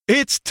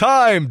It's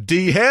time,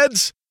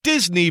 D-heads!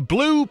 Disney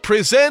Blue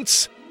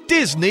presents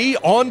Disney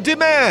On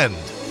Demand.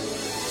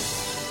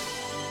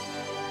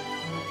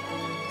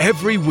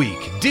 Every week,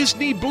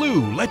 Disney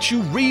Blue lets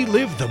you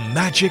relive the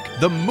magic,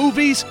 the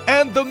movies,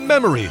 and the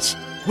memories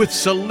with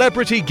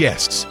celebrity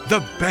guests,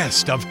 the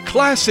best of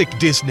classic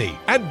Disney,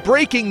 and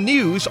breaking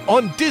news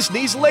on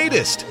Disney's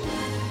latest.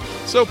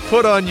 So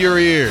put on your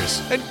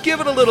ears and give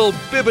it a little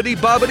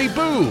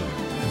bibbidi-bobbidi-boo.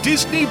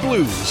 Disney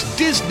Blue's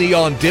Disney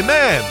On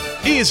Demand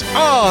is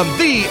on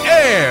the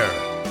air.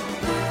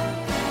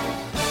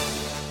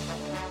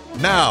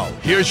 Now,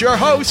 here's your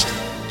host,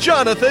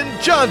 Jonathan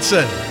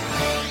Johnson.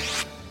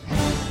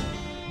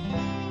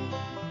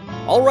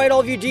 All right, all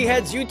of you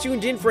D-heads, you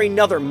tuned in for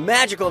another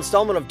magical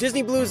installment of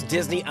Disney Blue's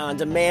Disney On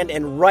Demand,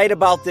 and right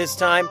about this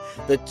time,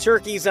 the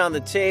turkey's on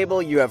the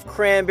table, you have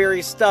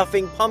cranberry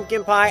stuffing,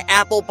 pumpkin pie,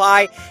 apple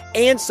pie,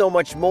 and so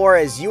much more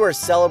as you are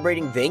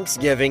celebrating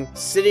Thanksgiving,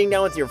 sitting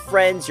down with your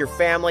friends, your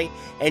family,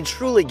 and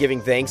truly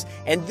giving thanks.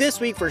 And this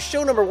week for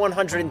show number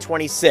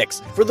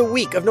 126, for the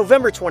week of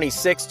November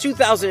 26,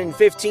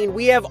 2015,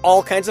 we have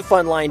all kinds of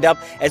fun lined up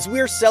as we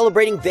are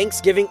celebrating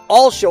Thanksgiving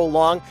all show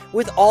long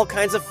with all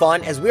kinds of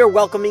fun as we are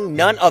welcoming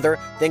none other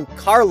than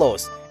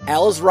Carlos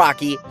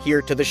Alazraqui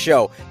here to the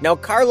show. Now,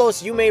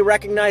 Carlos, you may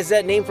recognize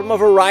that name from a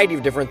variety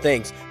of different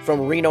things,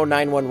 from Reno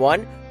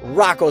 911,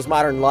 Rocco's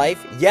Modern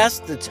Life, yes,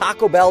 the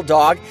Taco Bell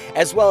dog,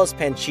 as well as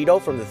Panchito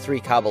from the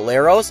Three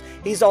Caballeros.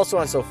 He's also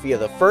on Sofia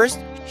the First,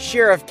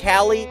 Sheriff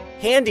Callie,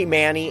 Handy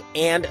Manny,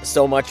 and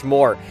so much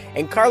more.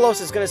 And Carlos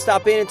is going to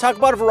stop in and talk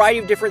about a variety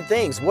of different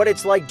things, what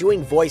it's like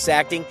doing voice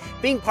acting,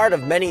 being part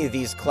of many of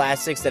these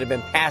classics that have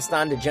been passed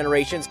on to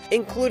generations,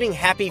 including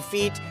Happy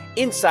Feet,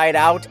 Inside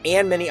Out,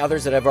 and many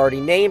others that I've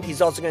already named.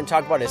 He's also going to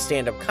talk about his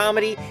stand-up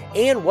comedy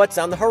and what's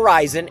on the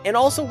horizon, and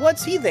also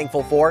what's he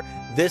thankful for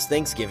this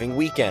Thanksgiving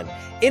weekend.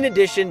 In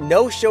addition,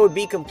 no show would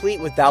be complete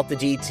without the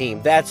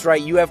D-Team. That's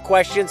right, you have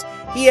questions,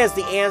 he has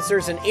the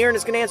answers, and Aaron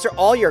is going to answer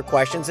all your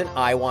questions, and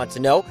I want to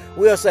know.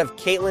 We also have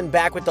Caitlin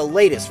back with the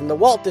latest from the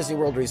Walt Disney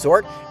World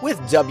Resort with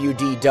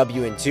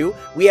WDW&2.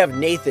 We have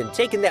Nathan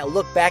taking that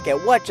look back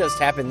at what just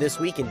happened this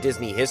week in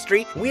Disney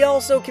history. We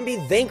also can be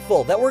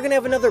thankful that we're going to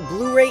have another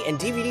Blu-ray and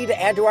DVD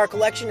to add to our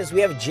collection as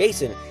we have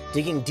Jason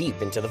digging deep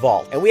into the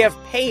vault. And we have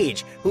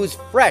Paige, who's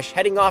fresh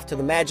heading off to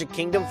the Magic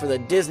Kingdom for the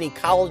Disney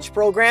College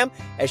program,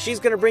 as she's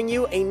going to bring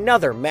you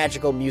another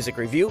magical music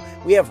review.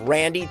 We have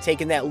Randy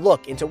taking that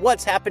look into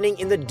what's happening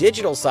in the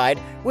digital side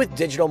with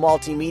digital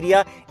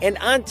multimedia. And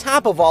on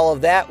top of all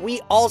of that, we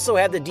also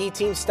have the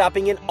D-Team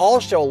stopping in all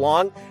show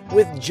long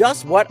with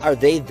just what are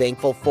they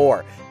thankful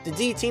for. The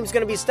D-Team's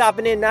going to be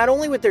stopping in not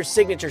only with their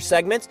signature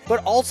segments,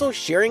 but also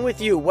sharing with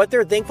you what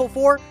they're thankful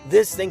for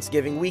this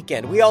Thanksgiving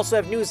weekend. We also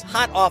have news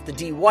hot off the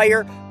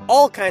D-Wire,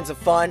 all kinds of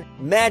fun,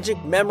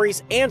 magic,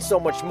 memories, and so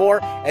much more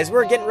as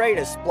we're getting ready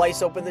to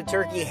splice open the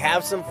turkey,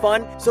 have some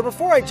fun. So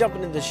before I jump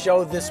into the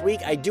show this week,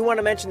 I do want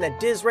to mention that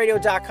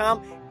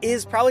DizRadio.com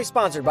is probably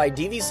sponsored by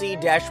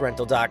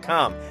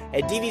DVC-Rental.com.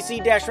 At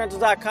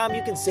DVC-Rental.com,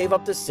 you can save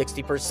up to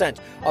 60%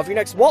 off your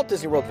next Walt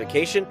Disney World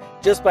vacation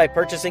just by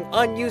purchasing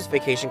unused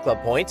Vacation Club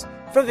points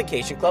from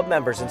Vacation Club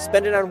members and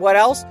spend it on what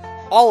else?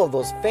 All of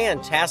those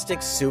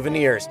fantastic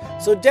souvenirs.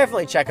 So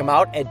definitely check them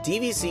out at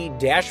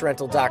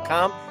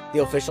DVC-Rental.com,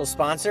 the official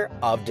sponsor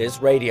of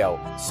Diz Radio.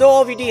 So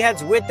all of you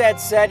D-heads, with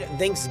that said,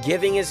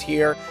 Thanksgiving is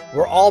here.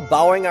 We're all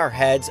bowing our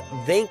heads,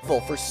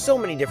 thankful for so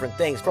many different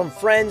things, from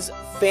friends,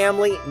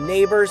 family,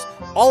 neighbors,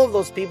 all of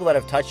those people that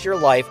have touched your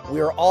life.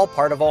 We are all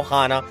part of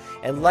Ohana,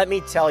 and let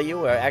me tell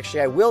you, or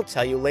actually I will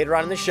tell you later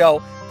on in the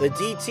show, the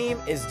D-Team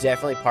is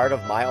definitely part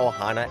of my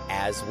Ohana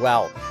as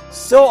well.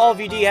 So all of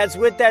you D-heads,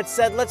 with that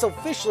said, let's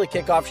officially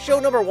kick off show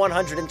number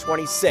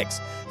 126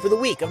 for the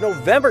week of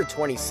November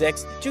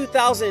 26,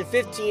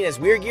 2015, as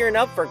we're gearing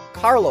up for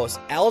Carlos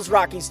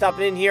Alazraqui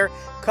stopping in here,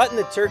 cutting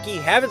the turkey,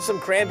 having some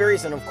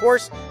cranberries, and of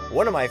course,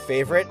 one of my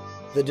favorite,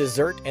 the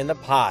dessert and the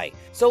pie.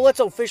 So let's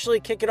officially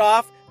kick it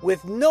off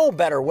with no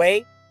better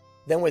way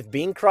than with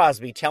Bing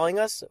Crosby telling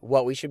us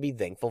what we should be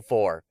thankful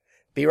for.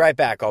 Be right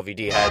back, all of you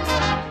D-heads.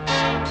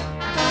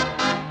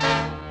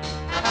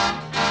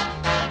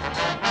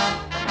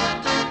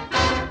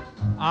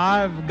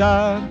 I've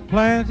got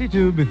plenty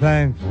to be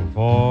thankful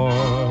for.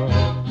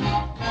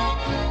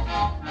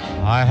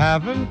 I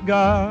haven't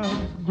got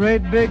a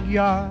great big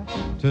yacht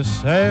to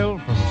sail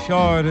from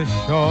shore to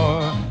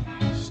shore.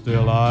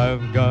 Still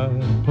I've got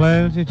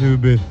plenty to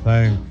be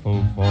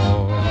thankful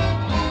for.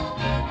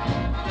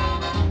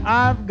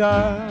 I've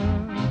got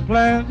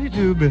plenty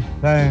to be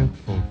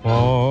thankful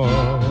for.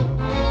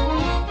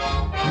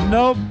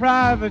 No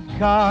private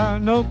car,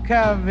 no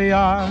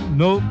caviar,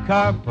 no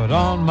carpet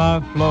on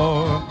my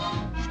floor.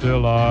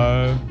 Still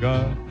I've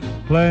got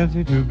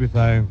plenty to be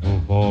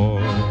thankful for.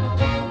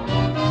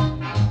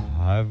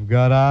 I've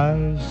got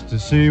eyes to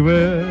see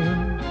with,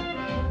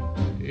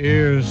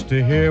 ears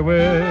to hear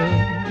with,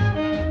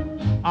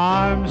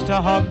 arms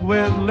to hug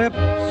with, lips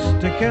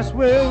to kiss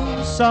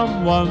with,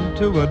 someone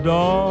to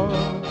adore.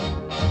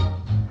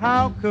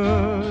 How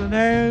could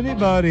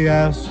anybody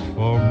ask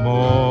for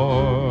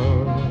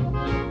more?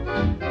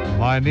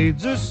 My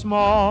needs are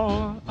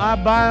small, I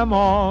buy 'em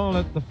all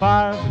at the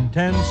 5 and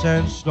 10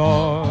 cent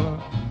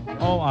store.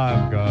 Oh,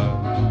 I've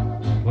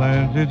got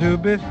plenty to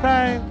be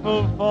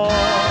thankful for.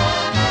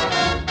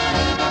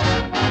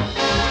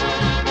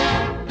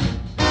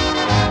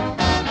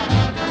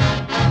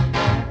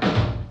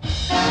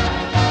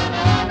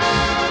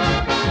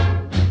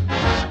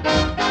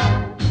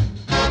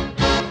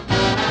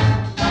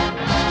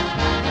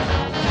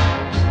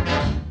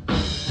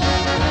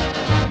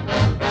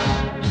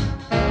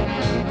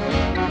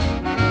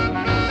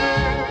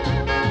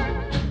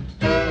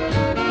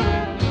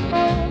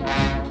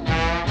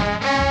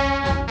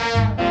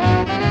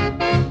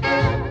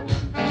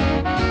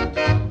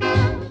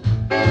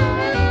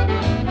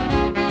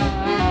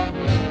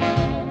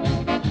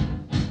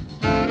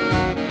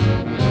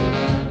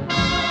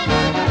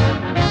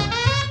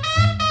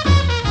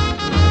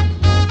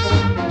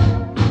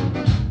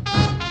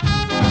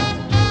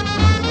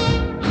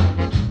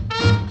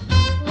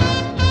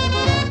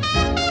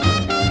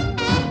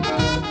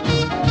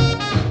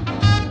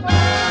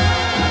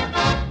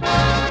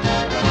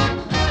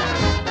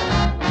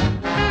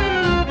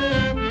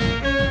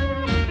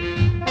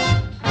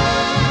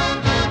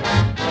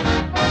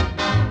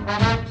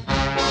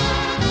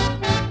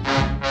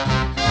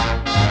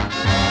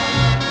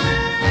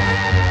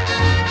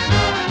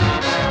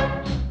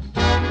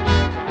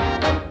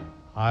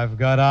 I've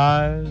got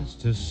eyes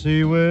to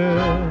see with,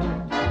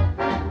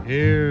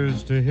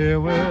 ears to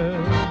hear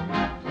with,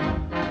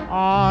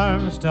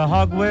 arms to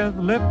hug with,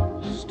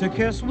 lips to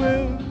kiss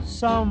with,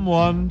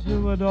 someone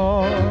to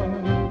adore.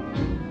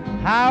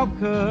 How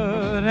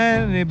could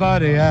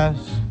anybody ask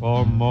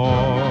for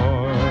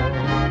more?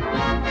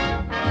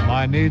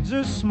 My needs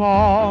are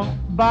small,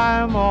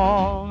 buy 'em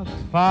all at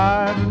the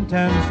 5 and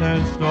 10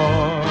 cent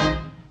store.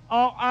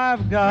 Oh,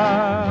 I've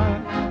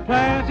got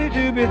plenty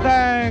to be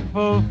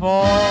thankful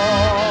for.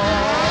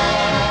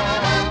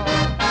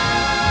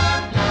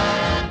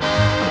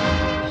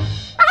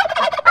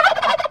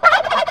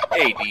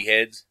 Hey,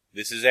 D-heads,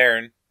 this is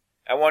Aaron.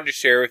 I wanted to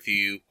share with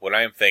you what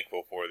I am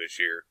thankful for this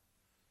year.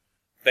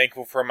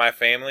 Thankful for my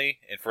family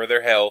and for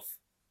their health.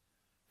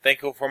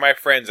 Thankful for my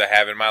friends I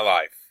have in my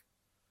life.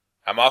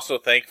 I'm also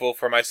thankful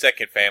for my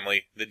second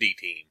family, the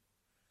D-Team.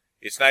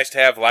 It's nice to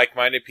have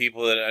like-minded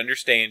people that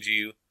understand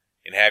you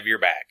and have your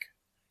back.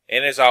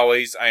 And as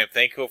always, I am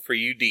thankful for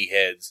you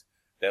D-heads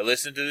that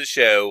listen to the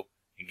show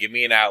and give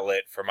me an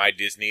outlet for my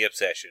Disney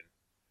obsession.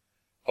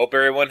 Hope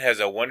everyone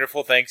has a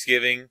wonderful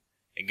Thanksgiving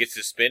and gets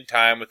to spend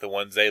time with the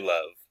ones they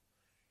love.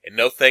 And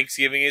no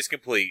Thanksgiving is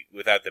complete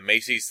without the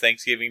Macy's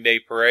Thanksgiving Day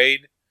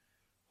Parade,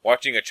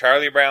 watching a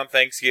Charlie Brown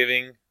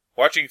Thanksgiving,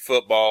 watching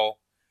football,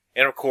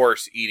 and of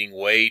course, eating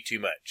way too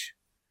much.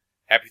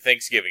 Happy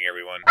Thanksgiving,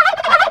 everyone.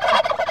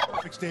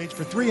 Perfect stage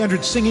for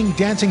 300 singing,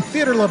 dancing,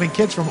 theater-loving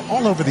kids from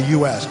all over the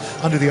U.S.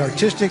 under the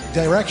artistic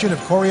direction of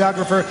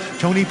choreographer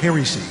Tony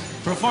Parisi.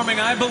 Performing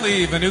I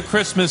Believe, a new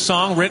Christmas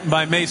song written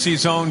by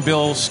Macy's own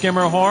Bill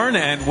Skimmerhorn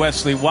and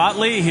Wesley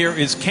Watley. Here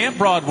is Camp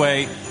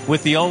Broadway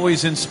with the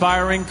always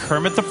inspiring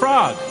Kermit the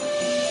Frog.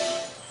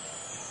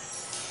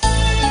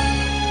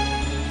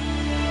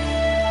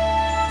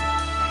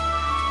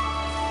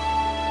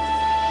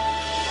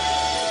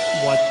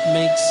 What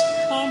makes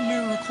a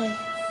miracle?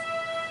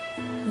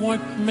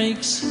 What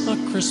makes a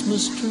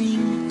Christmas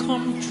dream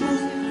come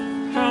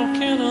true? How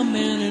can a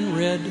man in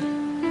red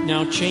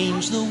now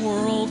change the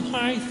world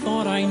I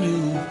thought I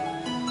knew?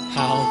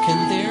 How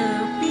can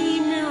there be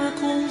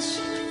miracles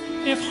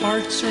if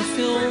hearts are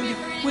filled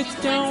with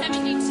doubt?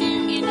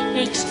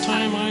 It's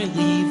time I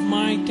leave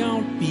my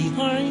doubt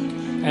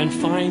behind and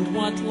find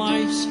what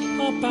life's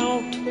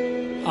about.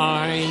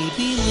 I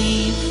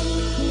believe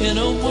in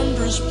a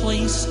wondrous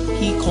place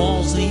he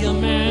calls the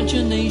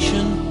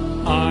imagination.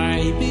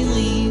 I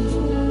believe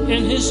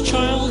in his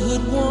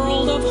childhood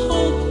world of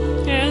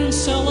hope and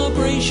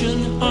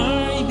celebration.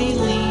 I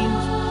believe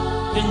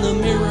in the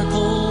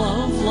miracle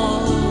of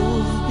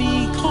love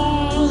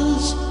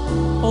because,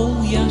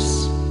 oh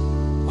yes,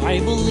 I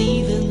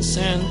believe in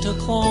Santa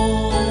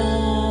Claus.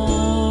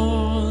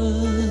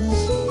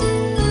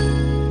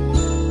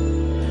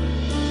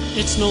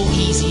 It's no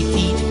easy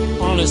feat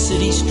on a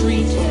city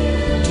street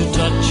to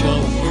touch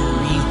a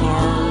weary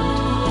heart.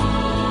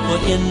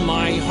 But in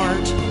my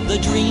heart the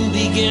dream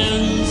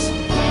begins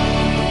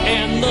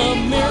and the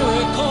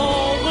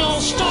miracle will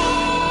start.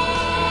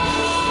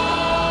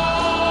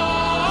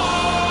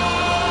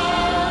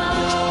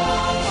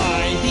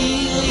 I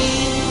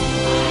believe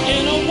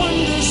in a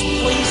wondrous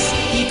place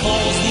he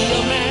calls the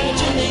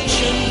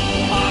imagination.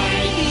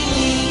 I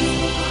believe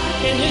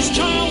in his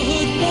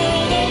childhood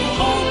world of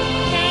hope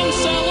and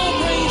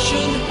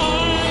celebration.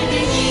 I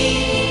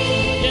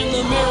believe in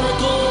the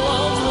miracle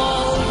of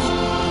love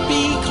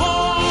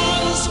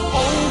because,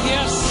 oh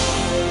yes,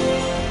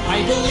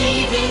 I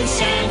believe in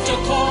Santa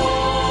Claus.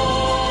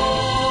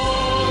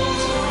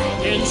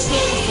 In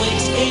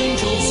snowflakes,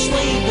 angels,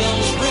 sleigh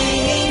bells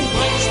ringing,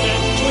 lights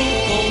that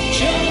twinkle,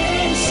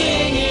 children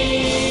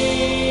singing.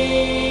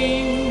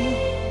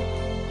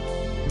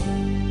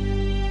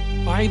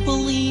 I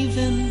believe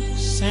in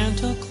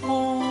Santa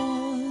Claus.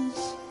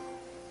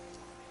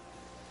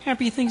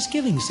 Happy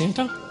Thanksgiving,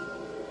 Santa.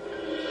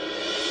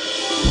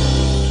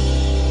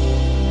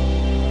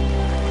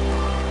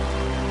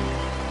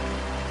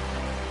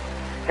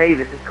 Hey,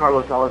 this is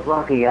Carlos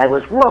Alazraqui. I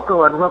was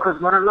Rocco on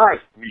Rocco's Modern Life.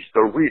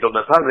 Mr. Weed on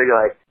the Family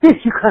Guy. This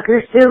you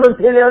crackers,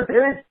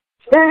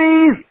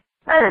 Titties!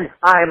 And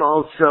I'm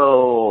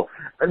also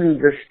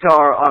the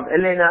star of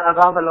Elena of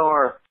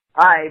Avalor.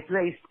 I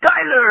play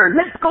Skylar.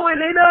 Let's go,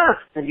 Elena!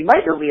 And you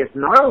might know me as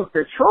Gnarls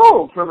the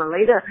Troll from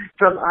Elena,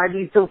 from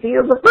R.D.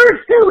 Sophia the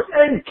First Two,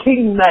 and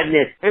King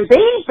Madness, and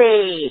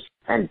Baby,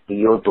 and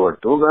Theo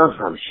Tortuga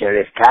from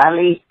Sheriff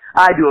Cali.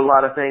 I do a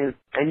lot of things,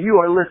 and you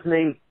are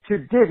listening to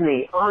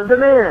Disney On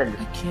Demand.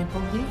 I can't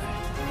believe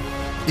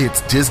it.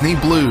 It's Disney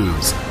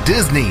Blues,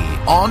 Disney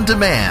On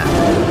Demand.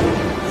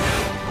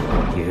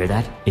 You hear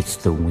that? It's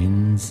the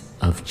winds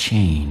of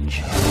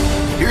change.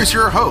 Here's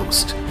your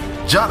host,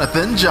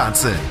 Jonathan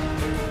Johnson.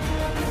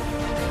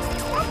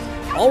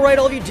 All right,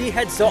 all of you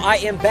D-heads, so I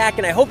am back,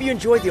 and I hope you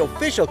enjoyed the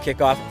official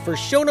kickoff for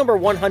show number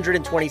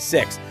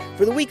 126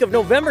 for the week of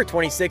November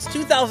 26,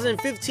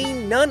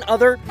 2015, none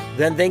other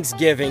than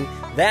Thanksgiving.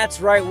 That's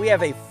right, we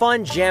have a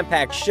fun,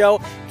 jam-packed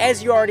show.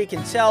 As you already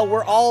can tell,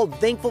 we're all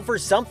thankful for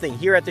something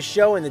here at the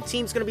show, and the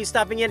team's going to be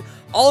stopping in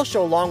all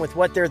show long with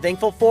what they're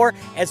thankful for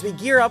as we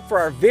gear up for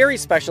our very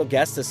special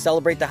guest to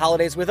celebrate the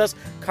holidays with us,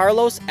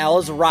 Carlos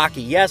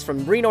Alazraqui. Yes,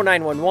 from Reno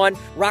 911,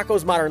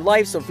 Rocco's Modern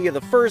Life, Sophia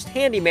the First,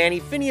 Handy Manny,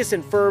 Phineas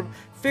and Ferb,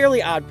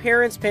 Fairly Odd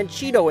Parents,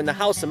 Panchito in the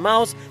House of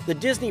Mouse, the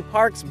Disney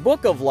Parks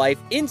Book of Life,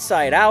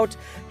 Inside Out,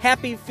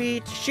 Happy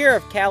Feet,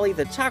 Sheriff Cali,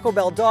 the Taco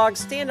Bell Dog,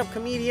 stand-up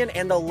comedian,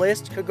 and the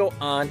list could go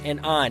on and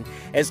on.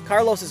 As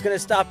Carlos is going to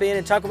stop in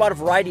and talk about a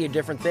variety of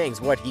different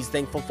things, what he's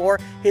thankful for,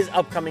 his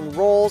upcoming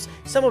roles,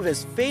 some of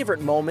his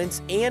favorite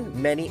moments, and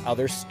many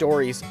other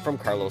stories from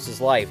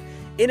Carlos's life.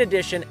 In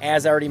addition,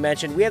 as I already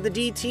mentioned, we have the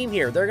D team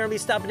here. They're going to be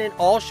stopping in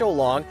all show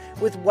long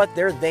with what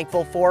they're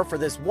thankful for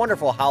this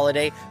wonderful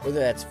holiday, whether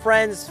that's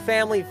friends,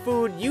 family,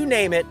 food, you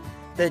name it.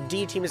 The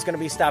D team is going to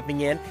be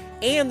stopping in,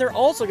 and they're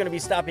also going to be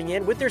stopping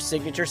in with their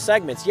signature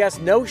segments. Yes,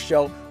 no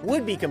show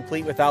would be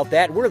complete without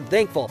that. We're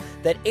thankful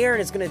that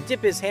Aaron is going to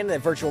dip his hand in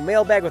that virtual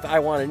mailbag with I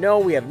Want to Know.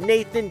 We have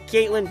Nathan,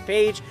 Caitlin,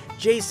 Paige,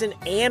 Jason,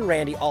 and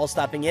Randy all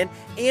stopping in,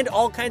 and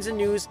all kinds of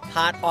news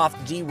hot off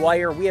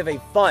D-Wire. We have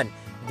a fun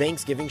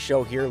Thanksgiving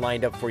show here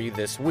lined up for you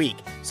this week.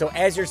 So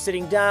as you're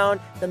sitting down,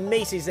 the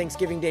Macy's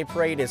Thanksgiving Day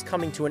Parade is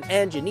coming to an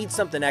end. You need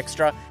something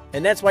extra,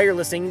 and that's why you're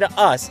listening to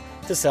us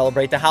to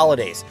celebrate the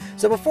holidays.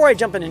 So before I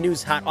jump into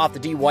news hot off the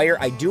D-Wire,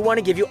 I do want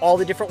to give you all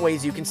the different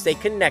ways you can stay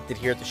connected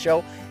here at the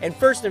show. And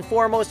first and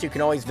foremost, you can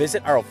always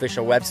visit our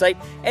official website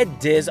at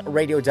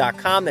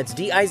dizradio.com. That's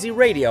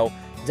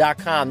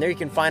DIZradio.com. There you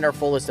can find our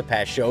full list of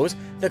past shows,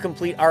 the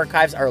complete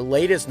archives, our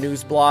latest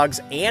news blogs,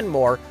 and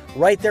more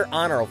right there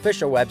on our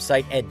official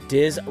website at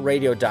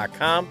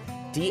dizradio.com,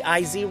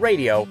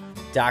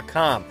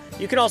 DIZradio.com.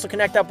 You can also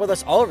connect up with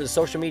us all over the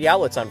social media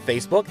outlets on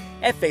Facebook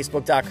at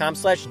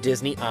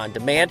facebook.com/Disney On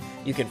Demand.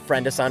 You can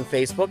friend us on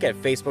Facebook at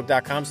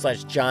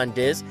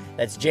facebook.com/JohnDiz.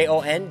 That's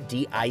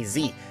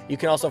JONDIZ. You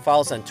can also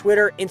follow us on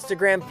Twitter,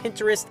 Instagram,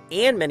 Pinterest,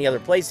 and many other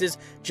places.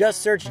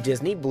 Just search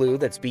Disney Blue,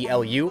 that's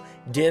BLU,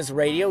 Diz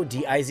Radio,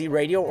 DIZ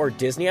Radio, or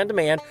Disney On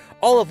Demand,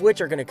 all of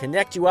which are going to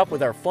connect you up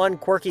with our fun,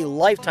 quirky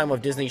Lifetime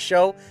of Disney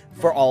show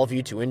for all of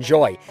you to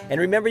enjoy. And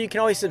remember, you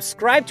can always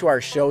subscribe to our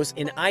shows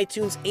in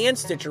iTunes and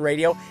Stitcher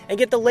Radio and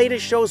get the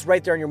latest shows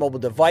right there on your mobile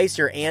device,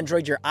 your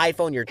Android, your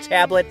iPhone, your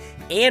tablet,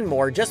 and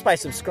more just by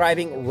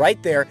subscribing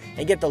right there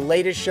and get the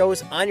latest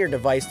shows on your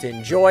device to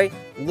enjoy,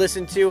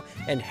 listen to,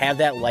 and have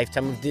that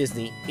Lifetime of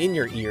Disney in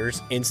your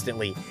ears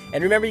instantly.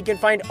 And remember, you can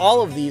find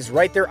all of these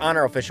right there on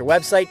our official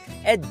website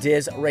at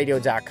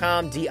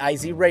dizradio.com,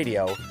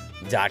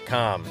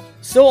 DIZradio.com.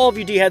 So all of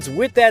you D-heads,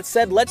 with that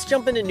said, let's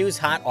jump into news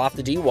hot off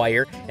the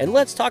D-Wire, and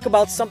let's talk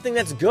about something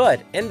that's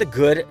good, and The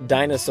Good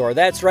Dinosaur.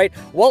 That's right,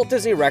 Walt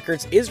Disney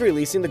Records is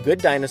releasing The Good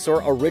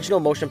Dinosaur original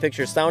motion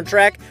picture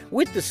soundtrack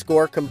with the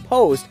score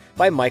composed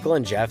by Michael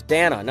and Jeff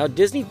Dana. Now,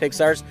 Disney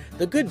Pixar's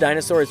The Good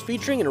Dinosaur is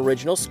featuring an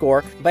original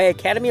score by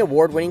Academy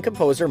Award-winning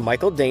composer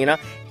Michael Dana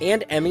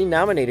and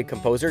Emmy-nominated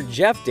composer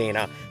Jeff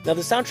Dana. Now,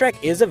 the soundtrack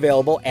is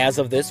available as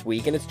of this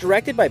week, and it's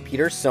directed by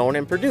Peter Sohn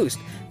and produced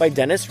by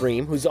Dennis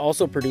Ream, who's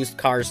also produced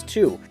Cars 2.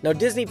 Now,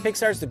 Disney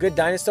Pixar's The Good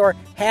Dinosaur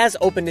has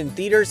opened in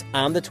theaters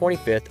on the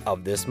 25th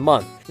of this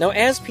month. Now,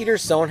 as Peter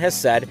Sohn has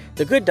said,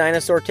 The Good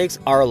Dinosaur takes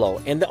Arlo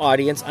and the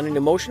audience on an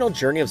emotional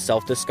journey of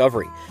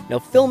self-discovery. Now,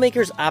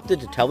 filmmakers opted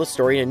to tell the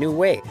story in a new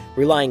way,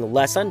 relying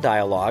less on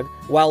dialogue,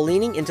 while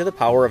leaning into the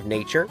power of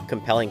nature,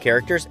 compelling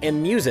characters,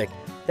 and music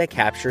that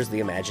captures the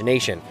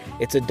imagination.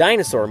 It's a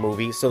dinosaur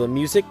movie, so the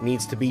music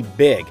needs to be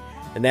big.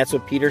 And that's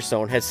what Peter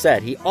Sohn has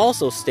said. He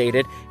also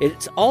stated,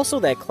 it's also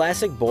that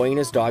classic boy and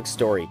his dog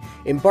story,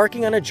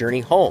 embarking on a journey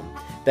home,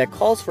 that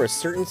calls for a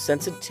certain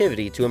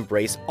sensitivity to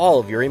embrace all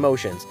of your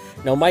emotions.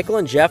 Now, Michael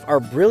and Jeff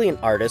are brilliant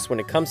artists when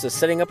it comes to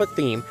setting up a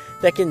theme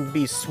that can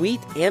be sweet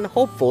and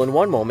hopeful in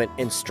one moment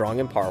and strong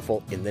and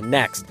powerful in the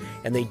next.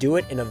 And they do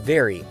it in a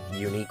very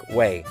unique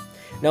way.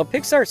 Now,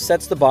 Pixar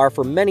sets the bar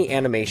for many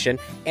animation,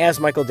 as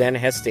Michael Dana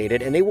has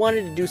stated, and they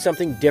wanted to do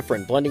something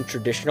different, blending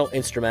traditional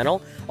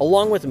instrumental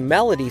along with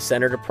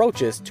melody-centered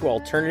approaches to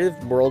alternative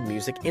world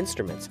music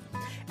instruments.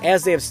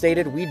 As they have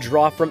stated, we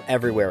draw from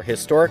everywhere,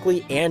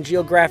 historically and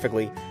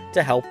geographically,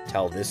 to help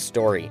tell this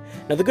story.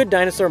 Now, the Good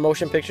Dinosaur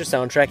motion picture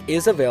soundtrack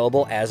is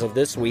available as of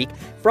this week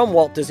from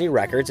Walt Disney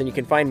Records, and you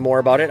can find more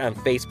about it on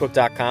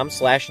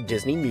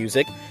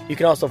Facebook.com/DisneyMusic. You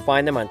can also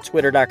find them on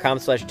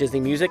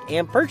Twitter.com/DisneyMusic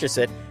and purchase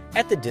it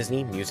at the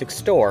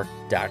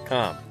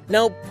DisneyMusicStore.com.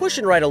 Now,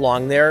 pushing right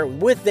along there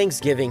with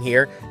Thanksgiving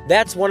here,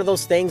 that's one of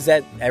those things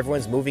that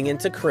everyone's moving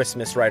into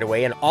Christmas right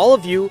away, and all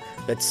of you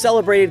that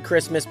celebrated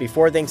Christmas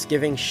before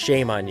Thanksgiving,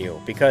 shame on you,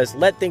 because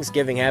let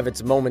Thanksgiving have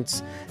its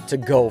moments to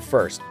go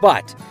first.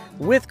 But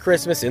with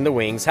Christmas in the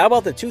wings, how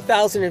about the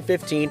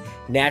 2015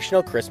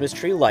 National Christmas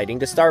Tree Lighting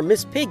to star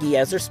Miss Piggy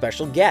as their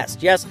special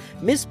guest? Yes,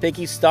 Miss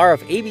Piggy, star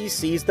of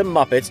ABC's The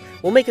Muppets,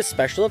 will make a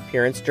special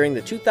appearance during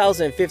the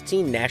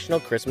 2015 National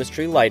Christmas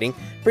Tree Lighting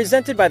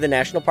presented by the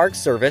National Park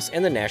Service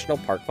and the National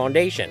Park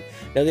Foundation.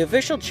 Now, the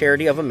official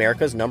charity of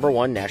America's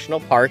 #1 national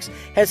parks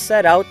has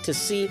set out to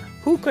see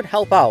who could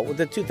help out with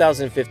the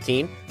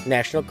 2015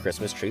 National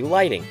Christmas Tree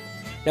Lighting.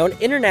 Now, an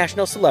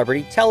international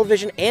celebrity,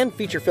 television and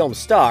feature film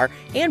star,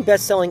 and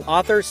best-selling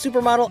author,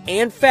 supermodel,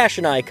 and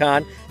fashion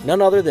icon,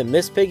 none other than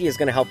Miss Piggy is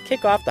going to help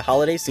kick off the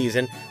holiday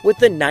season with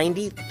the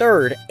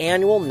 93rd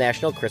Annual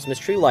National Christmas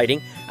Tree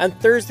Lighting on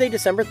Thursday,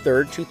 December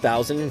 3rd,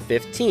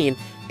 2015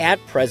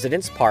 at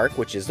President's Park,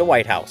 which is the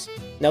White House.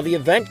 Now, the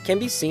event can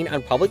be seen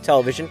on public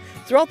television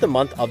throughout the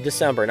month of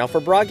December. Now, for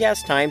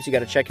broadcast times, you got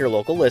to check your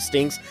local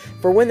listings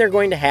for when they're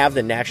going to have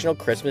the National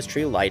Christmas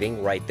Tree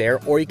Lighting right there,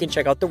 or you can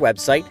check out the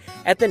website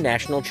at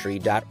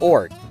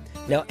thenationaltree.org.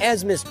 Now,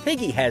 as Miss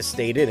Piggy has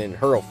stated in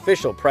her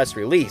official press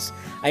release,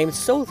 I am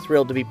so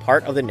thrilled to be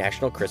part of the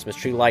National Christmas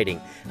Tree Lighting.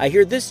 I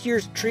hear this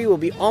year's tree will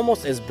be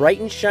almost as bright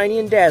and shiny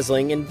and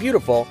dazzling and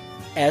beautiful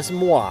as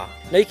moi.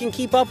 Now, you can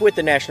keep up with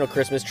the National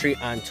Christmas Tree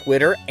on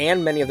Twitter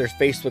and many of their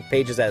Facebook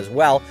pages as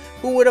well.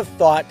 Who would have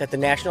thought that the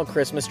National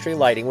Christmas Tree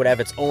Lighting would have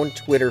its own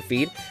Twitter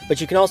feed? But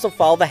you can also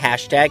follow the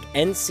hashtag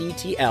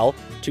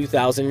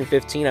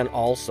NCTL2015 on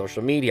all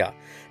social media.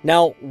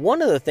 Now,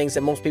 one of the things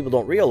that most people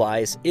don't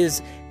realize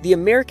is the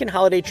American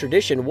holiday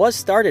tradition was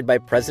started by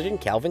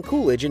President Calvin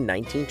Coolidge in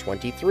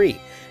 1923.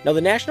 Now,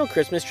 the National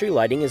Christmas Tree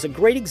Lighting is a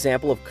great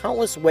example of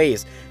countless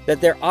ways that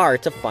there are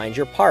to find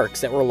your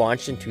parks that were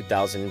launched in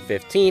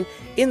 2015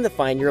 in the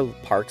Find Your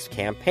Parks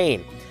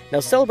campaign. Now,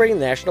 celebrating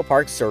the National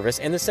Park Service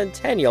and the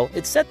Centennial,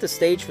 it set the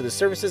stage for the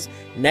service's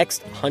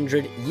next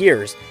 100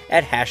 years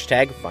at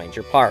hashtag Find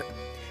Your Park.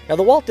 Now,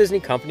 the Walt Disney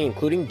Company,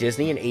 including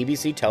Disney and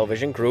ABC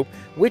Television Group,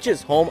 which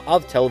is home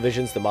of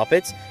television's The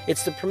Muppets,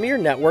 it's the premier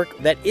network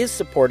that is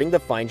supporting the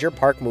Find Your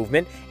Park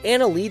movement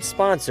and a lead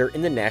sponsor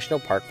in the National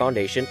Park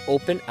Foundation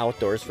Open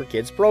Outdoors for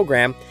Kids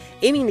program,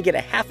 aiming to get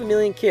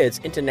 500,000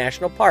 kids into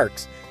national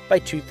parks by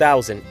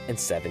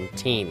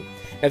 2017.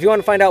 Now, if you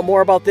want to find out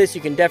more about this, you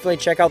can definitely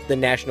check out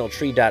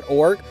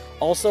thenationaltree.org,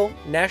 also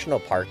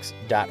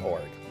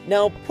nationalparks.org.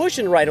 Now,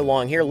 pushing right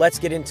along here, let's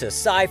get into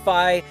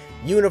sci-fi,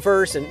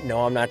 universe, and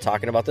no, I'm not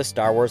talking about the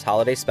Star Wars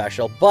Holiday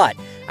Special, but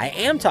I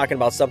am talking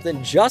about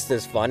something just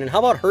as fun, and how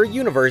about Her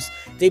Universe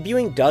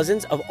debuting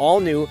dozens of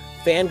all-new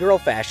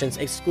fangirl fashions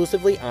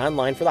exclusively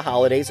online for the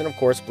holidays and, of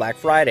course, Black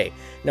Friday.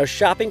 Now,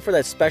 shopping for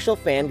that special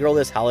fangirl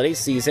this holiday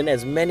season,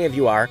 as many of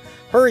you are,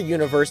 Her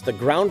Universe, the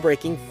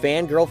groundbreaking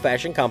fangirl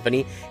fashion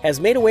company, has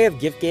made a way of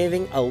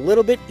gift-giving a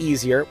little bit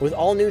easier with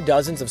all-new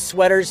dozens of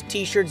sweaters,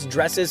 t-shirts,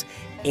 dresses,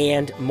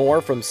 and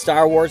more from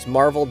Star Wars,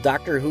 Marvel,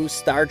 Doctor Who,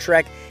 Star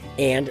Trek,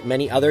 and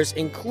many others,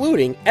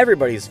 including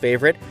everybody's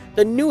favorite,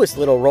 the newest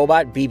little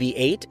robot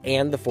BB-8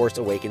 and the Force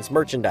Awakens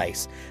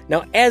merchandise.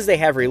 Now, as they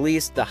have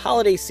released, the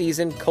holiday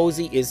season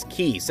cozy is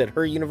key, said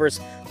Her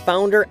Universe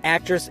founder,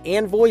 actress,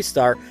 and voice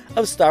star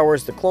of Star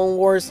Wars The Clone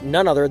Wars,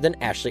 none other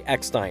than Ashley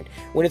Eckstein.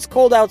 When it's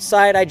cold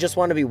outside, I just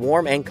want to be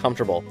warm and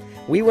comfortable.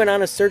 We went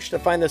on a search to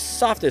find the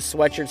softest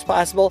sweatshirts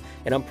possible,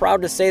 and I'm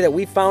proud to say that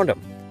we found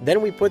them.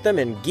 Then we put them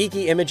in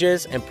geeky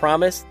images and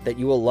promise that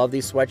you will love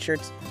these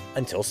sweatshirts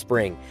until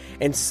spring.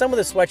 And some of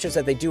the sweatshirts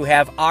that they do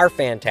have are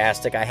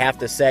fantastic, I have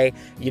to say.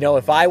 You know,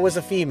 if I was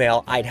a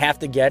female, I'd have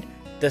to get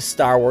the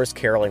Star Wars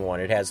caroling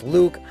one. It has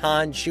Luke,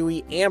 Han,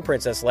 Chewie, and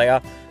Princess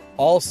Leia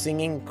all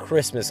singing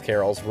Christmas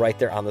carols right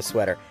there on the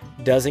sweater.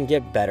 Doesn't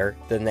get better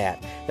than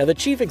that. Now, the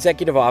chief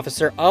executive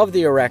officer of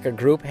the Oreka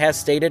Group has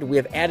stated, "We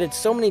have added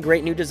so many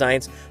great new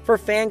designs for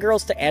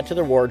fangirls to add to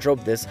their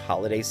wardrobe this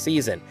holiday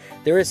season.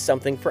 There is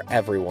something for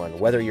everyone.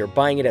 Whether you're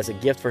buying it as a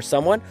gift for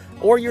someone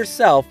or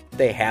yourself,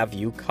 they have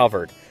you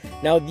covered."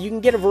 Now, you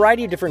can get a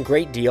variety of different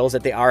great deals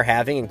that they are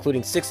having,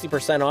 including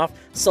 60% off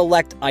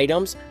select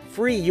items,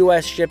 free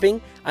U.S.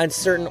 shipping on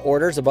certain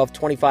orders above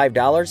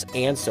 $25,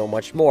 and so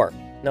much more.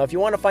 Now, if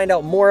you want to find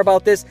out more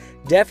about this,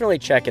 definitely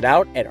check it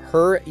out at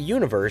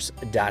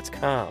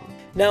heruniverse.com.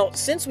 Now,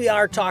 since we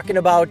are talking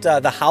about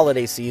the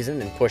holiday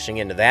season and pushing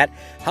into that,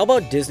 how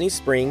about Disney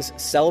Springs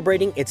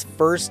celebrating its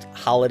first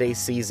holiday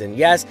season?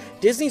 Yes,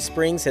 Disney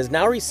Springs has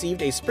now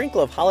received a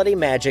sprinkle of holiday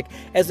magic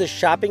as the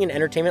shopping and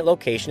entertainment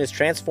location is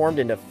transformed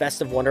into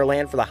festive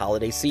wonderland for the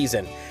holiday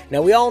season.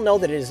 Now, we all know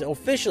that it has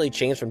officially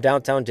changed from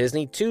downtown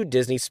Disney to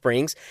Disney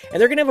Springs,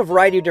 and they're going to have a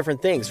variety of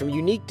different things, from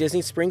unique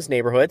Disney Springs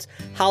neighborhoods.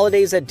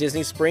 Holidays at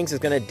Disney Springs is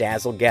going to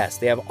dazzle guests.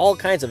 They have all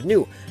kinds of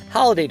new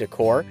holiday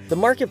decor. The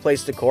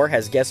marketplace decor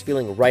has guests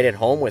feeling right at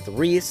home with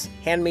wreaths,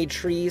 handmade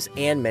trees,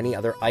 and many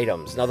other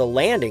items. Now, the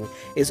landing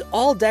is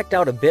all decked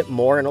out a bit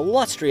more in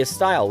illustrious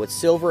style with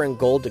silver and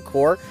gold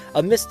decor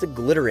amidst the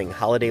glittering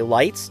holiday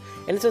lights,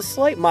 and it's a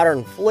slight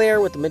modern flair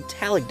with the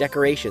metallic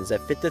decorations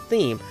that fit the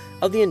theme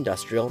of the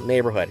industrial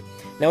neighborhood.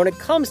 Now, when it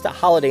comes to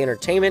holiday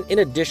entertainment, in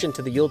addition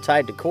to the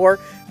Yuletide decor,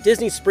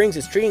 Disney Springs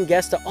is treating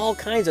guests to all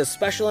kinds of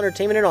special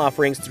entertainment and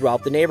offerings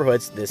throughout the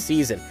neighborhoods this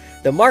season.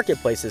 The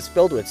marketplace is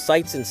filled with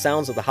sights and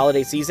sounds of the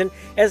holiday season,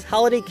 as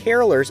holiday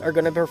carolers are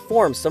going to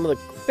perform some of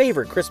the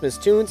favorite Christmas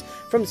tunes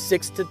from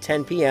 6 to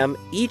 10 p.m.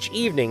 each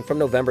evening from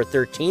November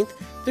 13th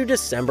through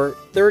December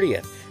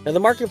 30th. Now, the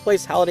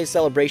Marketplace Holiday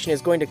Celebration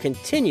is going to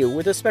continue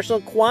with a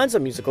special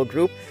Kwanzaa musical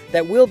group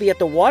that will be at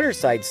the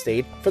Waterside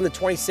State from the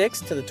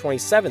 26th to the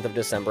 27th of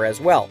December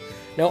as well.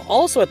 Now,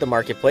 also at the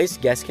Marketplace,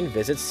 guests can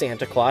visit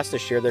Santa Claus to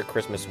share their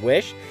Christmas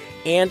wish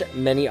and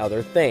many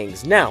other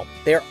things. Now,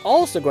 they're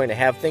also going to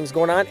have things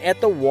going on at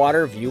the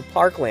Waterview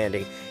Park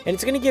Landing, and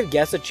it's going to give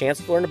guests a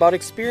chance to learn about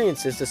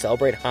experiences to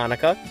celebrate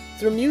Hanukkah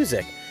through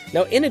music.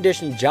 Now, in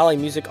addition to jolly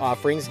music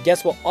offerings,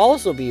 guests will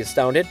also be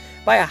astounded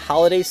by a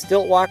holiday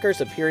stilt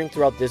walkers appearing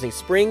throughout Disney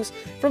Springs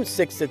from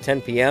 6 to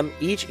 10 p.m.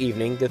 each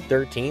evening, the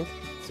 13th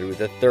through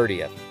the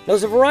 30th. Now,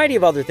 there's a variety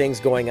of other things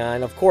going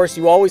on. Of course,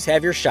 you always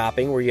have your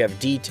shopping, where you have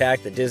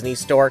D-Tech, the Disney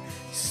Store,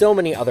 so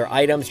many other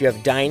items. You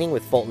have dining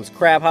with Fulton's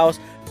Crab House,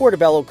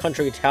 Portobello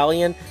Country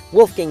Italian,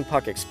 Wolfgang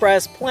Puck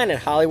Express, Planet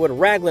Hollywood,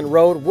 Raglan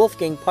Road,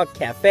 Wolfgang Puck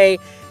Cafe,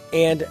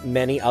 and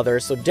many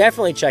others. So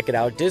definitely check it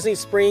out. Disney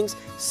Springs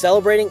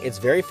celebrating its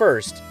very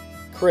first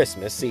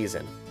Christmas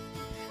season.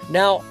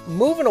 Now,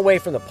 moving away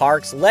from the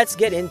parks, let's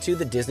get into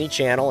the Disney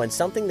Channel, and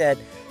something that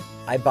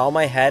I bow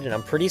my head and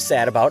I'm pretty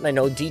sad about, and I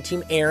know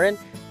D-Team Aaron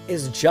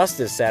is just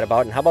as sad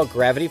about. And how about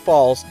Gravity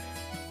Falls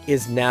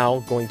is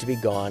now going to be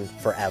gone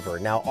forever.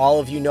 Now, all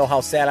of you know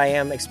how sad I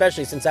am,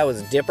 especially since I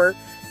was Dipper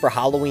for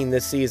Halloween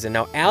this season.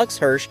 Now, Alex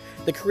Hirsch,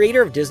 the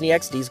creator of Disney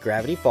XD's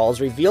Gravity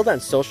Falls, revealed on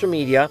social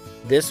media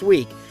this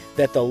week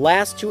that the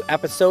last 2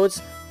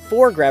 episodes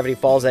for Gravity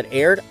Falls that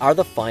aired are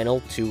the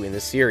final 2 in the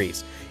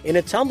series. In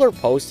a Tumblr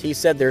post, he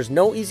said, "There's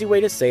no easy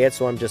way to say it,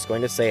 so I'm just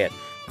going to say it.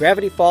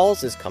 Gravity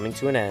Falls is coming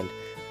to an end.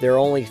 There are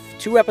only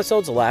 2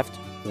 episodes left,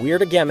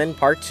 Weird-A-Gemin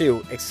Part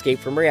 2, Escape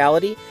from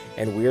Reality,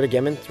 and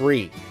Weird-A-Gemin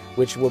 3,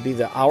 which will be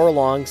the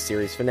hour-long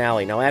series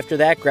finale. Now, after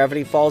that,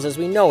 Gravity Falls as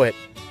we know it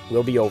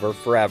will be over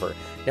forever."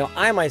 Now,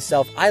 I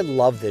myself, I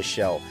love this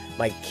show.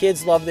 My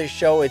kids love this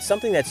show. It's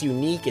something that's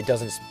unique. It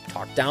doesn't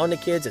talk down to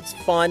kids. It's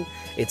fun.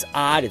 It's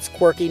odd. It's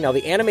quirky. Now,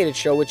 the animated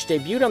show, which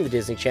debuted on the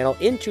Disney Channel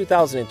in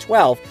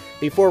 2012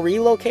 before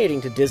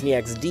relocating to Disney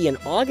XD in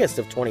August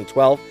of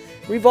 2012,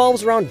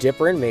 revolves around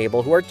Dipper and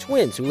Mabel, who are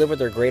twins who live with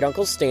their great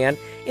uncle Stan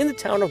in the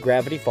town of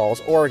Gravity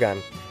Falls,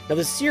 Oregon. Now,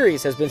 the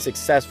series has been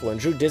successful and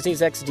drew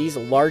Disney's XD's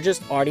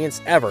largest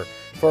audience ever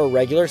for a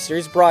regular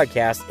series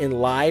broadcast in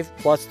Live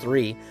Plus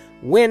 3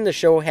 when the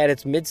show had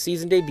its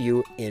mid-season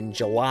debut in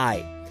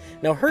July.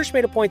 Now, Hirsch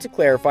made a point to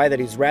clarify that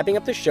he's wrapping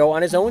up the show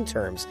on his own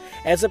terms,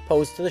 as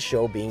opposed to the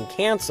show being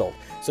canceled.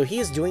 So he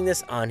is doing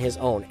this on his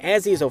own.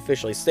 As he has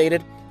officially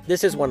stated,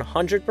 this is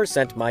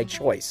 100% my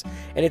choice,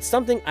 and it's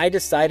something I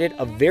decided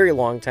a very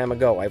long time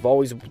ago. I've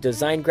always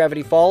designed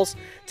Gravity Falls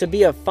to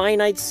be a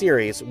finite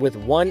series with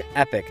one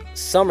epic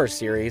summer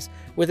series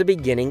with a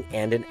beginning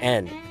and an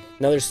end.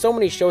 Now, there's so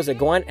many shows that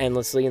go on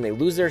endlessly and they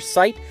lose their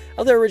sight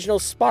of their original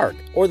spark,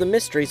 or the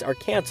mysteries are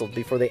canceled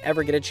before they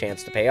ever get a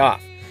chance to pay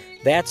off.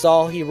 That's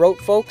all he wrote,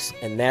 folks,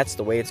 and that's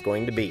the way it's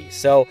going to be.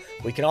 So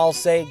we can all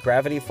say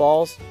Gravity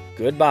Falls,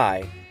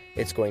 goodbye.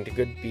 It's going to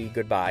be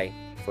goodbye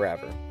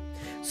forever.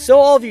 So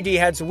all of you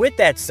D-heads, with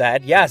that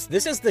said, yes,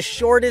 this is the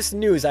shortest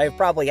news I've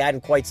probably had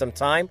in quite some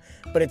time,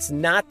 but it's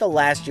not the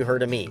last you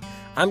heard of me.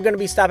 I'm going to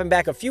be stopping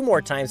back a few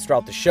more times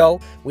throughout the show.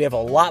 We have a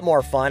lot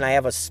more fun. I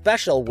have a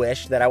special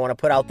wish that I want to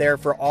put out there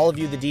for all of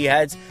you, the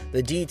D-heads,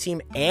 the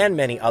D-team, and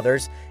many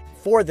others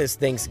for this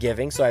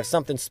Thanksgiving. So I have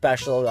something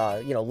special,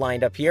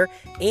 lined up here.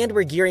 And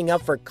we're gearing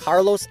up for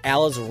Carlos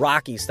Ala's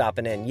Rocky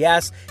stopping in.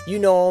 Yes, you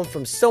know him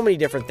from so many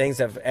different things,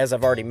 as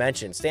I've already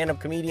mentioned. Stand-up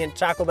comedian,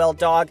 Taco Bell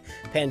Dog,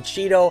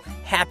 Panchito,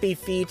 Happy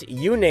Feet,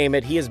 you name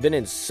it. He has been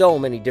in so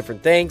many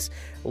different things.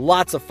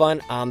 Lots of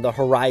fun on the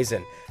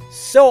horizon.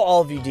 So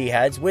all of you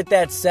D-heads, with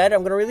that said,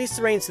 I'm going to release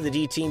the reins to the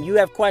D-team. You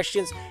have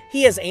questions,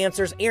 he has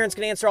answers. Aaron's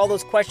going to answer all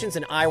those questions,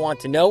 and I want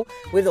to know.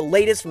 We have the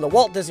latest from the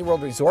Walt Disney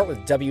World Resort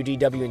with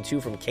WDW and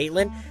 2 from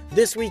Caitlin.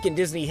 This Week in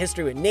Disney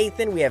History with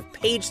Nathan. We have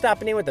Paige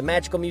stopping in with the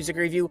Magical Music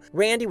Review,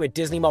 Randy with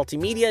Disney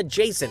Multimedia,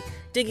 Jason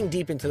digging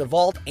deep into the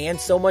vault, and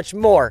so much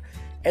more.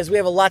 as we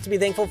have a lot to be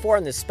thankful for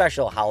in this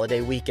special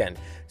holiday weekend.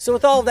 So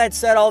with all of that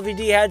said, all of you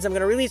D-heads, I'm going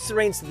to release the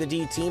reins to the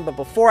D team, but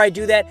before I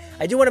do that,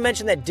 I do want to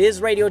mention that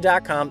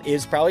DizRadio.com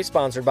is proudly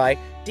sponsored by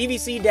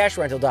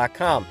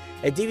DVC-Rental.com.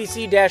 At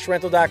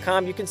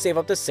DVC-Rental.com, you can save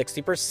up to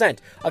 60%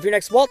 of your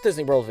next Walt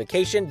Disney World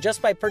vacation just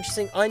by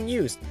purchasing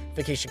unused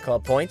Vacation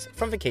Club points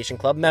from Vacation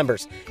Club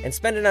members. And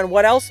spend it on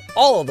what else?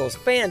 All of those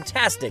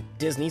fantastic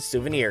Disney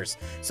souvenirs.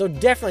 So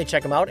definitely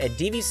check them out at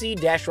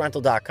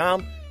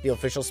DVC-Rental.com, the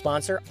official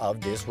sponsor of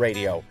Diz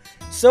Radio.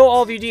 So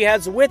all of you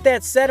D-heads, with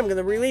that said, I'm going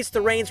to release the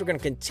reins. We're going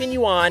to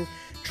continue on.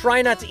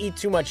 Try not to eat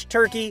too much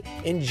turkey.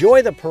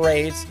 Enjoy the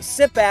parades.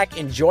 Sit back.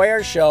 Enjoy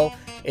our show.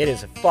 It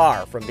is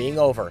far from being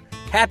over.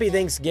 Happy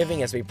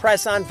Thanksgiving as we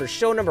press on for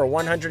show number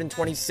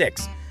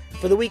 126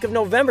 for the week of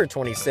November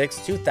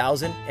 26,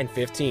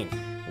 2015.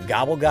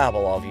 Gobble,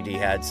 gobble, all of you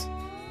D-heads.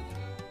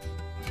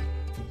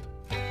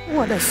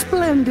 What a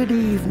splendid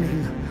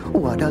evening.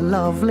 What a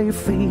lovely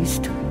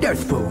feast.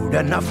 There's food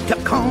enough to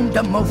calm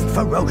the most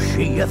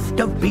ferocious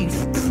of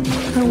beasts.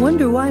 I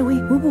wonder why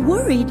we were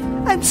worried.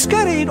 And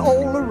scurried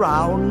all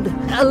around.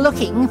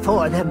 Looking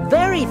for the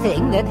very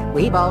thing that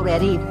we've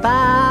already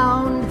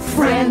found.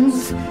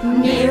 Friends,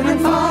 near and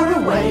far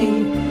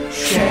away,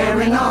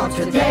 sharing all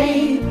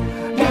today.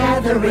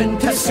 Gathering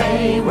to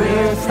say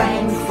we're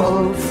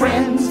thankful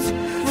friends.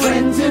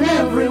 Friends in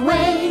every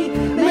way,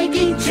 make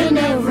each and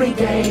every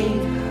day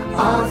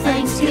our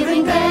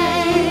Thanksgiving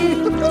Day.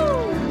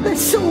 There's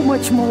so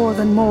much more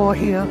than more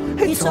here.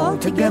 It's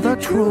altogether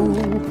true.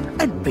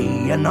 And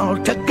being all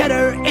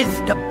together is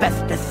the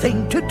bestest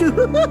thing to do.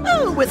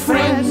 With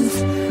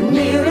friends,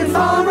 near and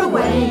far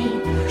away,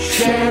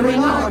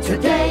 sharing all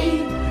today.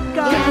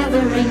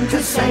 Gathering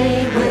to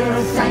say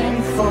we're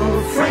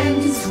thankful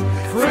friends.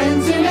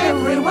 Friends in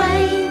every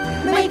way,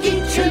 make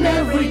each and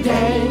every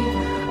day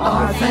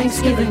our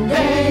Thanksgiving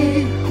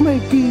Day.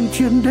 Make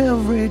each and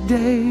every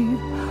day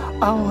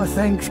our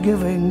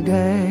Thanksgiving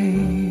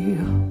Day.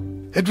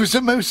 It was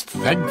a most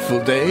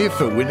thankful day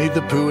for Winnie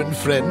the Pooh and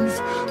friends,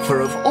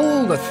 for of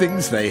all the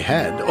things they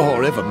had,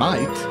 or ever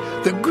might,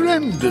 the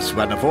grandest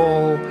one of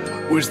all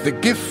was the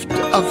gift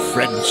of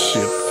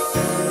friendship.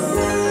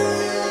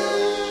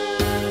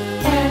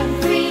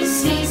 Every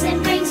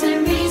season brings a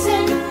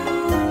reason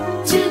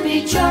to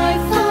be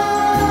joyful.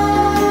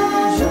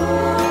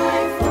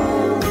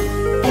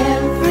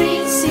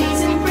 Every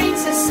season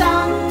brings a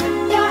song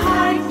your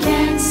heart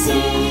can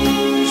sing.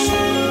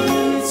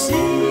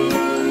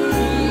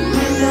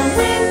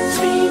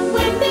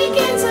 Wind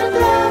begins a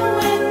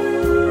blowing,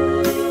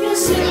 you'll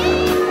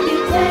soon be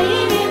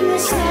playing in the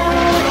snow.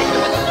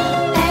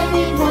 And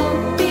it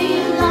won't be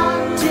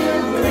long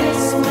till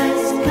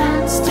Christmas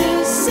comes to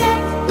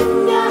set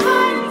your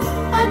heart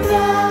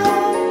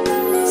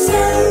aglow. So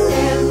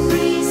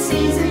every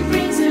season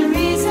brings a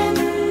reason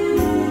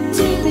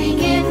to be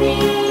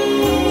giving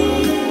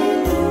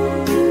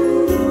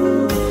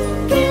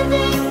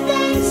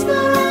thanks for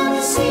all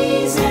the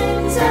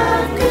seasons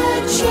of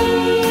good cheer.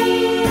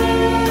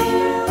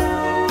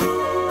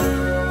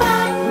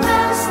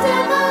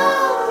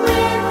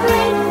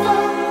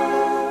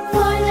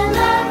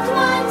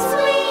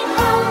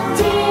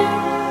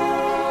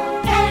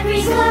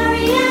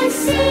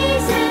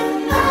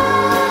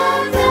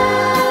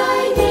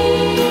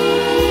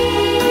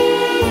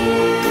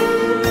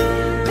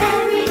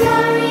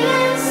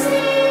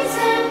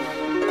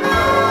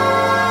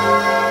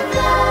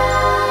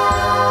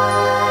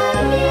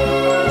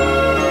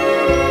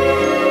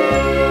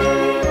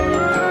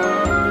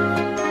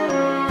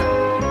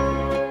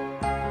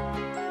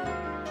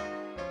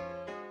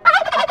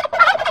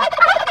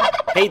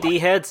 Hey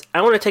D-heads,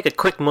 I want to take a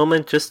quick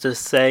moment just to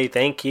say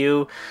thank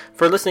you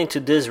for listening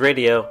to Diz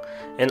Radio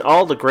and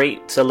all the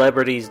great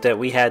celebrities that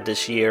we had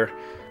this year.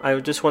 I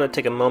just want to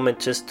take a moment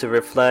just to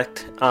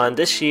reflect on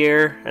this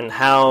year and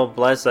how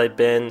blessed I've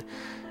been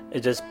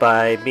just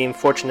by being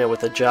fortunate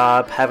with a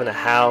job, having a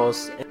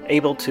house,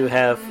 able to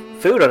have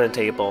food on the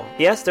table.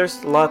 Yes,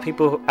 there's a lot of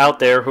people out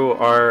there who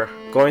are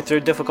going through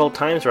difficult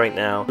times right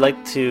now. I'd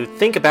like to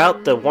think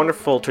about the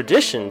wonderful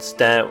traditions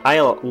that I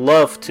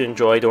love to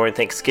enjoy during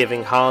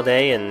Thanksgiving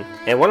holiday, and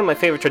one of my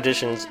favorite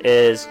traditions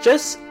is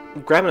just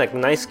grabbing a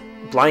nice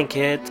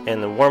blanket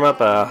and warm up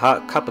a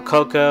hot cup of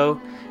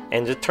cocoa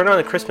and just turn on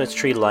a Christmas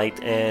tree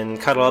light and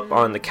cuddle up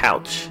on the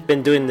couch.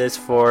 Been doing this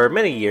for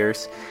many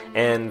years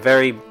and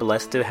very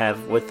blessed to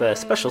have with a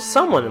special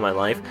someone in my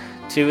life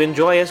to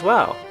enjoy as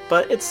well.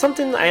 But it's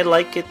something I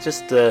like it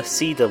just to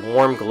see the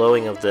warm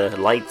glowing of the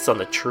lights on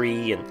the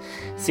tree and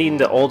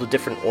seeing all the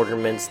different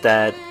ornaments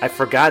that I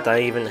forgot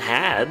I even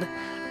had.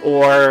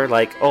 Or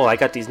like, oh, I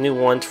got these new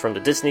ones from the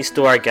Disney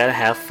store, I gotta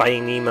have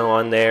Finding Nemo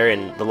on there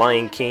and The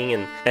Lion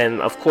King,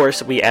 and of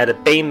course we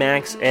added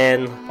Baymax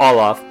and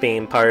Olaf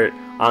being part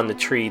on the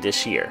tree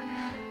this year.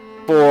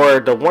 For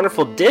the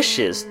wonderful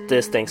dishes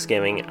this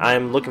Thanksgiving,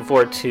 I'm looking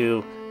forward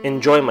to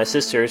enjoying my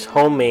sister's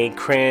homemade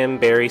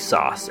cranberry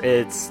sauce.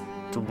 It's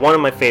one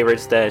of my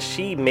favorites that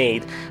she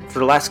made for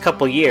the last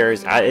couple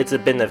years. It's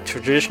been a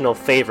traditional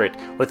favorite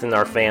within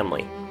our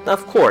family.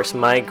 of course,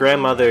 my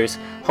grandmother's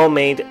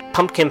homemade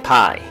pumpkin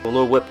pie. A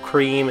little whipped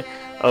cream,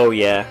 oh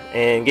yeah,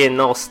 and getting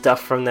all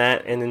stuff from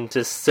that, and then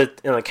just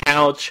sit on a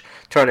couch,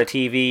 turn on the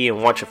TV,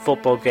 and watch a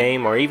football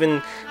game, or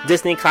even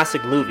Disney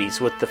classic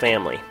movies with the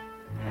family.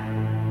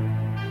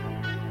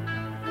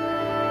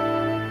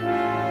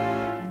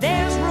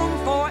 There's room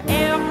for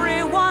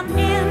everyone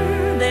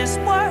in this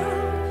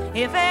world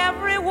if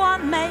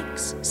everyone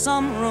makes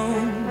some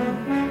room.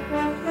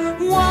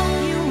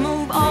 Won't you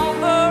move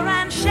over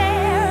and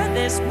share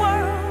this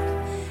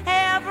world?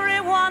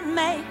 Everyone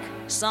make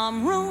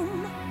some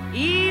room.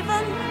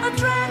 Even a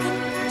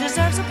dragon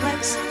deserves a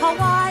place, a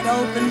wide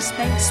open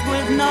space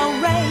with no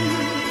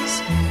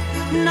reins,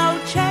 no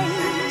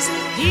chains.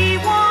 He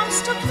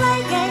wants to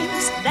play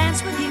games,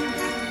 dance with you,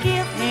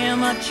 give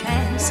him a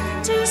chance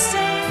to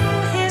sing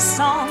his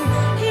song.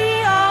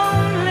 He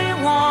only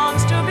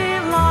wants to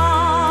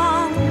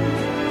belong.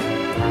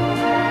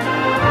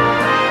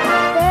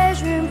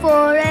 There's room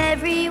for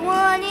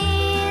everyone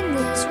in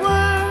this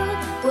world.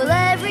 Will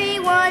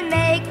everyone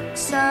make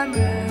some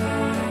room?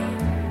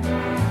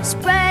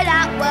 Spread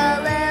out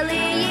while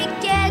Elliot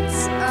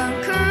gets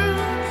uncurled.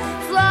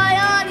 Fly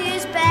on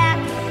his back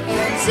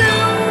and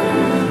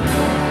zoom.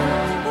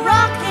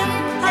 Rock him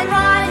and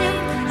ride him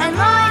and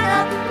line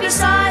up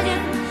beside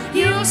him.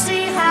 You'll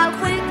see how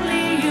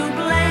quickly you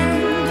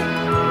blend.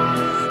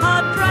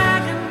 A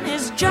dragon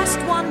is just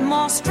one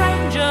more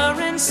stranger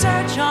in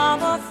search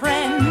of a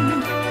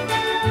friend.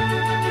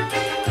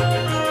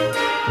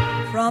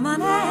 From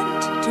an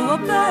ant to a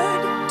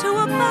bird to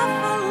a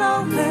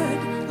buffalo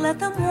herd, let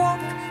them walk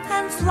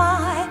and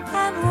fly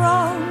and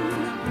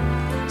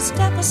roam.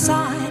 Step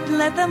aside,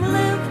 let them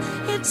live.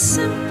 It's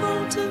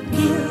simple to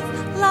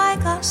give.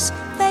 Like us,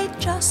 they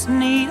just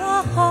need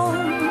a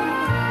home.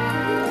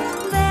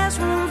 There's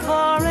room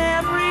for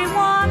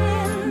everyone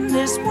in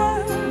this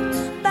world.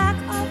 Back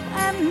up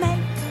and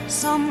make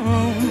some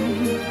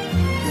room.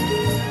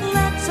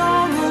 Let's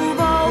all move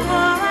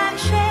over and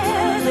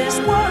share this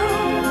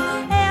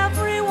world.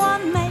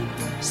 Everyone make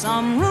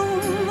some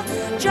room.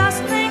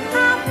 Just think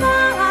how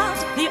far out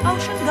the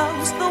ocean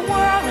goes, the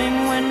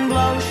whirling wind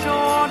blows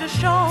shore to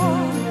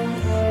shore,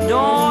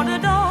 door to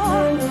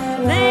door.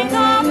 Think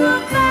of the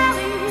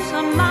valleys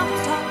and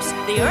mountaintops,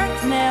 the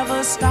earth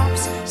never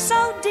stops.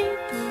 So deep,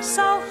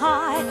 so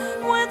high,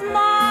 with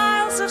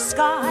miles of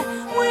sky,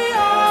 we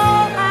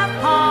all have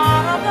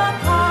part of the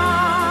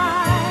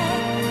pie.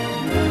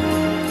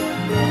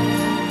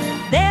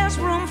 There's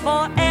room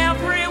for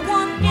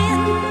everyone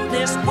in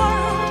this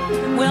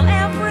world. Will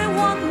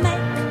everyone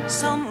make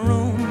some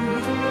room?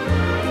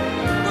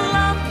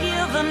 Love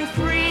given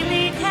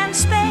freely can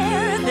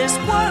spare this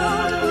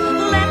world.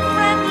 Let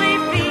friendly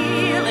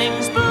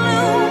feelings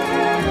bloom.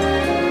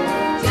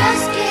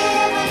 Just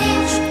give an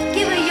inch,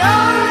 give a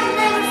yard,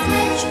 never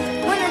flinch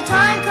when the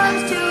time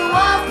comes to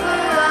offer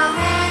a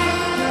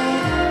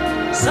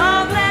hand. So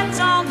let's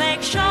all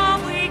make sure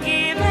we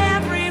give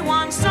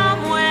everyone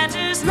somewhere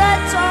to stand.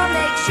 Let's all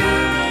make sure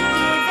we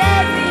give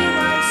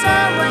everyone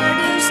somewhere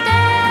to stand.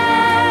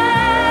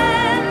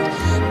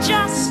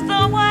 Just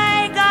the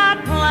way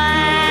God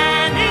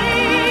planned it.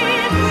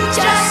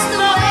 Just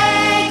the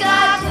way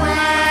God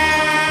planned.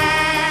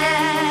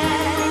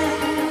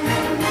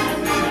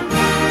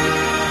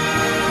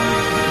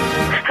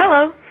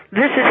 Hello,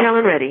 this is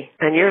Helen Reddy,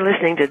 and you're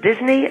listening to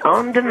Disney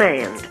On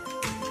Demand.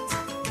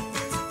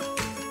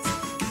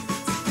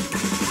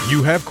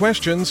 You have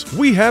questions,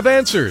 we have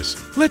answers.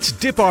 Let's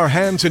dip our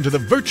hands into the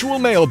virtual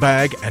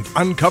mailbag and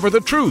uncover the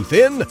truth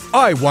in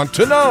I Want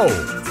to Know.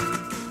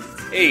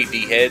 Hey,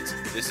 D-Heads,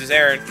 this is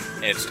Aaron,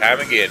 and it's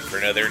time again for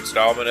another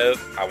installment of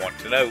I Want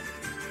to Know.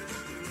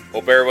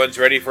 Hope everyone's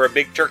ready for a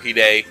big turkey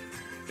day.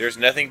 There's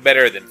nothing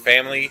better than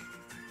family,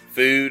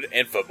 food,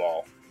 and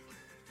football.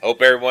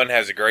 Hope everyone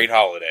has a great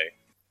holiday.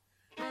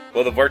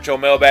 Well, the virtual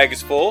mailbag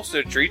is full,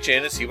 so reach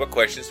in and see what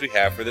questions we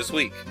have for this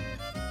week.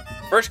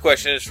 First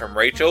question is from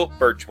Rachel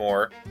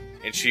Birchmore,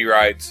 and she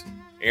writes,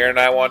 Aaron,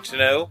 I want to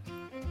know,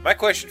 my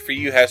question for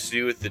you has to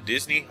do with the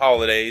Disney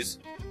holidays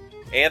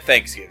and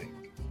Thanksgiving.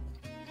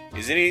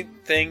 Is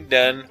anything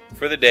done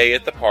for the day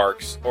at the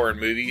parks or in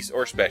movies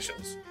or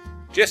specials?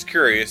 Just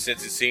curious,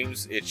 since it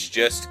seems it's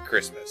just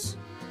Christmas.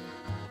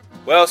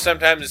 Well,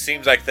 sometimes it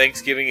seems like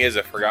Thanksgiving is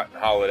a forgotten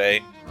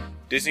holiday.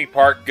 Disney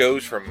Park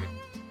goes from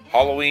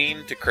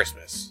Halloween to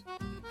Christmas.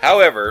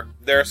 However,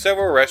 there are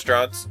several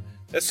restaurants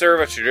that serve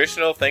a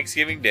traditional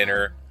Thanksgiving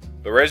dinner,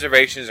 but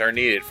reservations are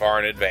needed far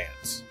in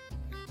advance.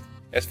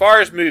 As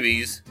far as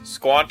movies,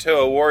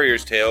 Squanto: A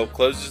Warrior's Tale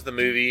closes the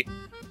movie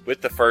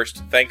with the first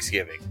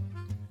Thanksgiving.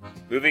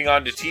 Moving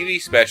on to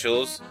TV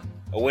specials,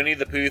 A Winnie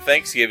the Pooh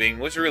Thanksgiving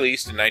was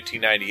released in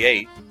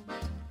 1998.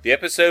 The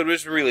episode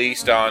was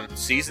released on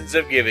Seasons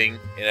of Giving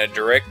in a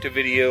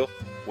direct-to-video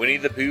Winnie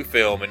the Pooh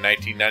film in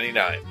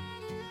 1999.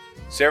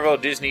 Several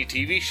Disney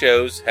TV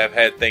shows have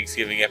had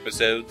Thanksgiving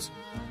episodes.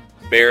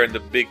 Bear in the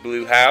Big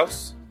Blue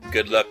House,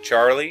 Good Luck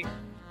Charlie,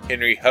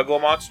 Henry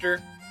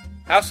Hugglemonster,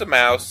 House of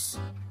Mouse,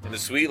 and The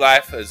Sweet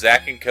Life of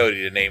Zack and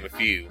Cody, to name a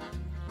few.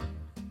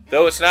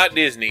 Though it's not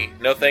Disney,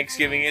 no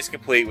Thanksgiving is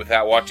complete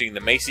without watching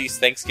the Macy's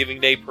Thanksgiving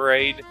Day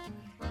Parade,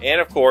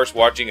 and of course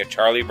watching a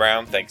Charlie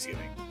Brown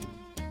Thanksgiving.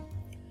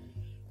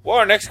 Well,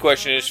 our next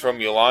question is from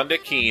Yolanda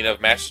Keene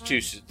of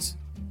Massachusetts,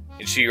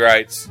 and she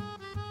writes,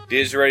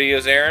 Diz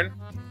Radio's Aaron,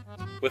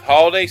 with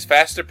holidays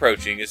fast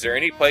approaching, is there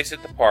any place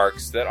at the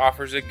parks that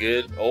offers a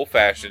good,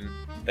 old-fashioned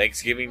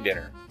Thanksgiving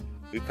dinner?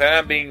 We plan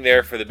on being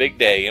there for the big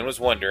day and was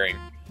wondering.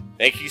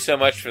 Thank you so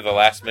much for the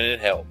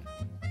last-minute help.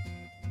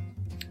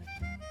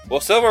 While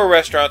several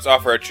restaurants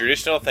offer a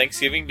traditional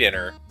Thanksgiving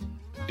dinner,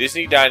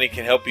 Disney Dining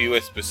can help you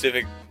with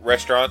specific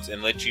restaurants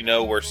and let you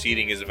know where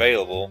seating is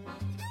available.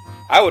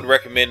 I would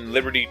recommend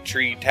Liberty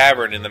Tree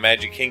Tavern in the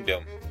Magic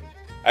Kingdom.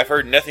 I've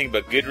heard nothing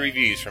but good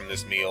reviews from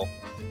this meal.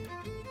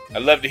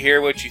 I'd love to hear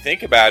what you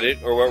think about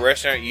it or what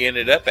restaurant you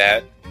ended up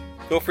at.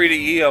 Feel free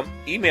to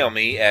email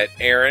me at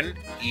Aaron,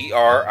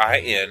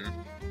 ERIN,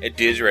 at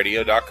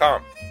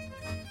DizRadio.com.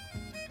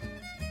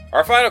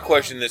 Our final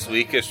question this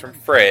week is from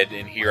Fred,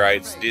 and he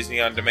writes,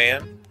 Disney On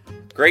Demand.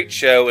 Great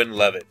show and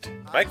love it.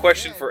 My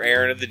question for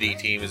Aaron of the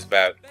D-Team is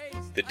about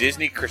the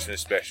Disney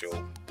Christmas Special.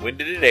 When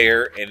did it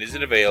air, and is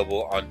it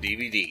available on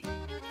DVD?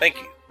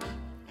 Thank you.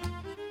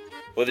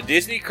 Well, the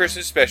Disney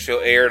Christmas Special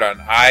aired on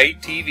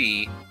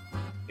ITV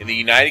in the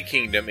United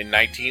Kingdom in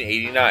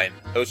 1989,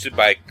 hosted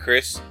by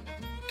Chris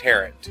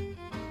Tarrant.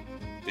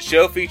 The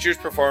show features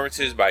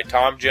performances by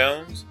Tom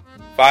Jones,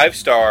 Five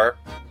Star,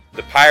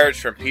 the Pirates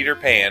from Peter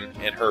Pan,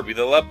 and Herbie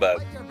the Love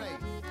Bug.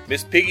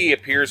 Miss Piggy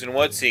appears in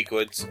one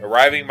sequence,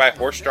 arriving by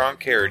horse-drawn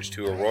carriage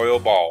to a royal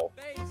ball.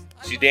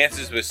 She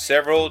dances with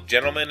several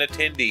gentlemen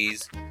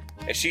attendees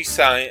as she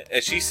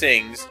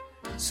sings,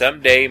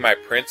 Someday My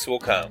Prince Will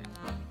Come.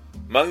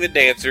 Among the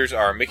dancers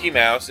are Mickey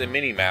Mouse and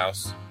Minnie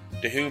Mouse,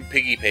 to whom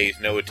Piggy pays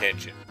no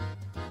attention.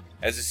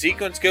 As the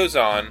sequence goes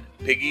on,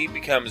 Piggy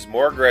becomes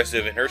more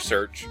aggressive in her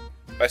search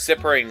by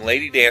separating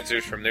lady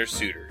dancers from their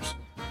suitors.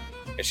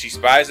 As she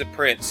spies a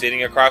prince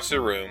sitting across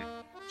the room,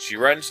 she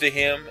runs to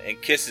him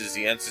and kisses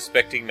the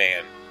unsuspecting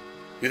man,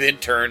 who then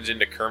turns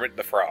into Kermit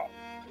the Frog.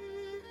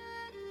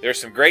 There are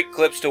some great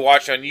clips to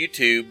watch on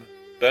YouTube,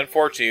 but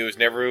unfortunately it was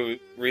never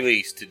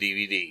released to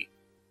DVD.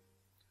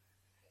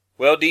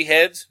 Well,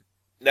 D-Heads,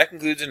 that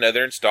concludes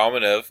another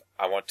installment of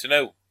I Want to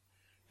Know.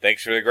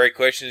 Thanks for the great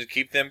questions and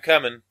keep them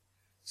coming.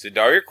 Send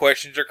all your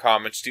questions or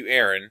comments to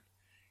Aaron,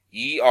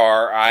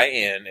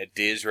 ERIN, at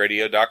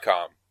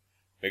DizRadio.com.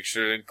 Make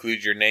sure to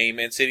include your name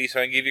and city so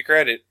I can give you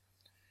credit.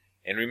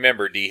 And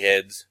remember,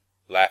 D-Heads,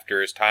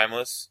 laughter is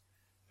timeless,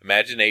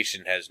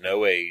 imagination has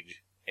no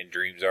age, and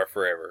dreams are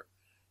forever.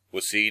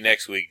 We'll see you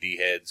next week,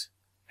 D-Heads.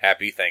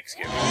 Happy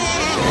Thanksgiving.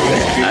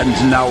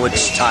 And now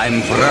it's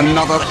time for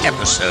another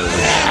episode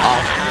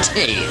of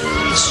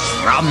Tales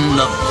from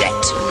the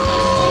Vet.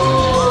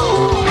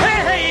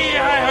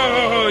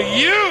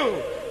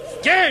 You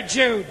scared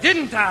you,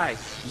 didn't I?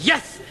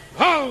 Yes,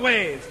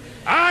 always.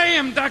 I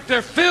am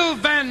Dr. Phil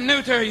Van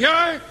Neuter,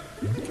 your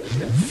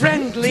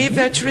friendly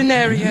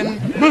veterinarian.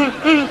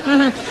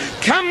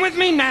 Come with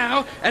me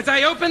now as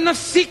I open the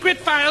secret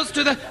files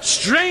to the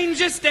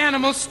strangest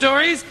animal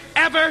stories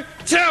ever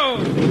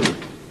told.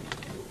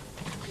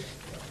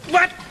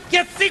 What?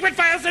 Get secret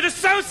files that are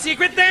so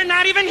secret they're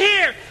not even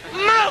here.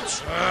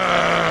 Mulch!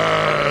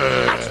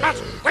 Mulch,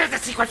 where's the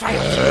secret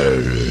files?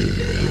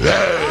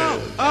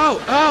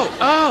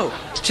 Oh.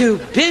 Too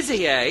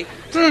busy, eh?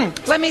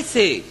 Let me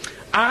see.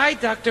 I,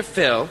 Dr.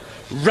 Phil,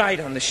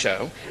 write on the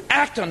show,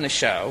 act on the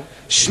show,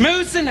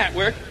 schmooze the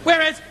network,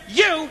 whereas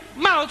you,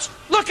 Mulch,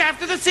 look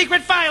after the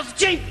secret files.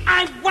 Gee,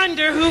 I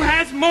wonder who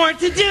has more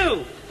to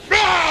do.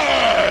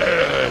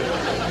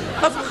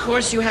 Of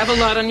course you have a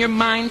lot on your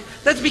mind.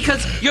 That's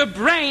because your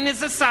brain is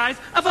the size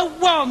of a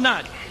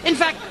walnut. In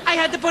fact, I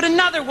had to put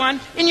another one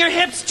in your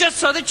hips just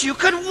so that you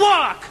could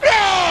walk. Go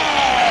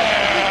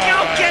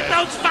get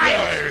those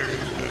files.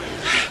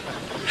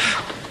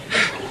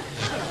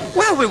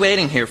 While we're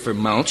waiting here for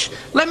Mulch,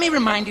 let me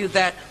remind you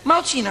that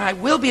Mulchy and I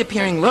will be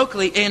appearing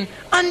locally in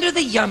Under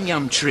the Yum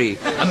Yum Tree,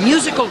 a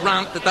musical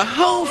romp that the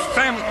whole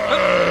family...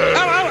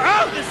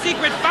 the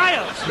secret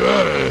files!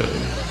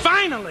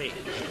 Finally!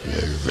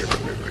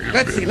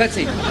 Let's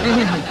see.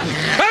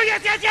 Oh,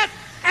 yes!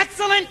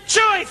 Excellent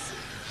choice!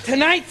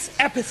 Tonight's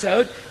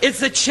episode is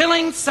the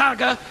chilling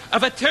saga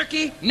of a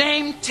turkey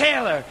named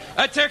Taylor,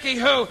 a turkey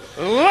who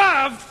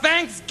loved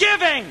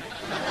Thanksgiving!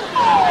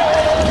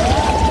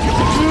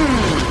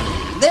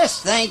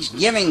 This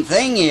Thanksgiving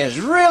thing is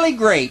really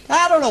great.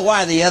 I don't know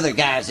why the other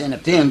guys in the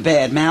pen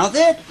badmouth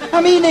it. I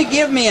mean, they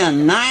give me a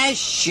nice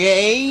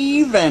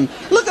shave, and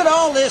look at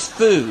all this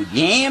food.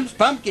 Yams,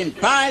 pumpkin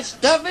pie,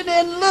 stuffing,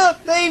 and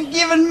look, they've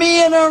given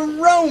me an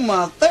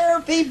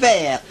aromatherapy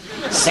bath.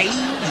 Sage,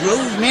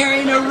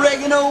 rosemary, and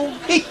oregano.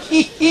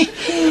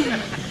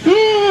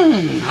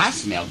 I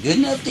smell good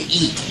enough to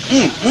eat.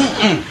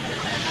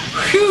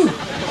 Whew.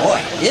 Boy,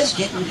 it's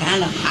getting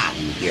kind of hot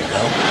in here,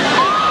 though.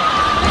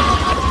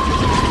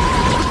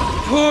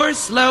 Poor,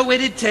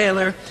 slow-witted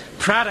Taylor,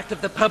 product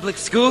of the public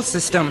school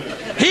system.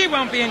 He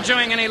won't be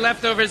enjoying any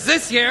leftovers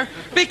this year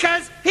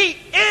because he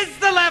is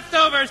the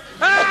leftovers.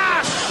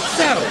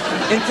 So,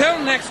 Until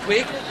next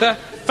week, the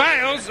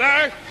files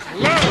are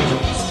closed.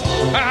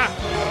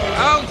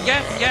 Oh,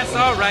 yes,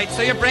 all right.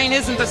 So your brain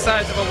isn't the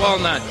size of a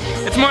walnut.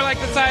 It's more like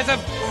the size of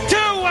 2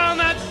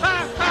 walnuts.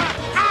 Ow,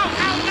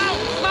 no.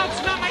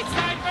 Mulch, not my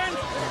sideburns.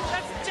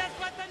 That's just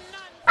what the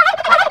nut.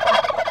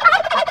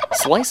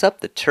 Slice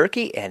up the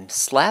turkey and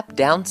slap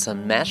down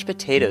some mashed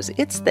potatoes.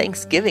 It's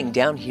Thanksgiving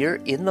down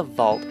here in the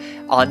vault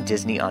on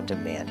Disney On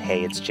Demand.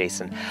 Hey, it's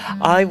Jason.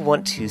 I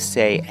want to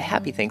say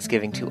happy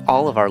Thanksgiving to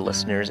all of our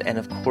listeners and,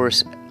 of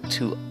course,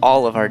 to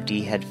all of our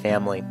D-Head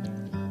family.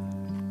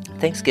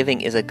 Thanksgiving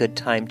is a good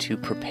time to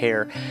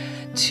prepare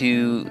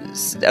to,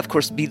 of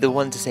course, be the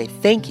one to say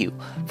thank you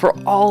for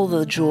all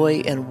the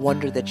joy and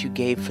wonder that you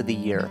gave for the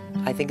year.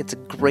 I think it's a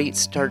great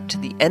start to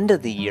the end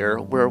of the year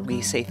where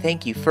we say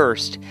thank you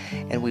first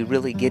and we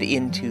really get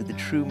into the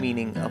true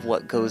meaning of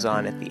what goes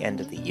on at the end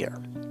of the year.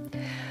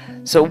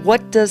 So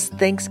what does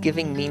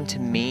Thanksgiving mean to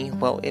me?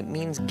 Well, it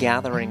means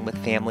gathering with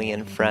family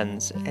and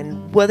friends.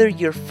 And whether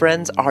your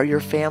friends are your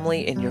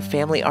family and your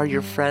family are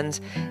your friends,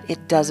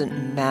 it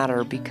doesn't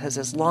matter, because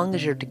as long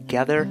as you're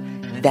together,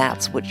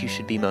 that's what you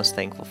should be most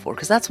thankful for,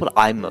 because that's what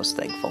I'm most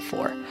thankful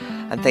for.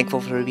 I'm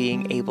thankful for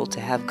being able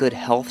to have good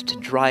health, to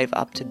drive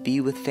up to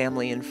be with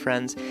family and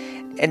friends,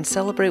 and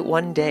celebrate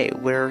one day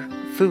where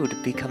food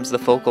becomes the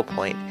focal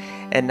point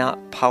and not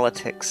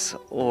politics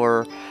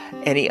or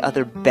any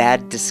other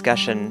bad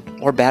discussion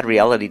or bad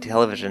reality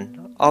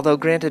television. Although,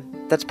 granted,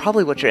 that's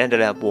probably what you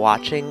ended up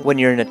watching when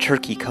you're in a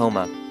turkey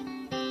coma.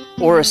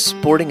 Or a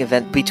sporting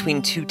event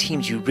between two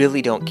teams you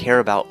really don't care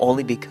about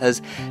only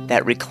because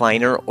that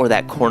recliner or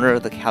that corner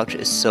of the couch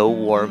is so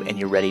warm and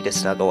you're ready to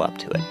snuggle up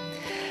to it.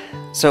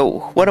 So,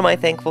 what am I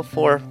thankful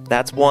for?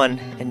 That's one.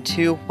 And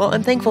two, well,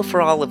 I'm thankful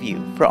for all of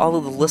you, for all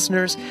of the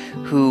listeners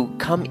who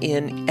come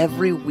in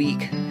every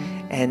week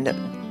and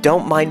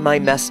don't mind my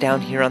mess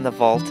down here on the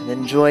vault and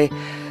enjoy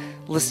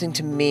listening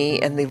to me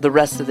and the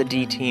rest of the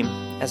D team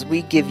as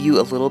we give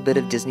you a little bit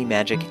of Disney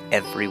magic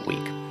every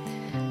week.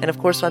 And of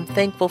course, I'm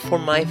thankful for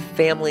my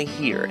family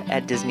here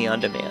at Disney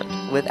On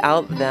Demand.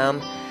 Without them,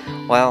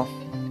 well,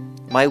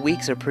 my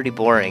weeks are pretty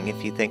boring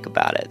if you think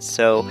about it.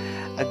 So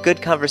a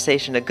good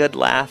conversation, a good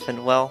laugh,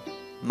 and well,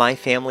 my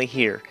family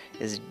here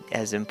is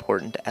as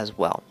important as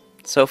well.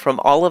 So from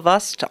all of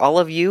us to all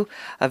of you,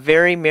 a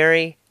very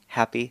merry,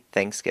 happy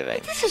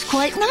Thanksgiving. This is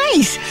quite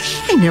nice.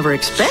 I never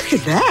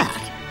expected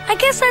that. I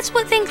guess that's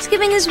what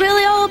Thanksgiving is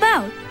really all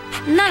about.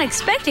 Not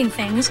expecting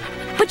things,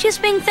 but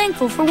just being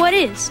thankful for what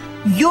is.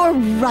 You're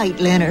right,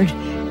 Leonard.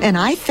 And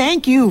I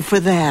thank you for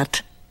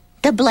that.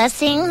 The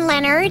blessing,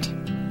 Leonard.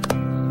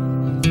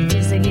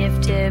 'Tis the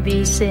gift to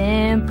be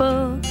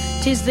simple.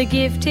 'Tis the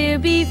gift to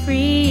be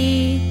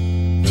free.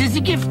 'Tis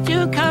the gift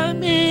to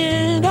come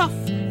in off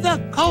the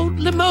cold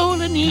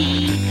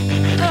limousine.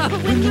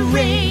 When the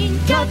rain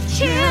doth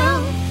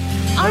chill,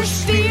 our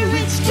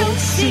spirits don't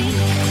sing.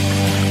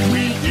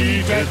 We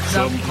eat at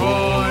some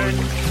corn.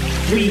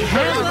 We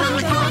have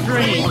a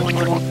drink.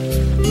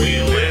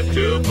 We live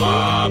to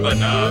bob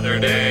another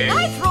day.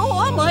 I throw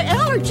all my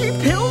allergy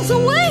pills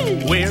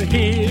away. We're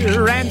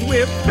here and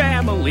we're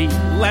family.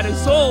 Let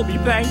us all be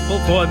thankful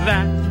for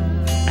that.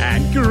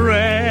 And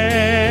gravy.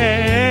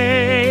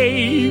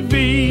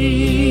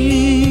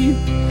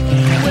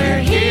 We're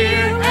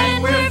here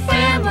and we're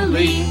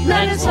family.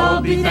 Let us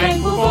all be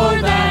thankful for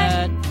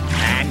that.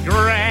 And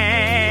gravy.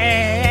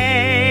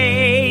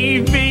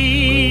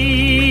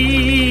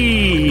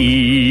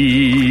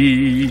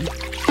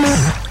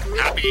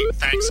 Happy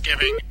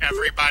Thanksgiving,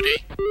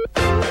 everybody.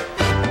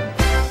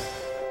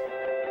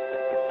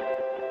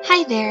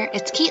 Hi there,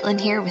 it's Caitlin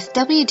here with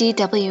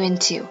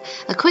WDWN2,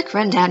 a quick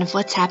rundown of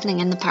what's happening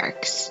in the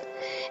parks.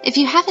 If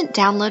you haven't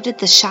downloaded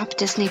the Shop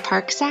Disney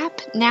Parks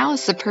app, now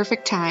is the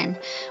perfect time.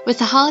 With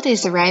the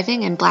holidays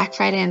arriving and Black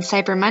Friday and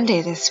Cyber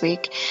Monday this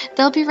week,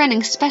 they'll be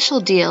running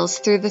special deals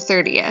through the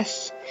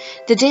 30th.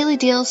 The daily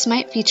deals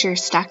might feature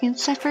stocking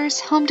stuffers,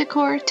 home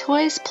decor,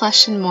 toys,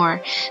 plush, and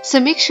more, so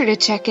make sure to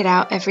check it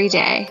out every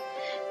day.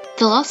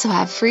 They'll also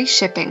have free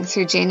shipping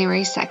through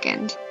January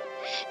 2nd.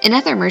 In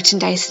other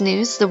merchandise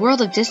news, the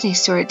World of Disney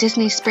store at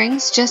Disney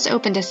Springs just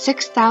opened a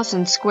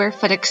 6,000 square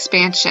foot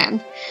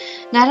expansion.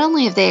 Not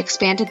only have they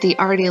expanded the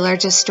already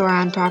largest store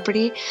on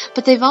property,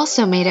 but they've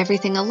also made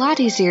everything a lot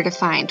easier to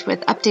find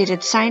with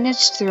updated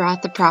signage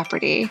throughout the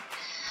property.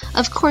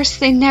 Of course,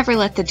 they never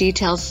let the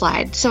details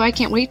slide, so I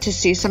can't wait to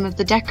see some of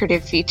the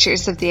decorative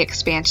features of the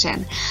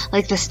expansion,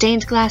 like the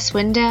stained glass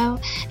window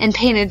and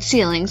painted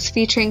ceilings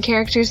featuring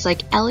characters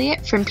like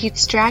Elliot from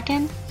Pete's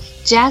Dragon,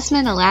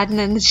 Jasmine, Aladdin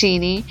and the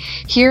Genie,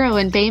 Hero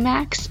and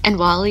Baymax, and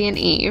Wally and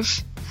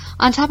Eve.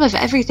 On top of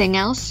everything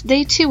else,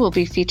 they too will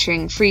be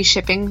featuring free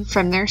shipping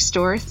from their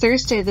store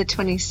Thursday the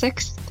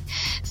 26th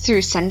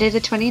through Sunday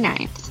the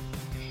 29th.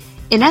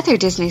 In other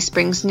Disney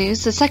Springs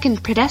news, the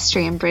second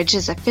pedestrian bridge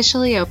is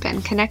officially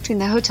open, connecting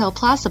the Hotel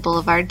Plaza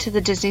Boulevard to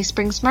the Disney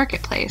Springs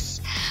Marketplace.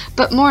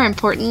 But more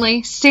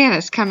importantly,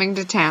 Santa's coming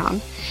to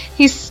town.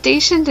 He's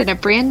stationed in a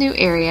brand new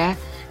area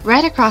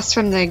right across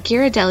from the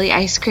Ghirardelli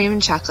Ice Cream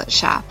and Chocolate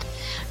Shop.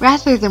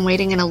 Rather than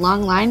waiting in a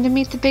long line to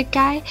meet the big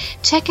guy,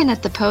 check in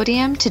at the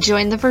podium to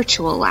join the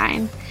virtual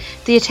line.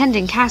 The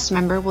attending cast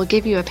member will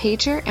give you a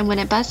pager, and when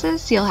it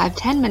buzzes, you'll have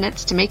 10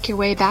 minutes to make your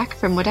way back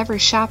from whatever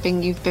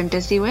shopping you've been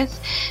busy with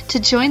to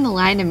join the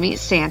line and meet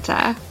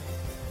Santa.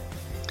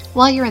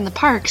 While you're in the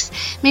parks,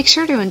 make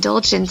sure to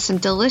indulge in some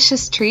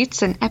delicious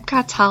treats in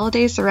Epcot's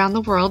holidays around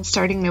the world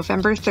starting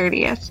November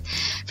 30th.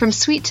 From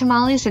sweet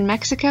tamales in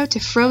Mexico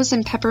to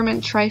frozen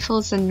peppermint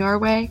trifles in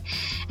Norway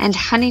and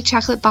honey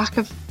chocolate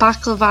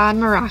baklava in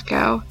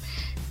Morocco.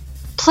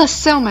 Plus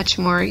so much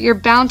more, you're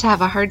bound to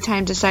have a hard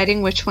time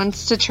deciding which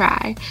ones to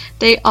try.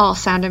 They all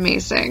sound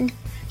amazing.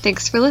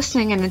 Thanks for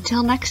listening, and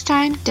until next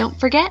time, don't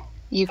forget,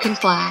 you can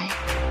fly.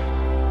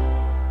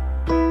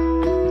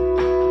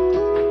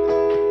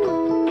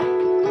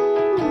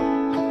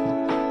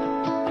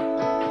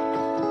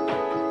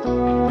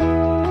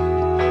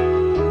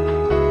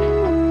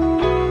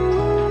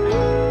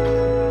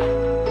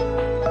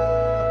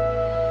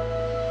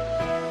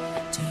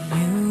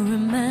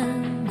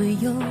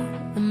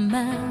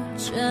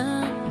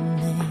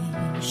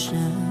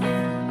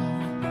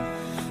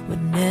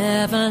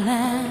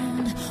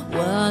 Neverland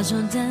was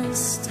your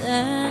destination.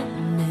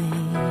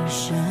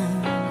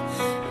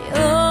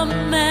 Your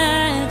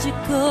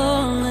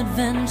magical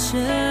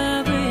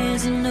adventure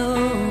isn't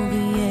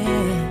over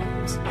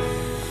yet.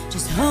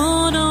 Just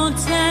hold on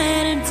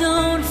tight and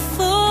don't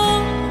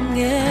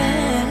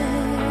forget.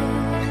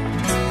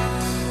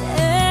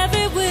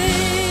 Every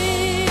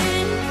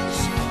wish,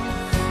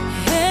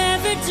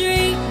 every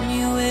dream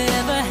you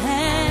ever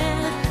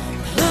had,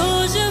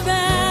 close your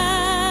eyes.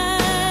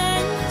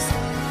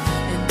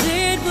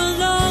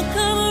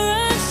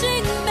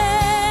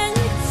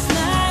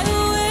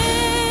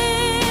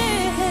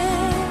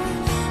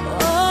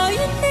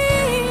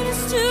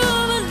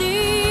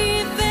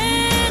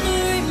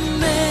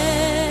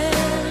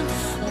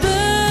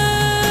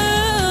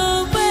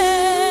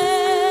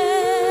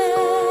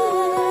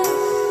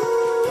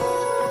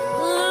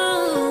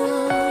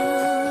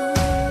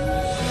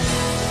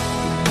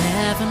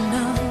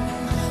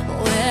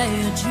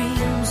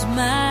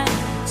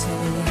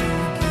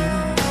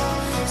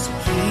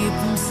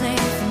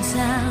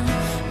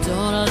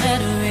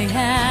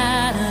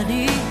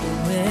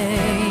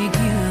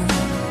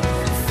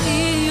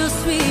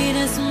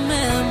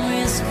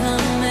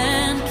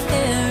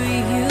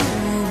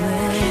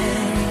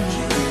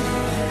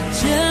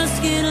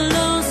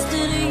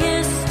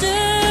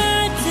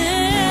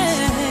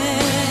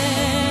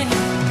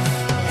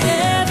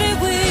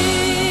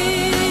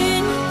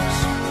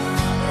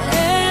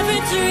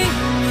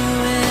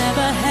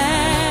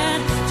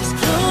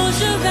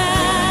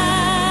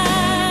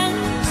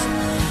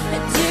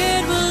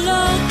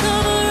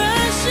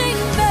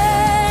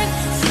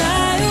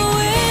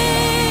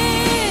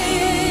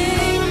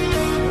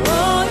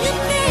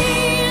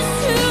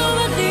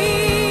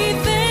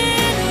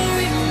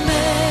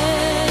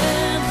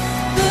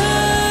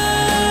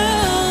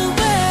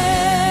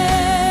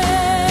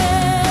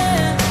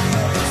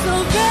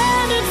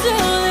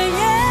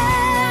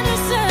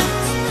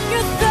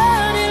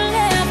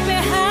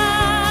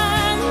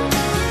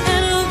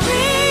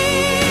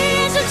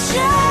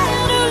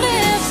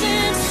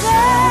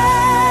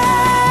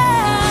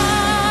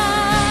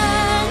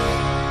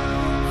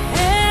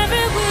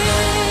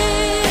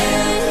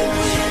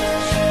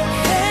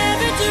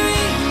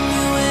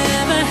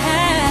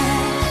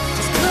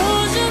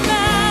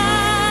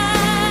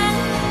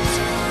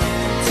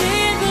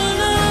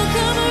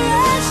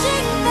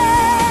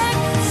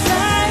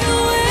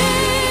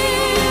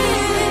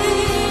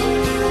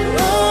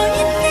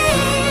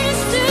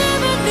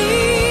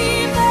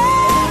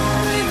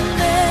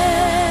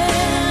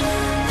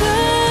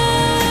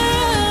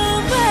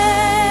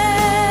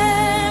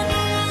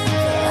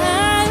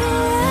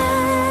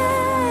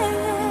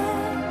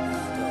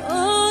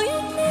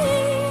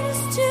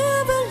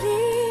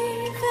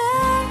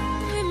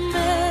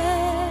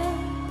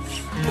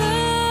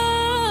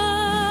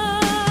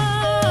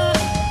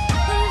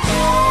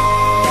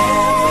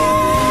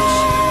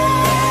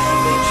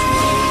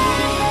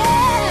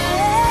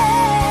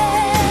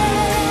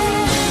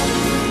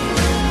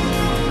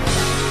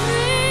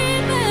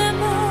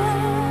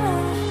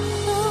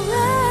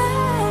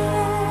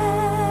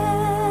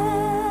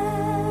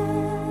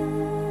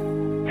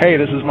 Hey,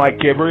 this is Mike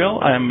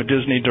Gabriel. I'm a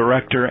Disney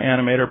director,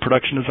 animator,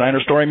 production designer,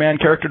 story man,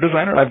 character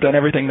designer. I've done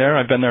everything there.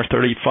 I've been there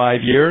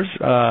 35 years.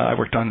 I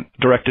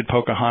directed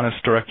Pocahontas,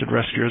 directed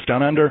Rescuers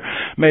Down Under,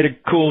 made a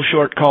cool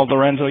short called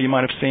Lorenzo you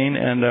might have seen,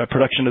 and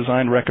production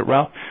designed Wreck-It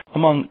Ralph,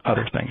 among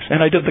other things.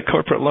 And I did the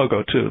corporate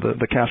logo, too,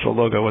 the castle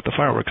logo with the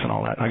fireworks and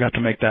all that. I got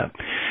to make that.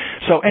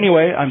 So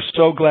anyway, I'm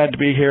so glad to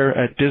be here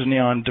at Disney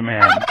On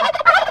Demand.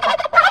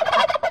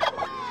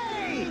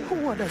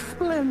 What a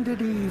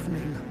splendid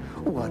evening.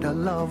 What a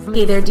lovely...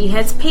 Hey there,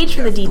 D-Heads. Paige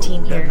from the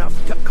D-Team here.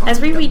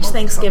 As we reach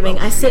Thanksgiving,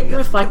 I sit and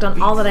reflect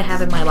on all that I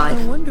have in my life.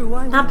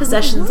 Not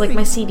possessions like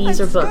my CDs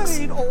or books.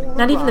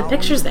 Not even the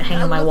pictures that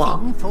hang on my wall.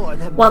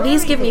 While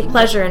these give me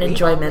pleasure and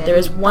enjoyment, there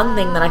is one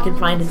thing that I can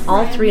find in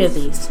all three of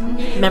these.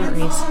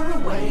 Memories.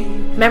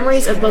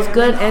 Memories of both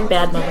good and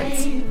bad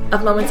moments,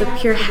 of moments of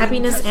pure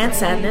happiness and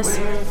sadness,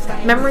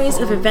 memories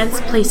of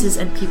events, places,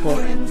 and people,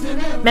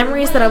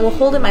 memories that I will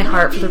hold in my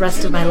heart for the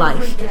rest of my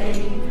life.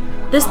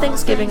 This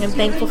Thanksgiving, I'm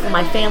thankful for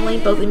my family,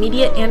 both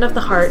immediate and of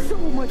the heart,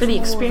 for the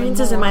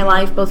experiences in my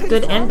life, both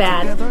good and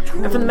bad,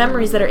 and for the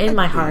memories that are in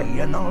my heart.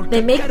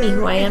 They make me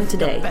who I am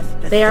today.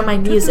 They are my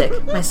music,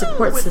 my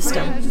support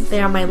system. They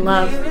are my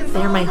love.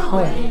 They are my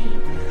home.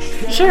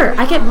 Sure,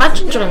 I get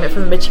much enjoyment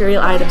from the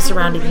material items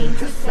surrounding me,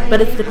 but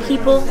it's the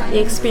people,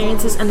 the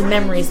experiences, and the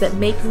memories that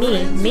make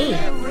me, me.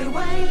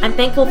 I'm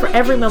thankful for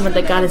every moment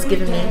that God has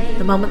given me,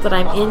 the moment that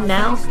I'm in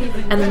now,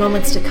 and the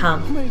moments to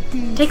come.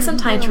 Take some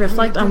time to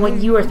reflect on what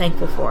you are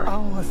thankful for.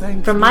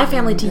 From my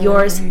family to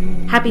yours,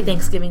 happy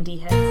Thanksgiving,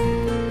 D-Heads.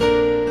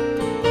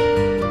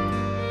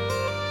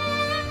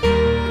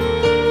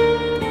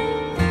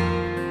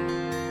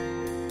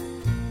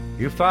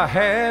 If I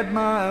had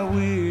my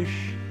wish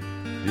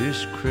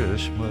this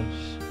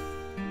Christmas,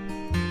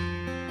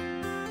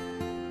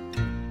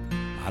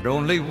 I'd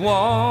only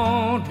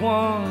want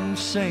one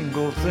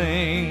single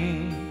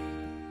thing: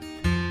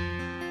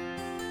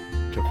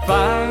 to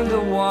find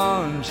the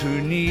ones who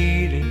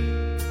need it,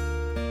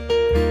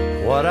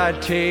 what I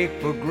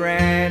take for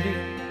granted,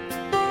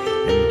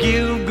 and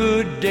give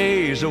good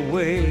days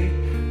away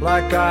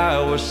like I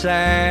was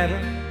Santa.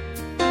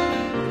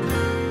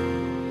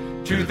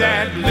 To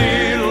that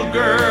little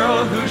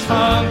girl who's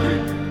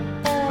hungry,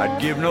 I'd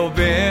give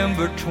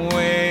November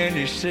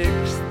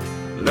 26th,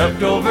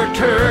 leftover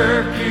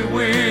turkey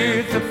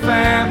with the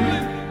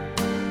family.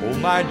 Oh,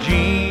 my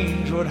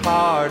jeans would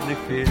hardly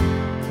fit.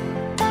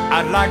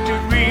 I'd like to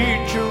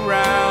reach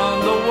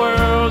around the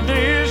world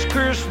this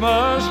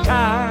Christmas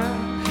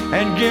time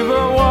and give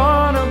her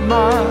one of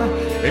my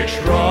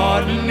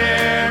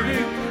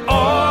extraordinary,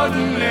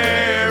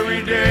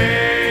 ordinary days.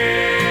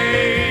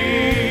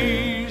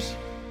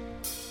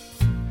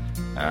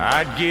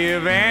 I'd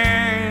give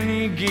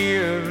any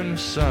given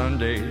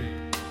Sunday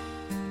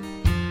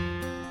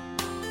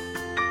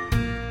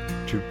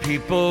to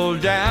people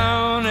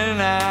down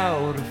and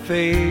out of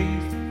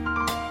faith,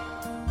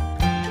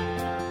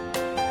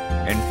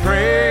 and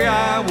pray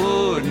I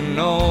wouldn't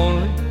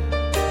only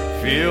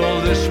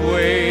feel this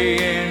way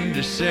in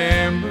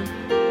December,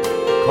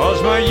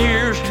 'cause my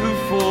year's too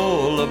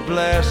full of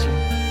blessing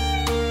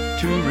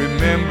to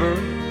remember.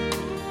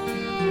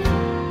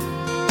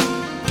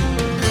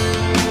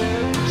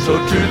 So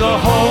to the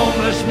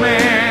homeless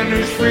man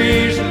who's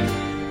freezing,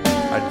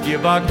 I'd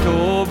give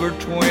October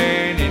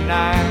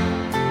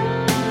 29th,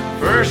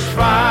 first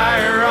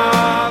fire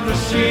of the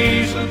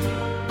season,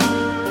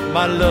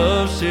 my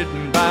love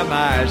sitting by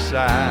my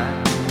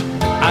side.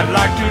 I'd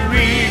like to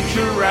reach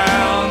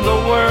around the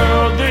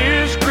world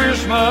this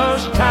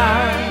Christmas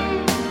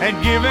time and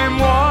give him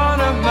one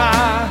of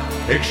my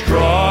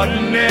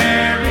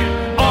extraordinary,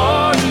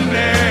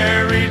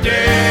 ordinary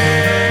days.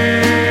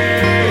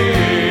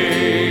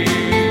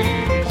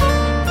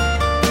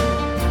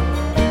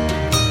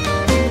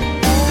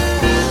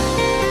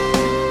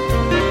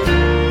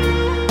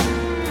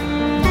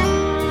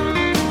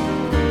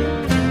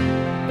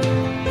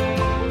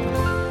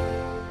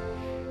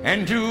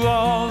 And to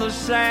all the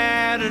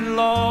sad and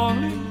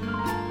lonely,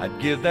 I'd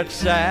give that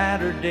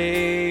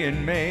Saturday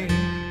in May,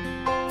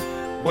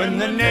 when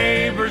the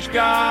neighbors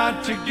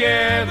got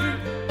together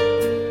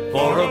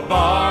for a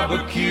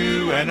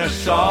barbecue and a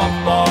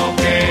softball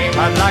game.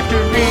 I'd like to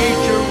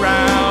reach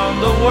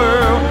around the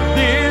world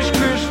this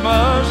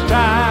Christmas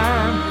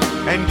time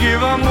and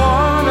give them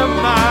one of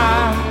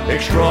my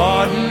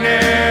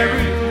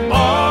extraordinary,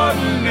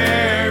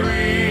 ordinary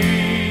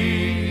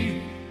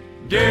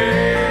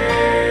days.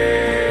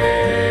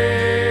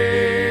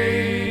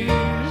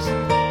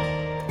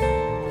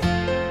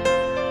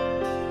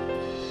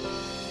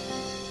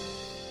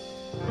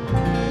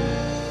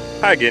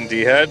 Hi again,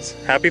 D-Heads.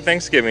 Happy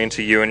Thanksgiving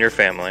to you and your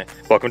family.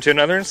 Welcome to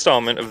another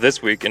installment of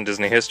This Week in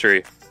Disney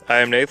History. I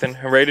am Nathan,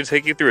 and ready to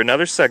take you through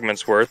another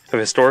segment's worth of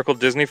historical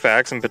Disney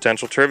facts and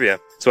potential trivia.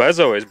 So as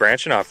always,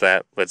 branching off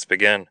that, let's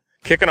begin.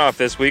 Kicking off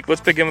this week, let's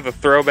begin with a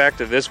throwback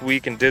to This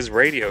Week in Diz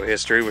Radio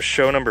history with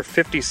show number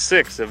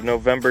 56 of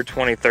November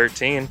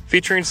 2013,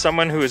 featuring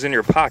someone who is in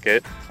your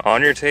pocket,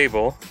 on your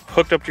table,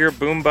 hooked up to your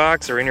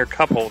boombox, or in your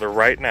cup holder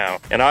right now.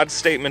 An odd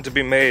statement to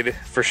be made,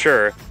 for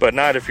sure, but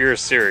not if you're a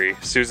Siri,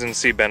 Susan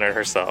C. Bennett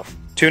herself.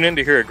 Tune in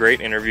to hear a great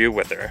interview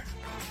with her.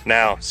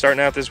 Now, starting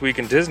out this week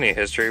in Disney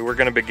history, we're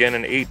going to begin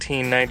in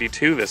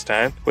 1892 this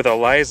time, with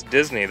Elias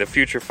Disney, the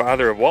future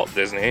father of Walt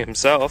Disney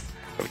himself,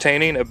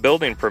 obtaining a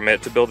building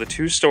permit to build a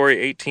 2-story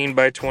 18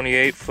 by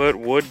 28 foot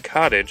wood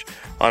cottage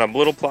on a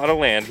little plot of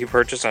land he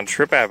purchased on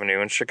Tripp Avenue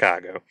in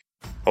Chicago.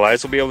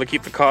 Elias will be able to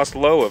keep the cost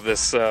low of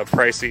this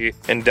pricey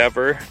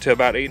endeavor to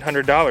about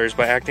 $800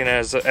 by acting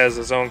as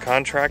his own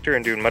contractor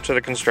and doing much of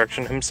the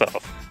construction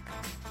himself.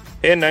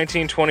 In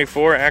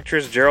 1924,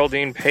 actress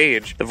Geraldine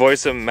Page, the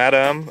voice of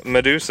Madame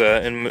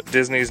Medusa in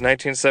Disney's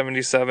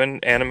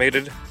 1977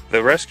 animated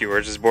The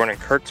Rescuers, is born in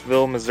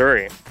Kirksville,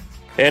 Missouri.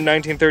 In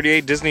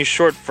 1938, Disney's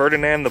short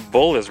Ferdinand the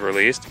Bull is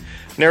released.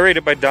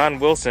 Narrated by Don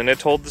Wilson, it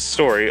told the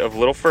story of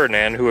little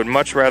Ferdinand who would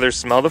much rather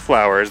smell the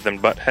flowers than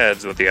butt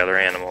heads with the other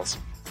animals.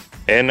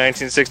 In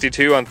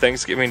 1962, on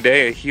Thanksgiving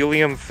Day, a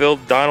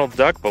helium-filled Donald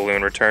Duck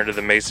balloon returned to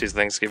the Macy's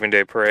Thanksgiving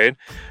Day Parade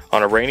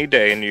on a rainy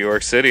day in New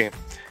York City.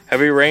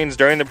 Heavy rains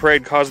during the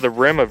parade caused the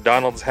rim of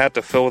Donald's hat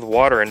to fill with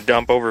water and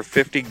dump over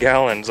 50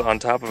 gallons on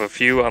top of a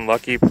few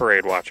unlucky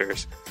parade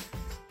watchers.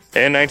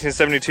 In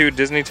 1972,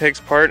 Disney takes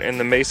part in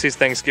the Macy's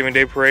Thanksgiving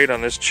Day Parade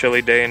on this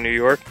chilly day in New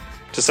York.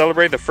 To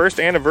celebrate the first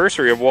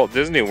anniversary of Walt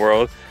Disney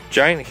World,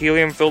 giant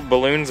helium-filled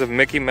balloons of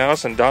Mickey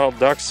Mouse and Donald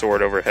Duck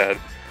soared overhead.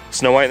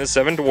 Snow White and the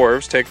Seven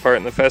Dwarfs take part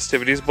in the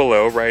festivities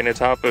below, riding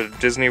atop a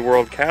Disney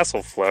World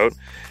castle float,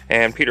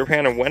 and Peter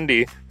Pan and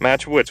Wendy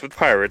match wits with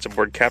pirates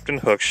aboard Captain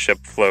Hook's ship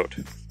float.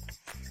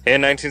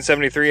 In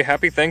 1973,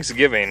 Happy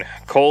Thanksgiving.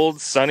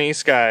 Cold, sunny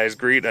skies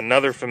greet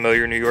another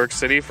familiar New York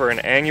City for an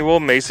annual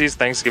Macy's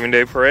Thanksgiving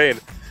Day Parade.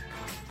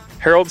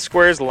 Herald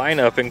Square's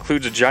lineup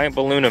includes a giant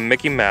balloon of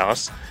Mickey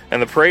Mouse, and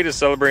the parade is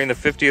celebrating the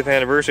 50th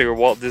anniversary of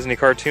Walt Disney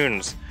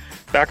cartoons.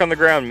 Back on the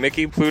ground,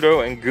 Mickey,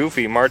 Pluto, and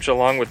Goofy march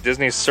along with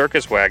Disney's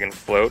Circus Wagon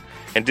float,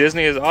 and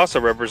Disney is also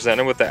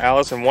represented with the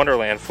Alice in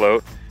Wonderland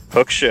float,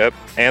 Hook's ship,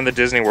 and the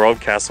Disney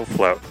World Castle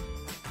float.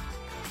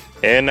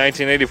 In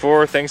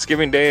 1984,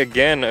 Thanksgiving Day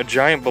again, a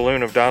giant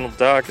balloon of Donald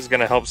Duck is going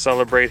to help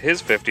celebrate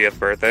his 50th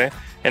birthday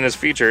and is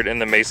featured in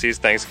the Macy's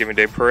Thanksgiving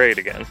Day Parade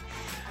again.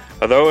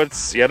 Although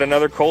it's yet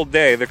another cold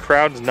day, the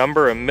crowds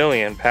number 1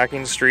 million,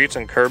 packing streets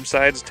and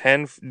curbsides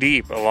 10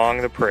 deep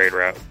along the parade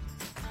route.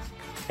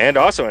 And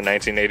also in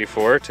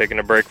 1984, taking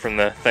a break from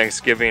the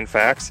Thanksgiving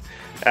facts,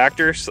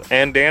 actor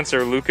and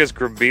dancer Lucas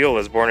Grabeel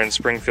is born in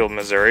Springfield,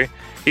 Missouri.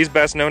 He's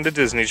best known to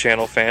Disney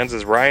Channel fans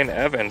as Ryan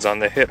Evans on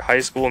the hit High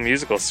School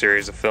Musical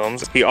series of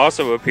films. He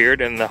also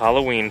appeared in the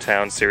Halloween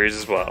Town series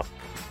as well.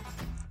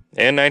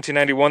 In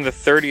 1991, the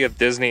 30th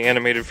Disney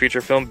animated feature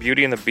film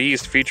Beauty and the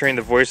Beast, featuring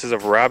the voices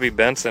of Robbie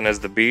Benson as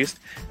the Beast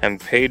and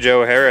Paige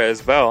O'Hara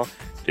as Belle,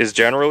 is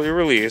generally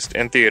released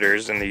in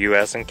theaters in the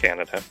US and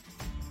Canada.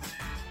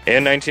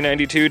 In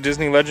 1992,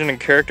 Disney legend and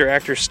character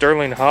actor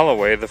Sterling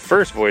Holloway, the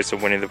first voice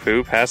of Winnie the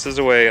Pooh, passes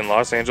away in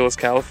Los Angeles,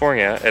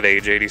 California at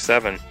age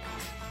 87.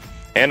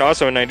 And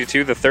also in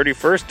 92, the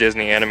 31st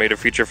Disney animated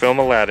feature film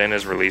Aladdin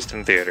is released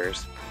in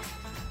theaters.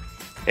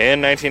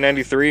 In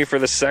 1993, for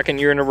the second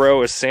year in a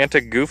row, a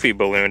Santa Goofy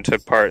balloon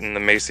took part in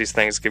the Macy's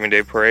Thanksgiving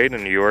Day Parade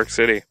in New York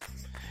City.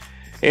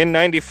 In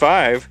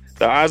 95,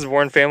 the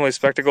Osborne family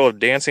spectacle of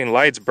dancing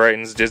lights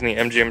brightens Disney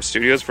MGM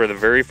Studios for the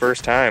very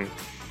first time.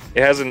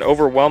 It has an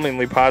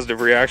overwhelmingly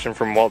positive reaction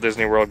from Walt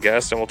Disney World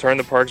guests and will turn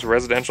the park's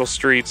residential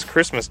streets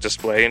Christmas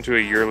display into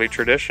a yearly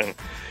tradition.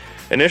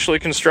 Initially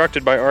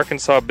constructed by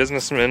Arkansas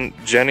businessman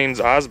Jennings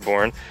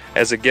Osborne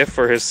as a gift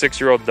for his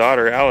 6-year-old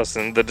daughter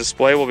Allison, the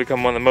display will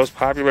become one of the most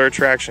popular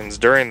attractions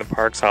during the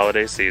park's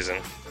holiday season.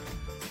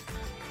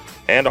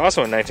 And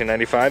also in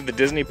 1995, the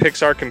Disney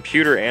Pixar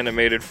computer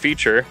animated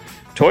feature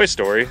Toy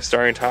Story,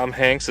 starring Tom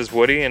Hanks as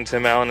Woody and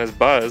Tim Allen as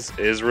Buzz,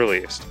 is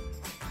released.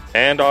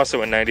 And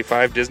also in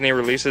 95, Disney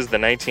releases the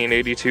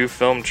 1982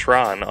 film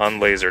Tron on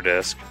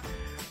Laserdisc.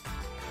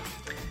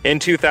 In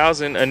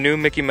 2000, a new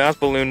Mickey Mouse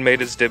balloon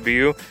made its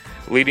debut,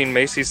 leading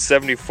Macy's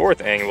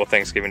 74th annual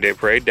Thanksgiving Day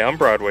Parade down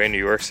Broadway in New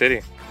York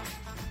City.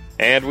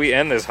 And we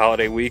end this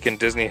holiday week in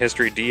Disney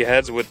history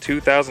D-Heads with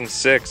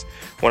 2006,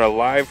 when a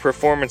live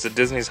performance of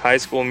Disney's High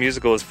School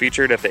Musical is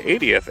featured at the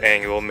 80th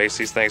annual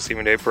Macy's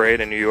Thanksgiving Day Parade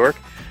in New York,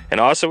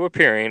 and also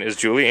appearing is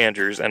Julie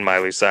Andrews and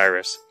Miley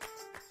Cyrus.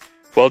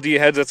 Well,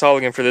 D-Heads, that's all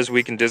again for this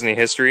week in Disney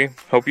history.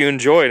 Hope you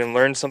enjoyed and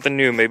learned something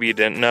new maybe you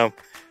didn't know.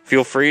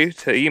 Feel free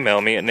to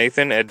email me at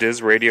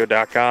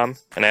nathan@dizradio.com.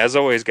 And as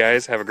always,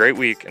 guys, have a great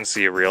week and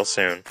see you real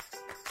soon.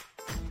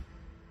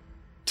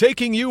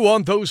 Taking you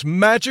on those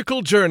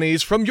magical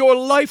journeys from your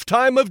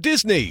lifetime of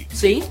Disney.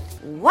 See?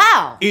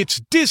 Wow! It's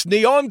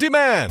Disney On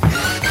Demand.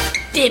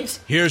 Dibs.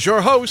 Here's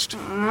your host,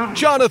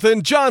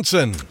 Jonathan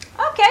Johnson.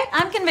 Okay,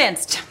 I'm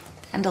convinced.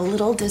 And a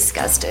little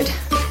disgusted.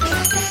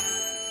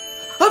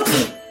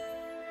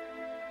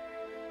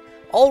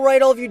 All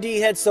right, all of you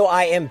D-heads, so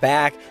I am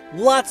back.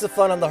 Lots of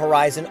fun on the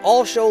horizon.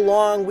 All show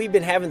long, we've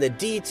been having the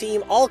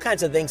D-team, all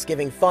kinds of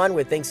Thanksgiving fun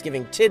with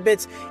Thanksgiving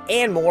tidbits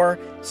and more.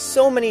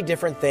 So many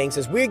different things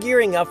as we're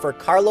gearing up for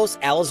Carlos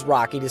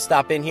Alazraqui to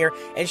stop in here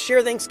and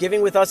share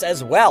Thanksgiving with us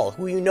as well,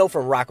 who you know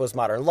from Rocco's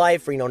Modern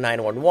Life, Reno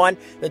 911,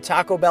 the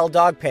Taco Bell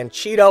dog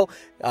Panchito,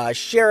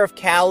 Sheriff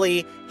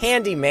Callie,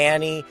 Handy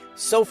Manny,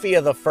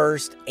 Sophia the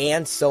First,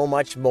 and so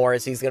much more,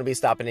 as he's going to be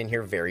stopping in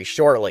here very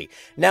shortly.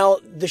 Now,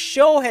 the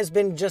show has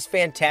been just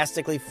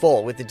fantastically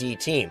full with the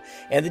D-team,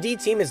 and the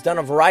D-team has done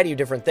a variety of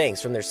different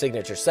things from their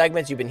signature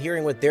segments. You've been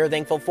hearing what they're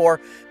thankful for.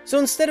 So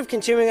instead of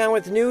continuing on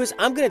with the news,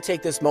 I'm going to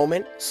take this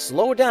moment,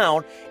 slow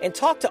down, and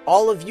talk to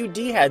all of you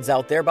D-heads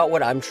out there about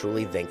what I'm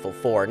truly thankful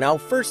for. Now,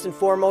 first and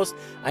foremost,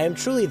 I am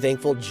truly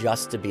thankful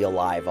just to be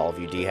alive, all of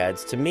you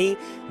D-heads. To me,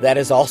 that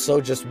is also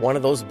just one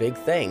of those those big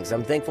things.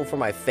 I'm thankful for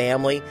my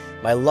family,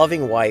 my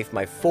loving wife,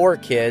 my 4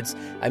 kids.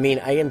 I mean,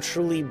 I am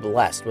truly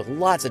blessed with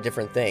lots of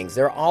different things.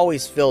 They're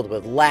always filled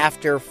with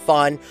laughter,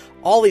 fun,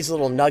 all these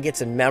little nuggets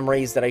and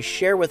memories that I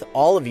share with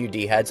all of you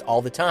D-heads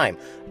all the time.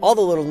 All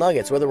the little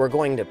nuggets, whether we're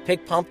going to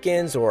pick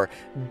pumpkins or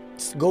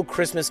go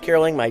Christmas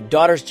caroling, my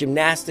daughter's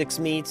gymnastics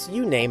meets,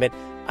 you name it.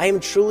 I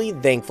am truly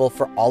thankful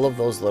for all of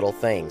those little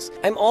things.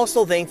 I'm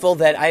also thankful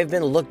that I've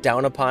been looked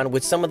down upon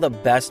with some of the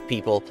best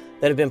people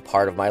that have been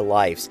part of my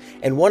lives.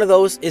 And one of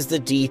those is the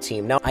D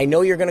team. Now, I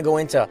know you're going to go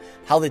into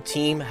how the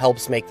team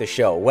helps make the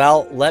show.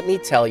 Well, let me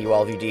tell you,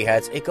 all of you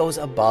D-heads, it goes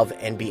above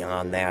and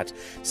beyond that.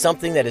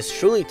 Something that has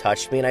truly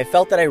touched me, and I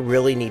felt that I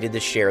really needed to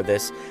share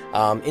this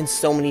in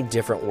so many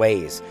different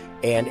ways.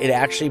 And it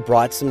actually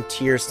brought some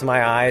tears to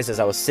my eyes as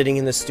I was sitting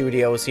in the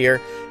studios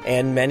here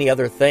and many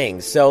other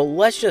things. So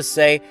let's just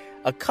say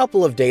a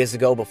couple of days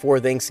ago before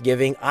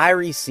Thanksgiving, I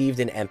received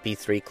an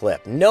MP3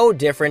 clip. No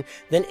different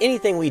than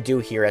anything we do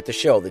here at the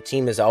show. The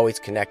team is always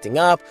connecting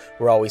up.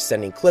 We're always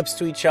sending clips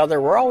to each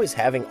other. We're always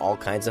having all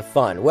kinds of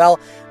fun. Well,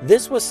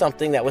 this was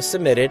something that was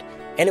submitted,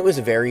 and it was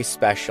very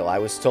special. I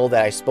was told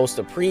that I was supposed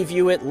to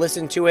preview it,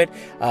 listen to it,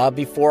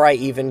 before I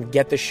even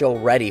get the show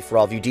ready for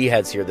all of you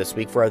D-heads here this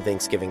week for our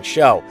Thanksgiving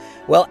show.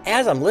 Well,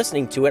 as I'm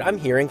listening to it, I'm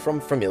hearing from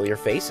familiar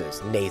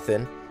faces.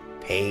 Nathan,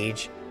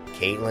 Paige,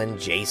 Caitlin,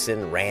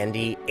 Jason,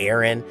 Randy,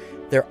 Aaron.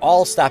 They're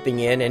all stopping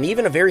in, and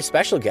even a very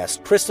special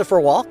guest, Christopher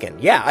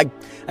Walken. Yeah,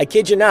 I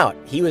kid you not.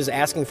 He was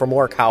asking for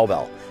more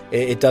cowbell.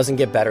 It doesn't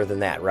get better than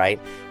that, right?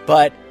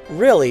 But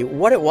really,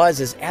 what it was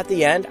is at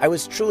the end, I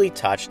was truly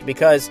touched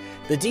because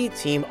the D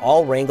team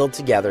all wrangled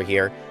together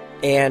here,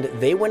 and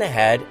they went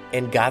ahead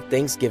and got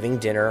Thanksgiving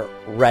dinner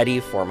ready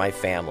for my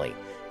family.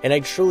 And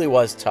I truly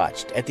was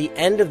touched. At the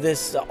end of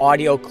this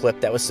audio clip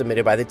that was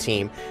submitted by the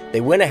team,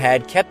 they went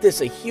ahead, kept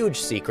this a huge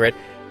secret.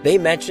 They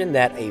mentioned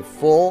that a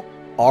full,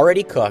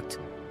 already cooked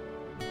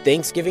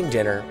Thanksgiving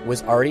dinner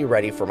was already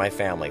ready for my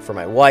family, for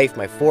my wife,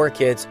 my 4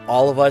 kids,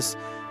 all of us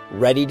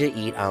ready to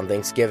eat on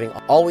Thanksgiving.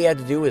 All we had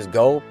to do is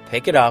go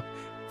pick it up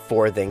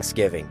for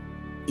Thanksgiving.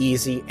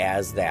 Easy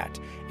as that.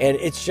 And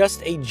it's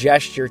just a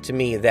gesture to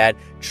me that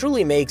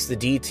truly makes the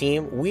D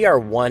team, we are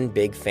one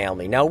big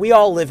family. Now, we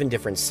all live in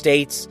different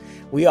states.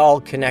 We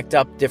all connect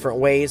up different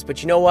ways.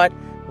 But you know what?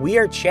 We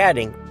are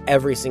chatting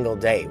every single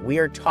day. We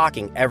are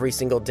talking every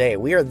single day.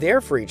 We are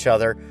there for each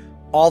other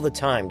all the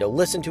time to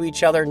listen to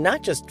each other,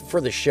 not just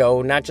for the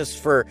show, not just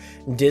for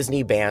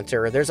Disney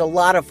banter. There's a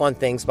lot of fun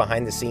things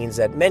behind the scenes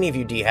that many of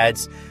you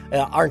D-heads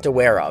aren't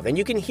aware of. And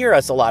you can hear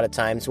us a lot of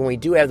times when we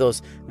do have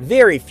those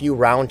very few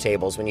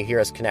roundtables when you hear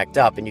us connect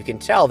up, and you can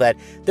tell that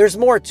there's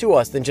more to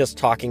us than just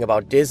talking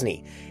about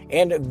Disney.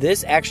 And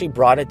this actually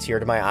brought a tear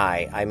to my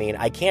eye. I mean,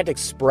 I can't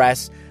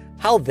express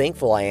how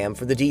thankful I am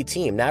for the D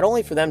team, not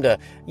only for them to,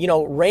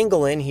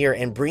 wrangle in here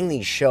and bring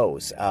these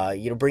shows,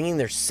 bringing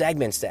their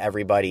segments to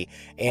everybody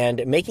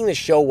and making the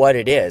show what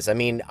it is. I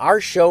mean,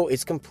 our show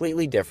is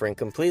completely different,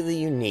 completely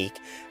unique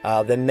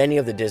than many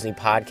of the Disney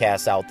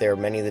podcasts out there,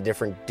 many of the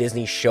different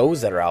Disney shows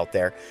that are out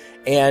there.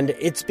 And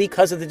it's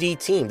because of the D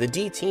team. The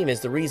D team is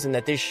the reason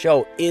that this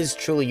show is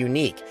truly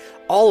unique.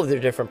 All of their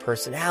different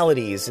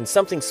personalities and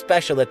something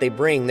special that they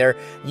bring, their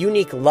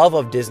unique love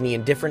of Disney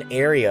in different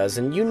areas,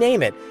 and you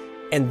name it.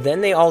 And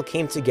then they all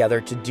came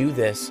together to do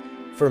this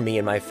for me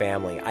and my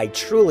family. I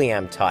truly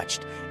am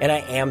touched, and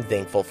I am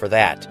thankful for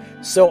that.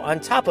 So on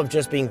top of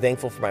just being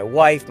thankful for my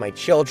wife, my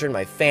children,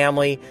 my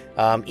family,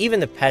 even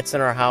the pets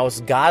in our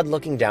house, God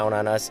looking down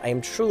on us, I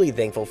am truly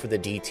thankful for the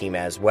D team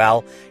as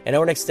well. And I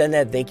want to extend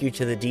that thank you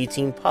to the D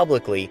team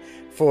publicly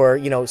for,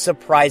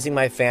 surprising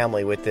my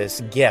family with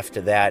this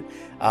gift that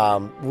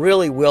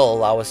really will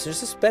allow us to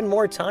just spend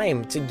more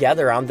time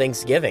together on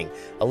Thanksgiving.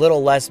 A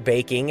little less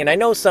baking. And I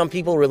know some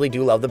people really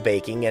do love the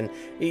baking. And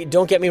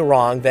don't get me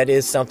wrong, that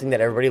is something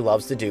that everybody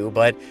loves to do.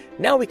 But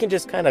now we can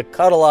just kind of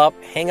cuddle up,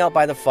 hang out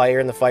by the fire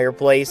in the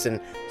fireplace,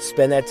 and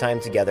spend that time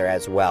together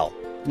as well.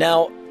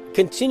 Now,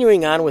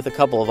 continuing on with a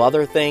couple of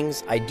other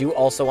things, I do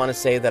also want to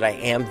say that I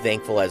am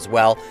thankful as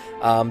well,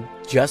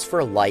 just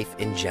for life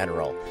in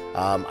general.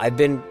 I've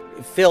been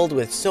filled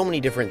with so many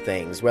different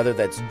things, whether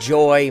that's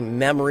joy,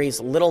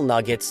 memories, little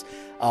nuggets.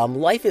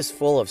 Life is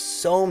full of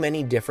so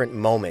many different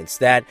moments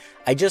that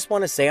I just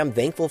want to say I'm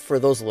thankful for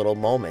those little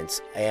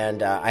moments.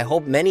 And I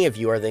hope many of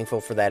you are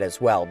thankful for that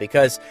as well,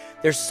 because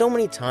there's so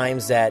many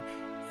times that,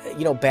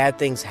 bad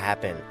things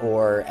happen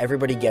or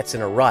everybody gets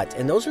in a rut.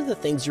 And those are the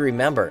things you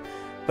remember.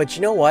 But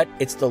you know what?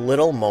 It's the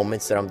little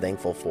moments that I'm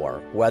thankful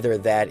for, whether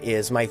that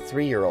is my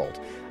 3-year-old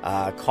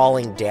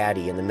calling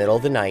daddy in the middle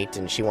of the night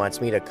and she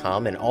wants me to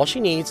come and all she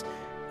needs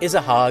is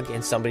a hug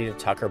and somebody to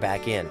tuck her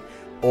back in.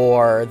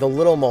 Or the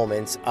little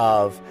moments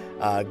of,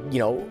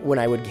 when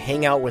I would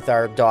hang out with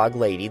our dog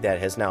lady that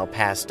has now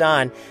passed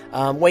on,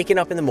 waking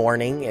up in the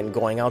morning and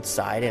going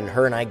outside and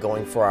her and I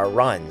going for our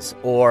runs.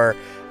 Or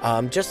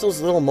just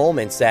those little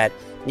moments that,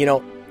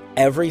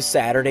 every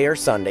Saturday or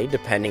Sunday,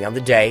 depending on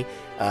the day,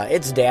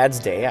 it's Dad's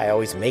Day. I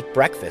always make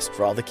breakfast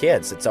for all the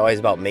kids. It's always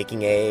about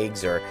making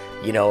eggs or,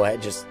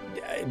 just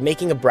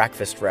making a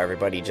breakfast for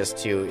everybody just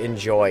to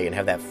enjoy and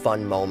have that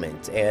fun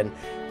moment. And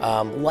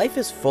life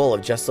is full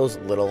of just those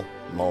little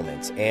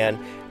moments, and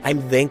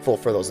I'm thankful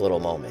for those little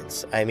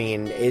moments. I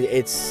mean,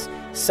 it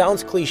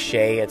sounds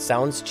cliche, it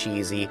sounds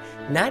cheesy.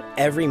 Not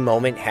every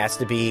moment has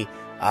to be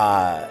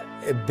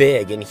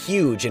big and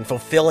huge and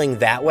fulfilling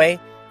that way.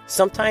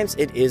 Sometimes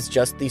it is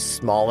just the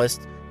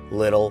smallest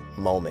little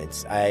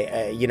moments.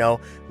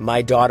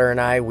 My daughter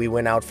and I, we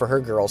went out for her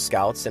Girl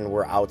Scouts, and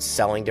we're out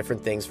selling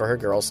different things for her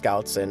Girl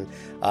Scouts and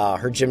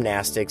her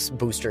gymnastics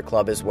booster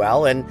club as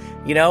well. And,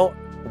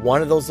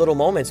 one of those little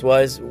moments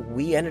was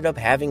we ended up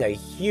having a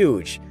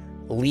huge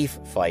leaf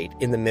fight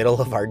in the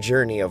middle of our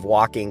journey of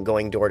walking,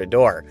 going door to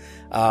door.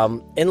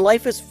 And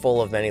life is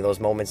full of many of those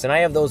moments, and I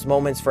have those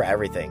moments for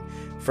everything.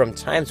 From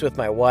times with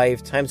my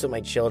wife, times with my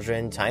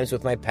children, times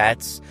with my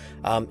pets,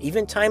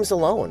 even times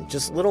alone,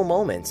 just little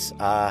moments.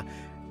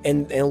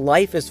 And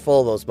life is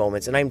full of those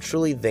moments, and I'm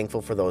truly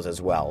thankful for those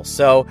as well.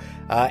 So,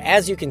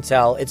 as you can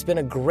tell, it's been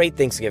a great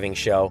Thanksgiving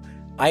show.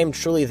 I am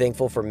truly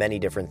thankful for many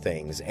different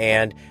things,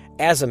 and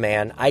as a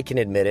man, I can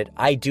admit it,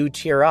 I do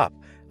tear up.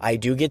 I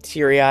do get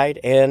teary-eyed,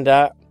 and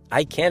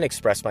I can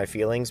express my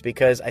feelings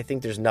because I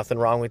think there's nothing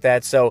wrong with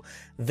that. So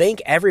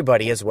thank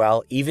everybody as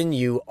well, even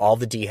you, all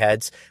the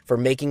D-heads, for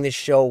making this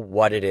show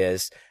what it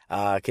is,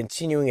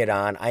 continuing it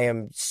on. I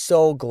am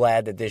so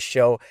glad that this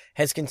show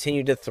has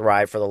continued to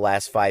thrive for the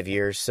last 5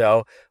 years.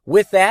 So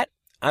with that,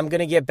 I'm going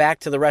to get back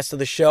to the rest of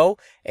the show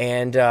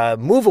and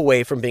move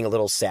away from being a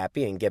little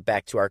sappy and get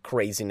back to our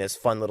craziness,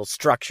 fun little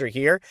structure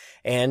here.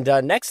 And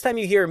next time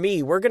you hear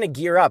me, we're going to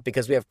gear up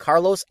because we have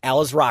Carlos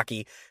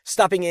Alazraqui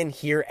stopping in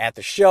here at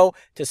the show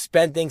to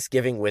spend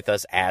Thanksgiving with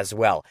us as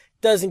well.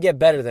 Doesn't get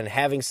better than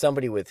having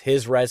somebody with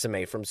his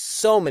resume from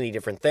so many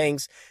different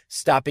things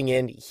stopping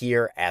in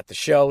here at the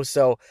show.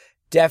 So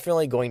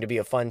definitely going to be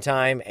a fun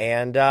time,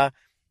 and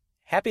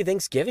happy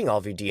Thanksgiving, all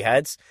of you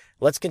D-heads.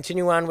 Let's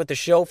continue on with the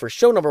show for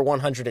show number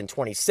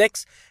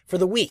 126 for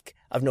the week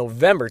of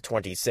November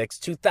 26,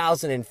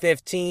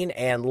 2015.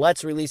 And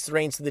let's release the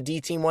reins to the D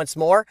team once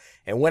more.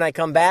 And when I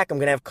come back, I'm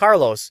going to have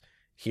Carlos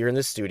here in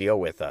the studio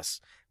with us.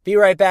 Be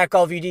right back,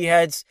 all of you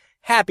D-heads.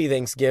 Happy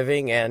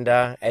Thanksgiving. And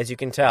as you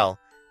can tell,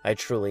 I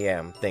truly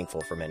am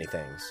thankful for many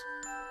things.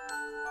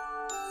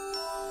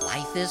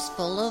 Life is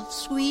full of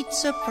sweet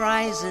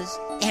surprises.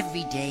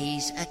 Every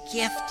day's a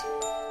gift.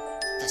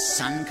 The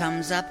sun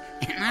comes up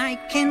and I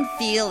can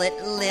feel it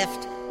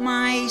lift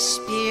my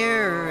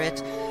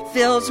spirit.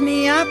 Fills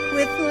me up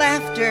with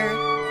laughter,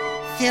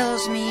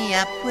 fills me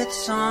up with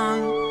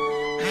song.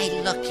 I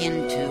look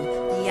into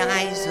the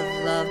eyes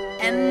of love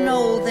and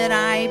know that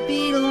I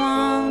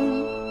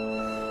belong.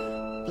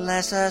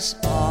 Bless us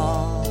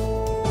all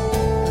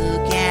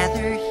who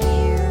gather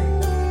here,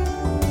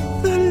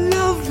 the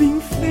loving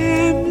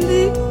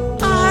family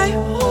I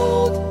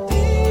hold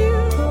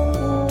dear.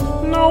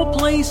 No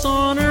place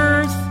on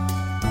earth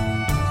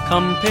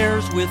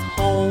compares with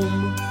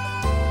home,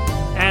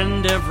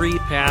 and every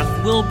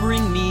path will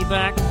bring me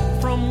back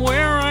from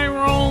where I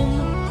roam.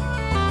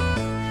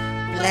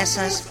 Bless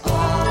us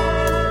all,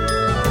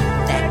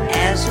 that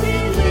as we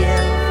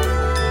live,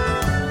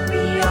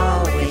 we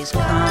always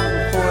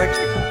comfort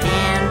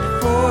and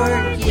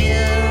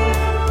forgive.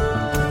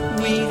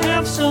 We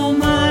have so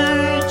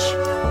much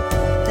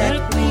that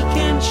we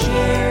can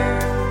share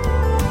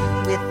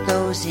with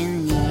those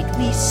in need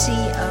we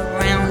see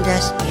around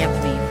us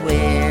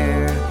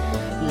everywhere.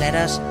 Let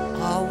us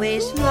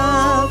always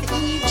love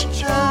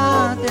each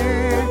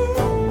other.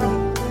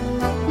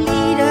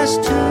 Lead us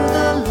to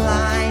the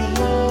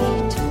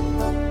light.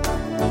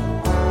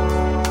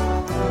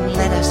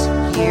 Let us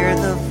hear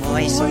the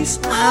voice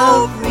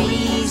of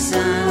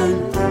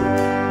reason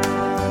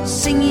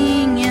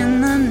singing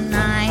in the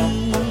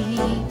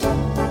night.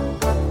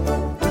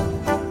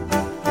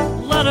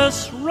 Let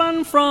us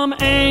run from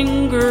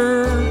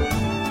anger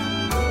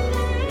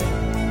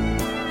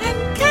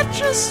and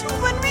catch us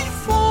when we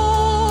fall.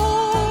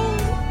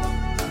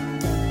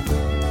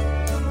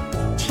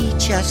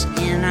 Teach us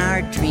in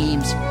our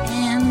dreams,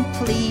 and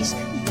please,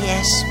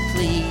 yes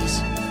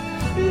please,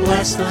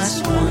 bless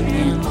us one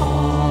and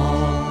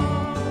all.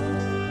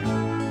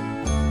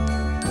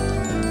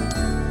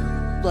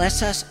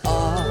 Bless us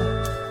all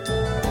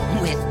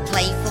with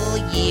playful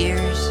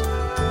years,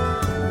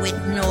 with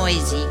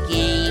noisy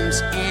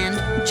games and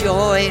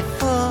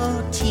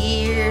joyful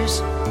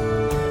tears.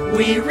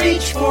 We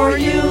reach for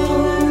you,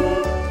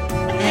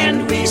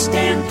 and we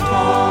stand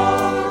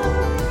tall.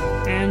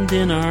 And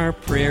in our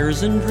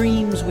prayers and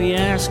dreams we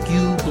ask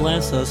you,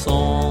 bless us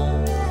all.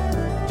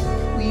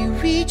 We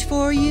reach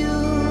for you,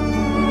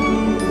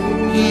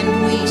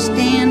 and we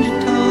stand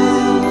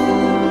tall.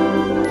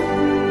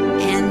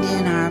 And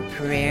in our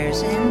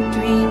prayers and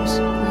dreams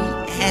we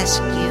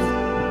ask you,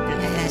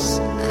 bless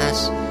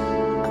us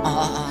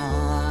all.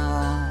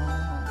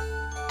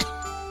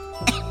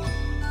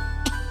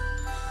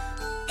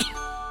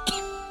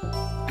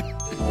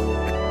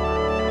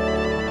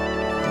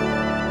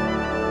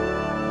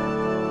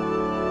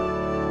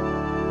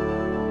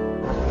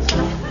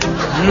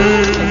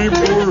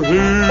 Neighbor,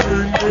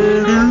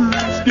 hey,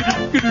 neighbors,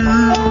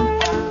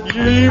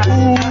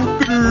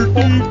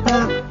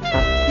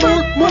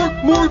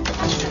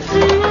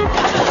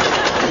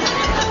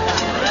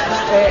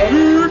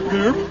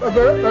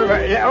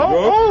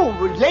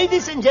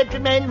 Ladies and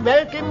gentlemen,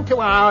 welcome to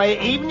our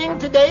evening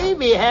today.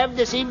 We have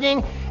this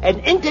evening an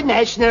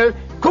international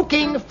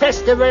cooking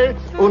festival,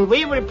 and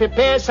we will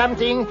prepare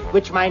something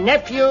which my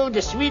nephew,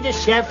 the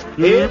Swedish chef,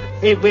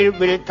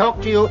 will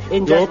talk to you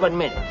in just 1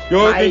 minute.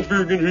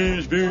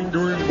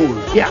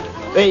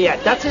 Yeah,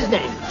 that's his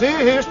name.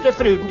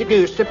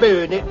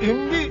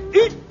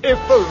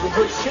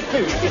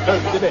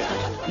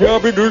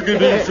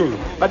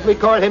 But we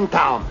call him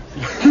Tom.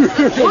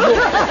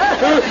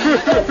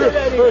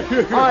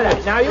 All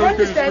right, now you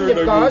understand,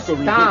 of course,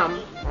 Tom.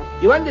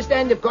 You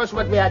understand, of course,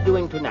 what we are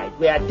doing tonight.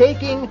 We are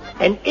taking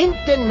an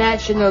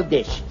international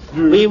dish.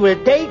 We will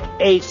take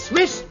a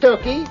Swiss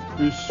turkey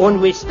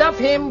and we stuff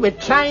him with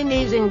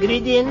Chinese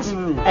ingredients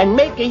and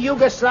make a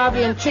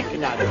Yugoslavian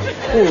chicken out of it.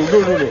 Oh,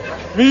 no.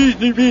 Me,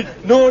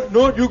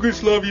 not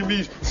Yugoslavian,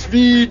 me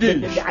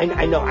Swedish.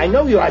 I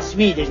know you are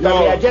Swedish, but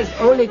we are just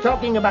only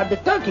talking about the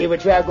turkey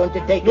which we are going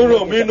to take.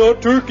 No, me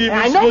not turkey, me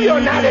I know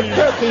you're not a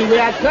turkey. We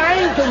are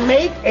trying to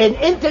make an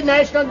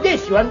international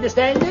dish. You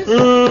understand this?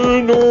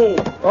 No.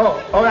 Oh,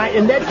 all right.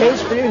 In that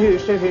case,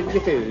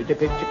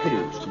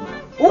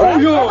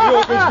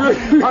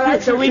 all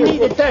right, so we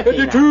need a turkey.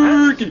 The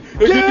turkey.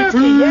 Yes,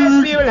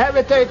 we will have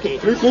a turkey.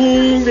 The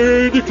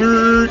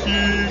turkey.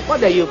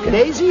 What, are you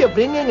crazy? You're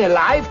bringing a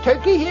live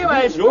turkey here?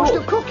 I'm supposed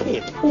to cook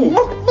him.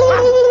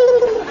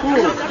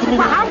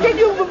 How can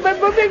you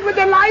bring with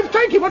a live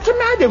turkey? What's the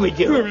matter with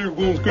you?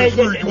 This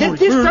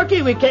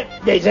turkey, we can't.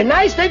 There's a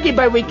nice turkey,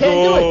 but we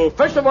can't do it.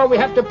 First of all, we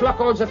have to pluck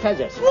all the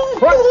feathers.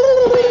 What?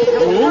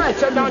 All right,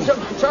 so don't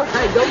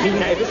be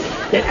nervous.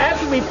 Then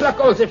after we pluck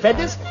all the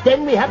feathers,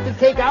 then we have to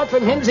take out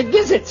from him the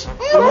gizzards.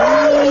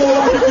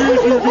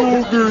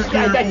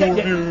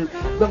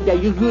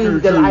 You do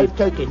the live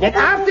turkey. Then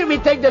after we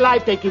take the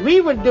live turkey,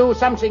 we will do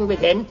something with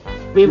him.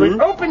 We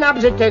will open up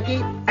the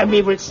turkey and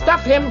we will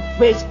stuff him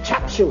with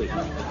chop suey.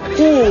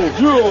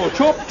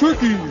 Chopped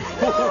turkey.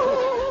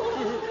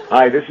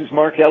 Hi, this is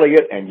Mark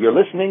Elliott, and you're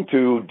listening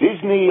to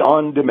Disney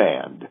On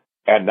Demand.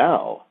 And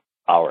now,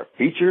 our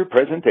feature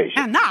presentation.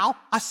 And now,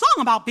 a song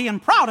about being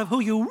proud of who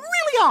you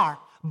really are.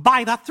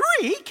 By the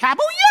Three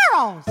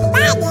Caballeros.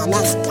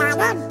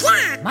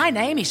 My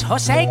name is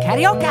Jose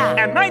Carioca.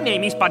 And my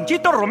name is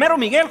Panchito Romero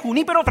Miguel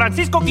Junípero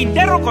Francisco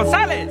Quintero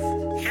González.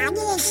 How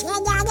do you say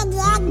that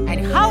again?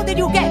 And how did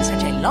you get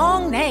such a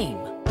long name?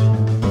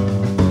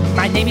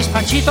 My name is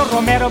Panchito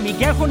Romero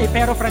Miguel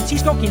Junipero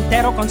Francisco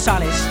Quintero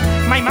González.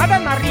 My mother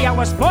Maria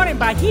was born in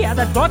Bahia,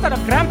 the daughter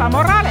of Grandpa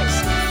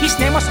Morales. His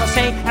name was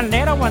Jose, and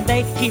later one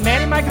day he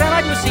married my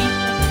grandma, you see.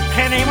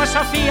 Her name was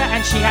Sofia,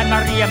 and she had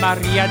Maria,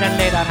 then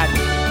later had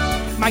me.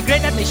 My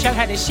great-aunt Michelle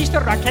had a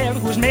sister Raquel,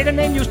 whose maiden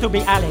name used to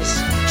be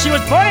Alice. She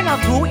was born in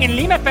Alcú, in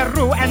Lima,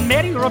 Peru, and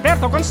married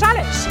Roberto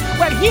González.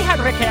 Well, he had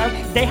Raquel,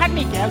 they had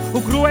Miguel,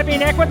 who grew up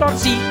in Ecuador,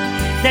 see.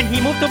 Then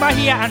he moved to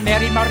Bahia and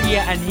married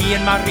Maria, and he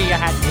and Maria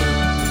had me.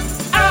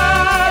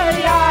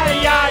 Ay,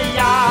 ay, ay,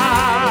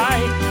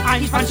 ay.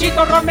 I'm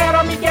Panchito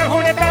Romero Miguel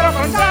Junipero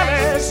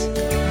González.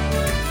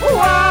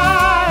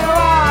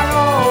 Why,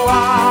 oh,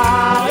 why?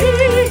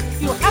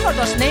 You have all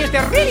those names,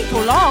 they're really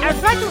too long. I'll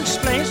try to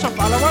explain, so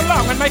follow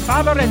along. When my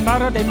father and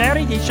mother, they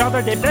married each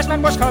other, their best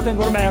man was called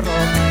Romero.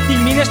 The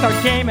minister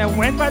came and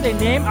went by the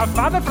name of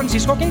Father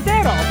Francisco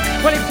Quintero.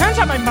 Well, it turns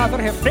out my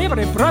mother, her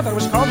favorite brother,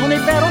 was called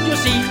Junipero, you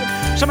see.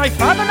 So my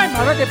father, my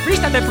mother, the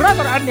priest, and the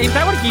brother are names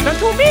that were given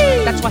to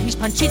me. That's why he's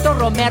Panchito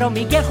Romero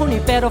Miguel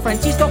Junipero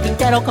Francisco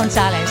Quintero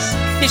González.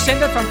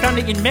 Descended from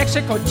family in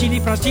Mexico, Chile,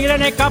 Brazil,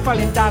 and a couple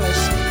in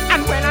Dallas.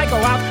 And when I go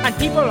out and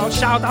people all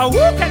shout, oh, who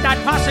can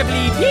that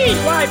possibly be?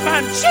 Why,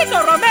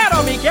 Panchito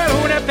Romero Miguel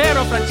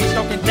Junipero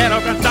Francisco Quintero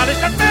González,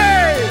 that's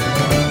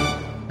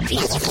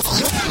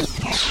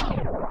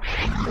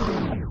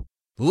me!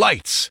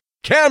 Lights,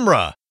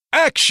 camera,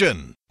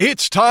 action!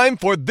 It's time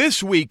for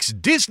this week's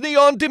Disney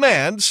On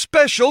Demand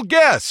special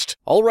guest.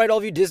 All right, all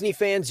of you Disney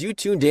fans, you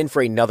tuned in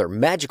for another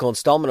magical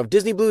installment of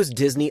Disney Blues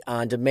Disney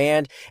On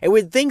Demand. And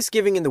with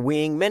Thanksgiving in the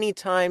wing, many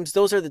times,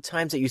 those are the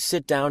times that you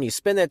sit down, you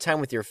spend that time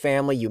with your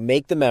family, you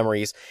make the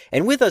memories.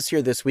 And with us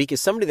here this week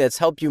is somebody that's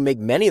helped you make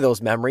many of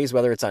those memories,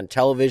 whether it's on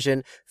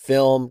television,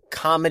 film,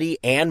 comedy,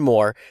 and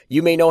more.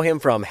 You may know him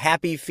from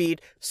Happy Feet,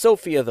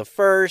 Sofia the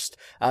First,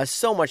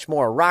 so much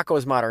more,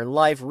 Rocko's Modern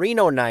Life,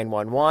 Reno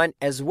 911,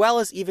 as well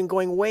as even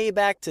going way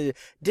back to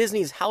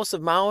Disney's House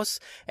of Mouse.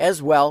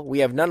 As well, we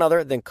have none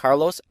other than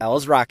Carlos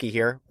Alazraqui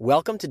here.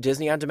 Welcome to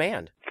Disney On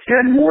Demand.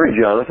 Good morning,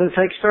 Jonathan.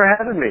 Thanks for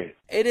having me.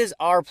 It is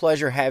our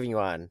pleasure having you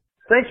on.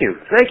 Thank you.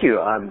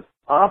 I'm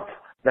up.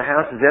 The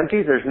house is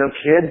empty. There's no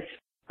kids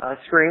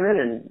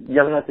screaming and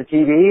yelling at the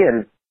TV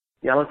and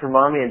yelling for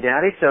mommy and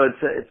daddy. So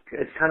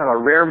it's kind of a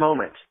rare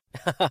moment.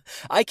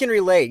 I can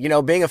relate. You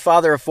know, being a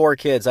father of 4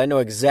 kids, I know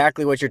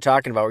exactly what you're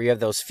talking about, where you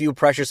have those few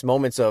precious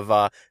moments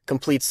of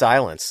complete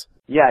silence.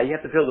 Yeah, you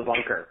have to build a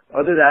bunker.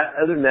 Other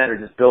than that, or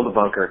just build a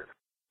bunker.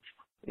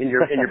 in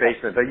your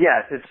basement. But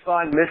yes, it's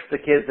fun. Miss the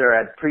kids are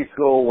at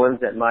preschool.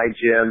 One's at my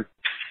gym,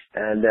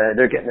 and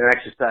they're getting their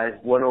exercise.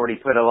 One already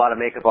put a lot of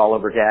makeup all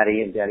over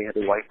Daddy, and Daddy had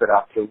to wipe it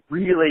off with a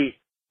really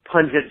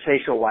pungent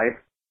facial wipe.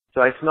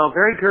 So I smell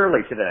very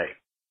girly today.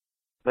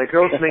 My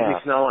girls make me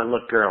smell and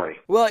look girly.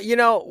 Well, you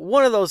know,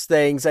 one of those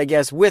things, I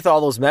guess, with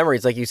all those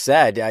memories, like you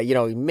said, you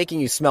know,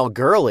 making you smell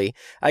girly,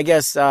 I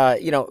guess,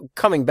 you know,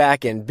 coming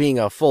back and being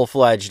a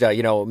full-fledged,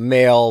 you know,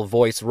 male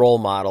voice role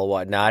model,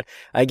 whatnot,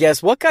 I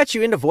guess, what got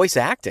you into voice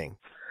acting?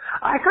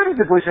 I got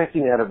into voice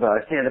acting out of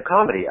stand-up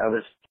comedy. I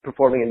was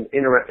performing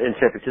in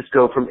San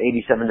Francisco from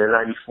 87 to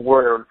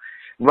 94. And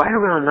right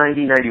around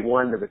 90,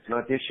 91, there was an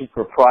audition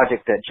for a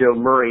project that Joe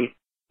Murray,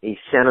 a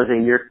San Jose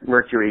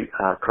Mercury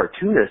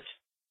cartoonist,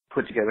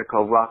 put together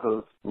called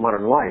Rocko's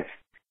Modern Life.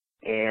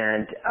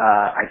 And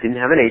I didn't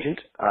have an agent,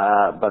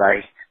 but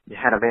I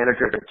had a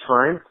manager at the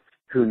time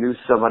who knew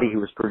somebody who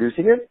was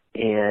producing it,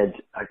 and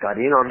I got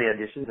in on the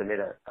auditions. I made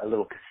a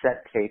little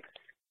cassette tape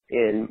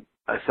in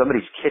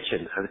somebody's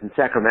kitchen. I was in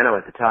Sacramento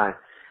at the time,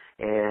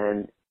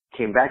 and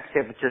came back to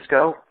San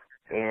Francisco,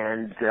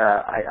 and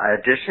I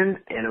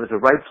auditioned, and it was the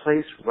right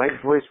place, right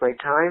voice, right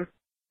time.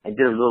 I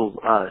did a little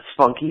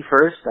spunky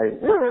first.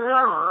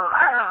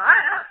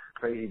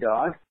 Crazy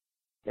dog.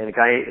 And a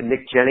guy,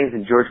 Nick Jennings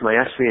and George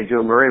Maestri and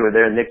Joe Murray were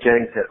there, and Nick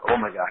Jennings said, "Oh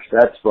my gosh,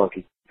 that's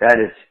funky. That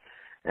is."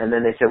 And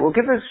then they said, "Well,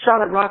 give us a shot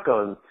at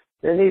Rocko."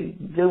 And then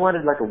they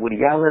wanted like a Woody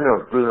Allen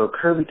or a Bruno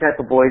Kirby type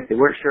of voice. They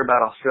weren't sure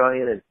about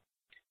Australian, and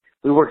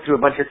we worked through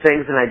a bunch of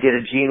things, and I did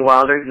a Gene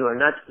Wilder, "You are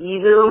not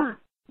evil,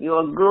 you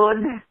are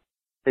good."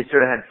 They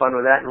sort of had fun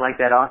with that and liked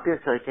that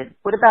octave, so I said,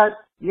 "What about,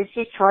 let's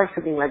just try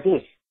something like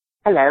this.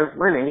 Hello,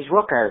 my name is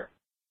Rocko."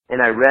 And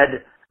I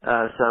read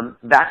some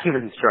vacuum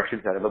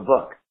instructions out of a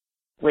book.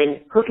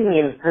 "When hooking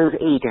in hose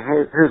A to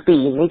hose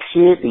B, make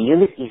sure the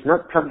unit is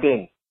not plugged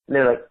in." And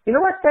they're like, "You know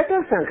what? That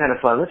does sound kind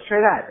of fun. Let's try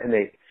that." And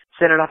they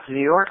sent it off to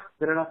New York,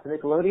 sent it off to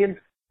Nickelodeon,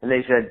 and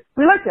they said,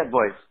 "We like that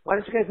voice. Why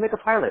don't you guys make a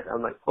pilot?"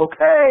 I'm like,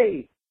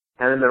 "Okay."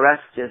 And then the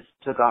rest just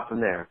took off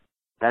from there.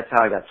 That's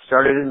how I got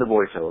started in the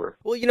voiceover.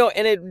 Well, you know,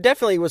 and it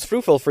definitely was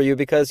fruitful for you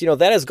because, you know,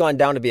 that has gone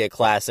down to be a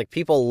classic.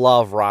 People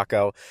love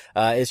Rocko.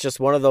 It's just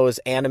one of those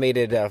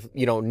animated,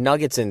 you know,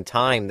 nuggets in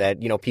time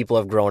that, you know, people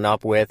have grown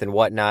up with and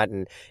whatnot,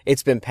 and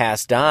it's been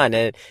passed on.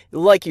 And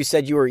like you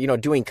said, you were, you know,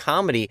 doing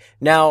comedy.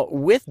 Now,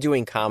 with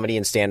doing comedy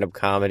and stand-up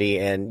comedy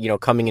and, you know,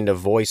 coming into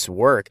voice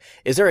work,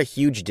 is there a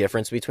huge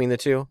difference between the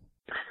two?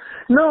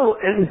 No,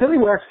 and Billy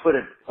Wax put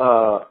it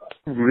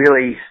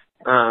really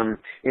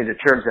into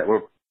terms that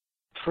were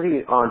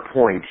pretty on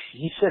point.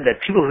 He said that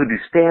people who do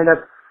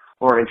stand-up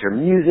or into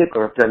music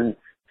or have done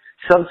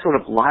some sort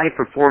of live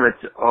performance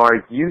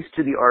are used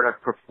to the art of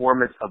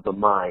performance of the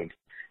mind.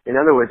 In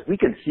other words, we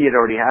can see it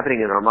already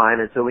happening in our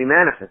mind, and so we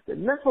manifest it.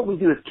 And that's what we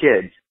do as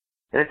kids.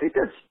 And I think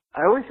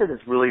I always said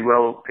it's really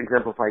well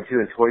exemplified too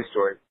in Toy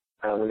Story.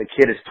 When the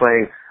kid is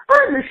playing,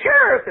 "I'm the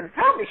sheriff, and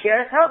help me,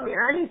 sheriff, help me,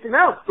 I need some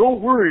help." "Don't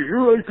worry,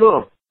 here I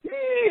come."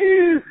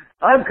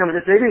 "I'm coming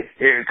to save you."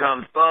 "Here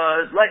comes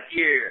Buzz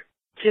Lightyear."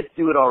 Kids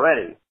do it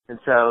already. And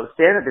so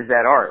stand-up is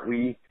that art.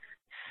 We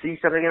see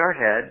something in our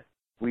head,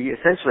 we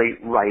essentially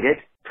write it,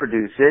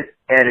 produce it,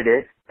 edit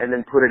it, and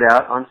then put it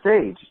out on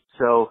stage.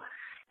 So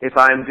if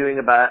I'm doing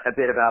a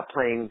bit about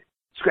playing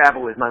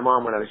Scrabble with my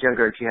mom when I was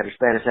younger and she had a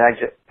Spanish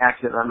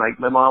accent, I'm like,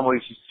 my mom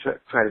always used to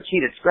try to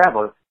cheat at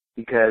Scrabble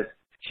because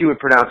she would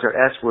pronounce her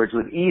S words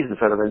with E's in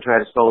front of them and try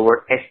to spell the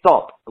word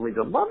stop. And we'd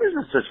go, "Mom, there's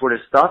no such word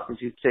as stop." And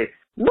she'd say,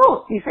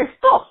 "No, he says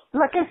stop,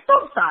 like a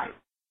stop sign."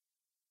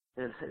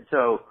 And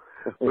so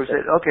we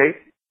said, okay,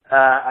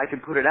 I can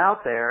put it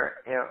out there.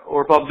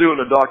 Or if I'm doing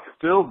a Dr.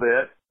 Phil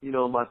bit, you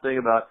know, my thing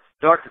about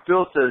Dr.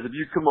 Phil says, "If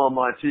you come on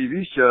my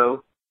TV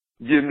show,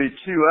 give me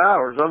 2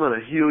 hours, I'm going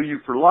to heal you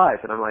for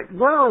life." And I'm like,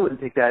 "Well, I wouldn't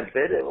take that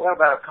bit." What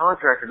about a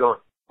contractor going,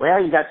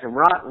 "Well, you got some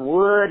rotten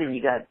wood and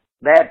you got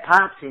bad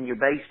pipes in your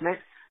basement.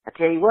 I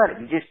tell you what, if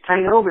you just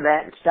paint over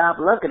that and stop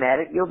looking at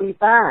it, you'll be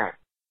fine."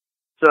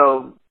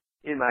 So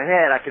in my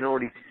head, I can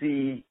already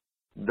see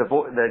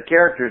the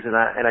characters, and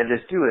I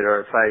just do it.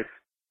 Or if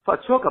I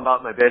talk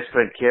about my best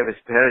friend Kevin's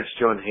parents,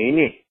 John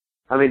Haney,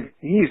 I mean,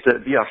 he used to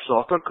be our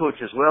soccer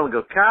coach as well, and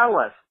go,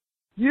 "Carlos,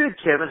 you and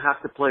Kevin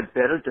have to play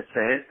better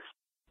defense.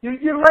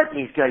 You're letting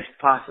these guys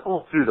pass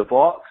all through the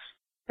box.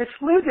 It's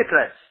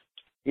ludicrous."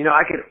 You know,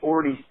 I could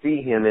already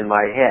see him in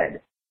my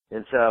head.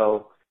 And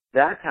so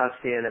that's how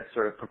stand-up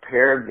sort of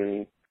prepared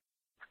me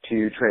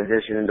to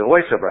transition into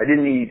voiceover. I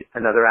didn't need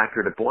another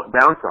actor to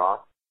bounce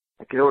off.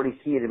 I could already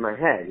see it in my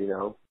head, you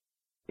know.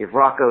 If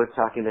Rocko is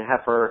talking to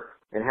Heifer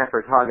and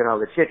Heifer's hogging all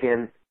the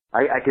chicken,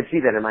 I could see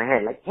that in my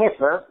head. Like,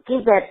 "Heifer,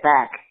 give that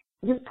back.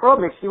 You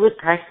promised you would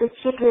pass the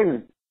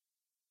chicken."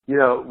 You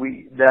know,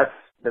 that's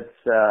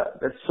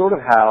sort of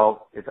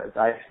how, if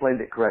I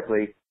explained it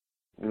correctly,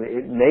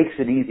 it makes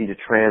it easy to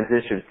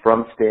transition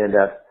from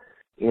stand-up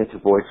into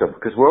voiceover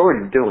because we're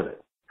already doing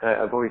it.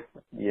 I've always,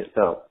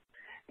 so.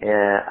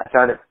 And I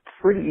found it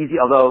pretty easy,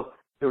 although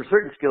there were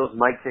certain skills,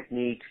 mic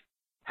technique,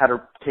 how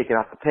to take it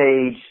off the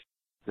page,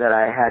 that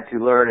I had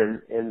to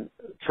learn. And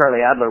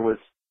Charlie Adler was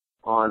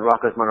on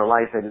Rocko's Modern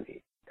Life, and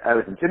I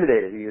was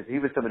intimidated because he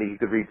was somebody who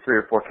could read 3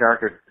 or 4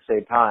 characters at the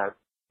same time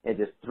and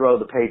just throw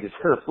the pages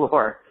to the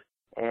floor.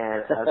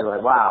 And I was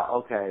like,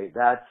 wow, okay,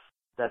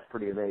 that's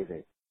pretty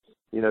amazing.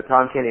 You know,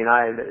 Tom Kenny and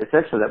I,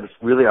 essentially that was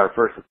really our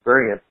first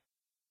experience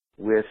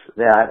with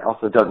that.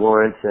 Also Doug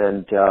Lawrence,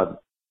 and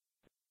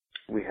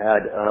we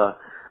had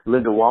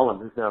Linda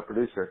Wallum, who's now a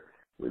producer.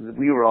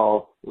 We were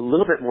all a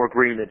little bit more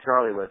green than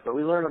Charlie was, but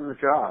we learned on the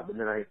job. And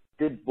then I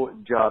did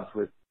jobs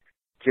with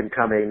Jim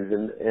Cummings,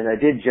 and I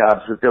did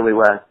jobs with Billy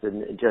West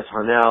and Jess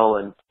Harnell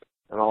and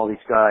all these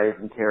guys,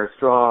 and Tara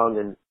Strong,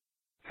 and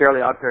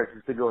Fairly Odd Parents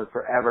has been going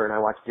forever, and I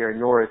watched Gary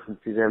Norris and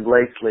Suzanne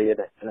Blakeslee,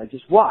 and I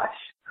just watch.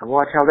 I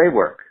watch how they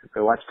work. I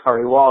watch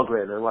Kari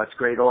Wahlgren, I watch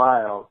Grey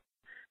Delisle,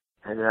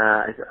 and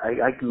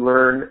I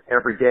learn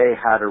every day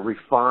how to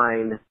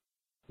refine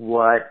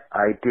what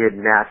I did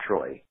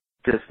naturally,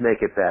 just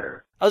make it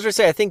better. I was going to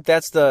say, I think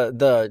that's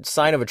the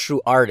sign of a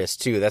true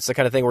artist, too. That's the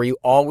kind of thing where you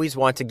always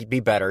want to be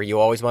better. You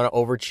always want to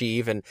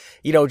overachieve and,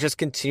 you know, just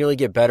continually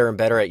get better and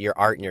better at your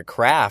art and your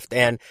craft.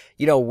 And,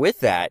 you know, with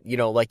that, you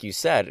know, like you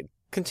said,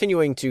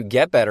 continuing to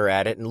get better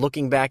at it and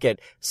looking back at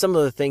some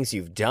of the things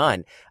you've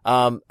done.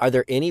 Are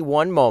there any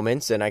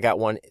moments, and I got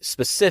one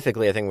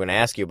specifically I think I'm going to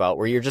ask you about,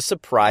 where you're just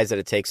surprised that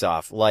it takes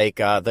off, like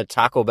the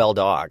Taco Bell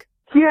dog?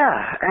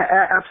 Yeah,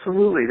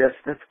 absolutely.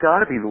 That's got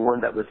to be the one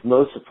that was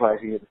most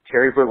surprising. It was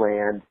Terry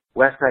Berland,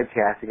 Westside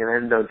Casting, and I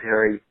hadn't known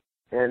Terry,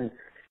 and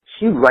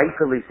she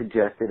rightfully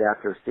suggested,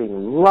 after seeing a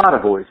lot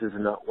of voices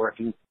and not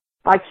working,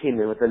 I came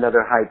in with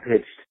another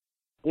high-pitched,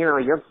 you know,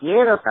 yo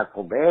quiero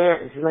Taco Bell,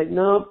 and she's like,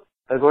 nope,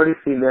 I've already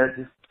seen that,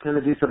 just kind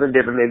of do something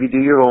different, maybe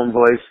do your own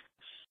voice,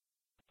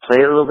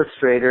 play it a little bit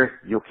straighter,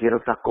 yo quiero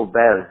Taco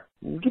Bell,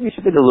 give me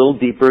something a little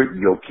deeper,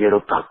 yo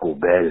quiero Taco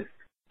Bell.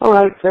 All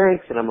right,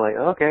 thanks. And I'm like,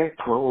 okay,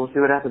 well, we'll see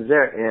what happens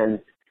there. And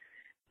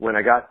when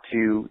I got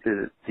to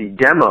the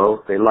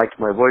demo, they liked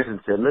my voice and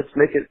said, let's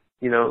make it,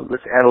 you know,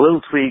 let's add a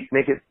little tweak,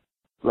 make it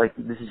like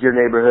this is your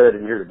neighborhood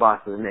and you're the boss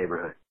of the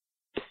neighborhood.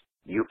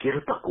 You get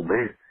a Taco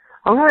Bell.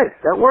 All right,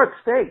 that works,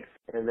 thanks.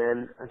 And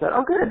then I thought,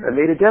 oh, good, I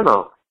made a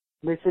demo.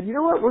 And they said, you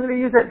know what, we're going to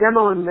use that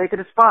demo and make it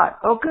a spot.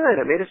 Oh, good,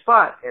 I made a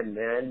spot. And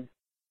then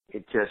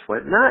it just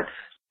went nuts.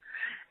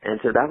 And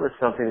so that was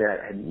something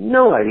that I had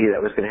no idea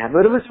that was going to happen,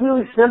 but it was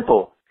really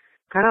simple.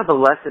 Kind of a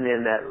lesson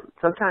in that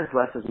sometimes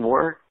less is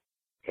more,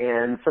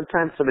 and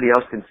sometimes somebody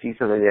else can see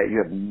something that you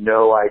have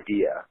no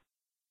idea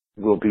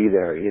will be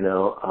there, you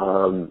know.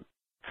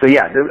 So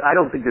yeah, I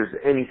don't think there's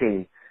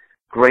anything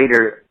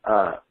greater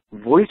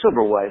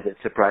voiceover-wise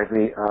that surprised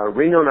me.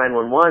 Reno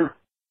 911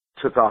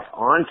 took off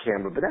on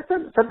camera, but that's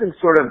something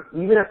sort of,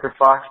 even after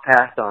Fox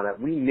passed on it,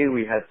 we knew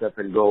we had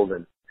something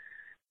golden,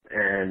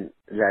 and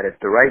that if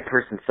the right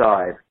person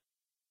saw it,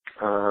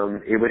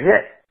 it would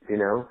hit, you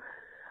know.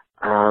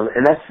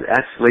 And that's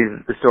actually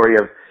the story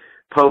of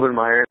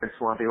Povenmire and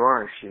Swampy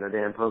Marsh. You know,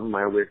 Dan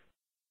Povenmire with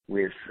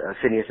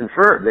Phineas and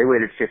Ferb. They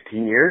waited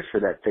 15 years for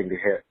that thing to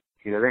hit.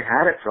 You know, they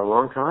had it for a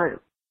long time,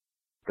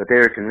 but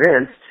they were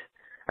convinced.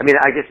 I mean,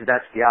 I guess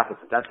that's the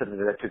opposite. That's something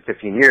that took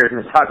 15 years, and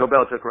the Taco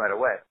Bell took right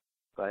away.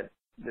 But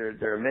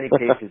there are many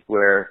cases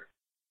where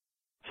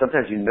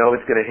sometimes you know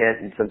it's going to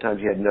hit, and sometimes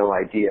you had no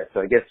idea.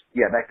 So I guess,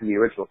 yeah, back to the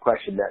original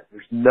question, that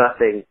there's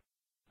nothing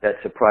that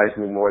surprised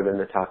me more than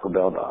the Taco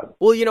Bell dog.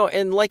 Well, you know,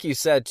 and like you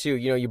said, too,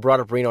 you know, you brought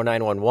up Reno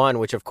 911,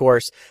 which, of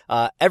course,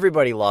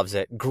 everybody loves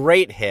it.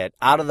 Great hit,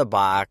 out of the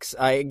box.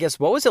 I guess,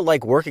 what was it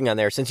like working on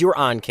there? Since you were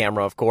on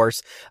camera, of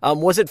course.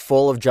 Was it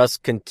full of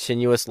just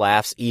continuous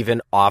laughs,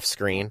 even off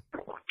screen?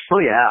 Oh,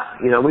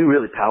 yeah. You know, we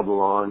really palled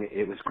along.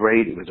 It was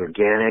great. It was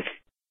organic.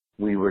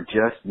 We were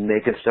just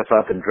making stuff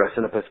up and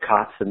dressing up as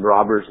cops and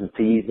robbers and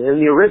thieves. And in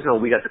the original,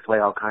 we got to play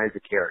all kinds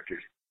of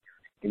characters.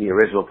 In the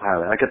original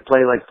pilot, I could play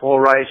like Paul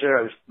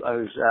Reiser. I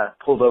was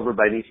pulled over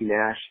by Niecy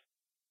Nash,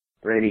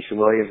 Randy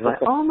Williams.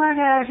 Like, oh my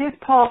gosh, it's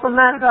Paul. I'm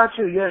mad about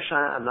you. Yes,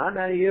 I'm not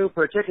mad at you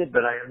for a ticket,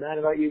 but I am mad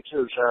about you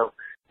too. So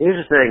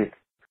here's the thing: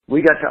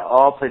 we got to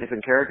all play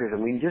different characters,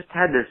 and we just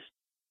had this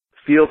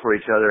feel for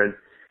each other. And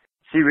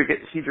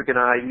Cedric and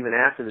I, even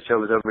after the show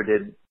was over,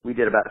 we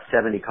did about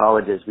 70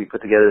 colleges. We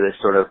put together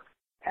this sort of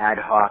ad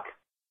hoc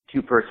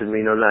 2-person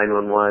Reno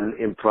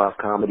 911 improv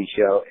comedy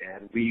show,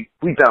 and we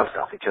bounced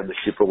off each other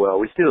super well.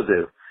 We still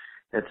do.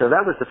 And so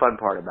that was the fun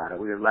part about it.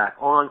 We would laugh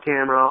on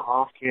camera,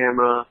 off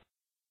camera,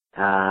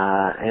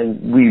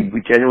 and we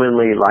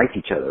genuinely liked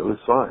each other. It was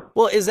fun.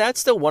 Well, is that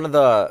still one of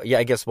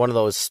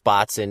those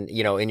spots in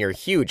your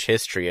huge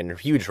history and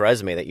huge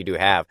resume that you do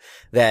have,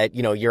 that,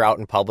 you know, you're out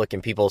in public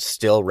and people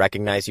still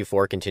recognize you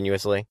for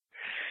continuously?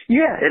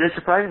 Yeah, and it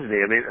surprises me.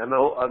 I mean, I'm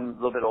a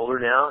little bit older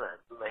now,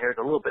 and my hair's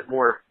a little bit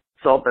more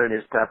salt than it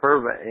is pepper,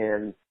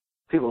 and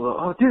people go,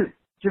 oh, dude,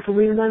 you're from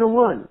Reno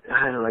 901.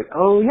 And I'm like,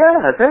 oh,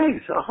 yeah,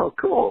 thanks. Oh,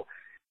 cool.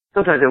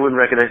 Sometimes they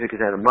wouldn't recognize me because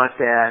I had a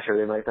mustache, or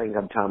they might think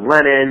I'm Tom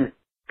Lennon,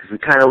 because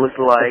we kind of look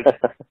alike.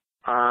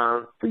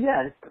 But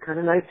yeah, it's kind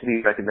of nice to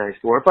be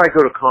recognized for. If I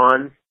go to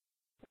cons,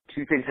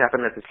 2 things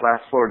happened at this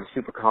last Florida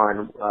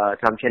SuperCon.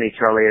 Tom Kenny,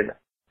 Charlie, and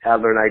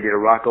Adler and I did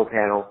a Rocco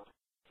panel,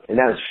 and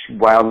that was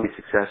wildly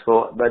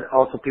successful. But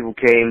also people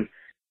came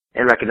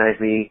and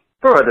recognized me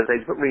for other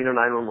things, but Reno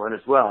 911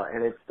 as well.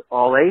 And it's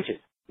all ages,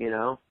 you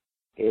know.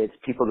 It's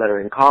people that are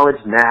in college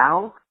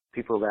now,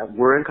 people that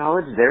were in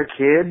college, their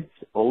kids,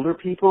 older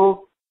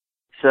people.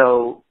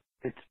 So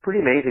it's pretty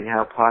amazing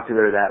how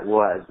popular that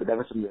was. But that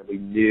was something that we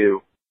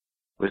knew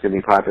was going to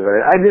be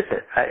popular. I miss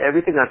it.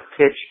 Everything I've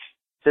pitched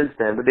since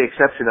then, with the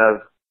exception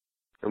of,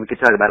 and we can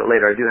talk about it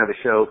later, I do have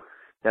a show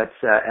that's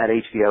at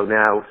HBO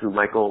now through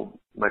Michael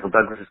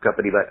Douglas's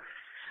company, but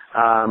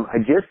I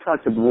just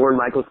talked to Lorne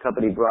Michaels'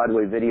 company,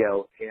 Broadway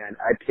Video, and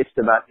I pitched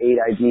about 8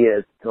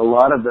 ideas, and a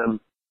lot of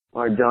them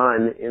are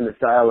done in the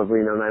style of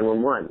Reno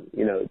 911.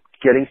 You know,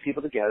 getting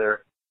people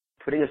together,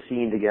 putting a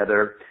scene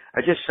together.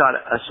 I just shot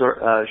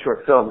a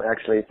short film,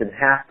 actually. It's in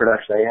half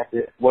production. I have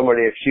to, one more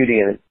day of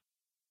shooting it.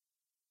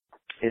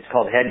 It's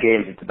called Head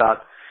Games. It's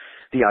about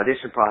the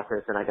audition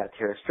process, and I got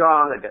Tara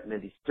Strong, I got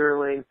Mindy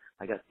Sterling,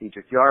 I got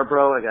Cedric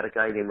Yarbrough, I got a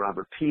guy named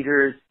Robert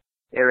Peters,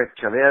 Eric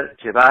Chavarria,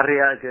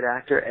 a good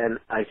actor, and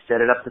I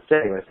set it up the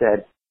same. I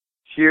said,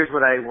 here's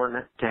what I want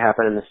to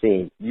happen in the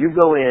scene. You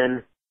go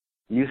in,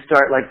 you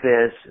start like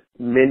this,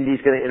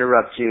 Mindy's going to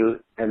interrupt you,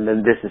 and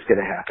then this is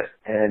going to happen.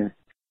 And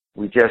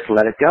we just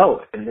let it go.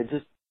 And then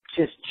just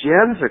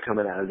gems are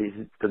coming out of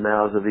the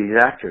mouths of these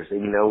actors. They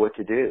know what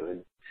to do.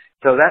 And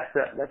so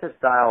that's a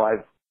style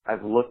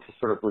I've looked to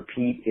sort of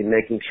repeat in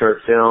making short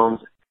films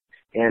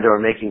and or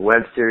making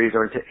web series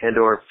and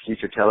or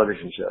future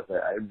television shows.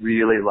 I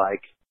really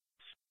like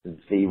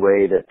the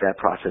way that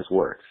process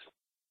works.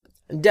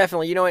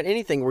 Definitely, you know, and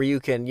anything where you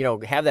can, you know,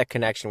 have that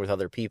connection with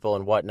other people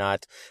and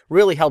whatnot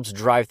really helps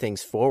drive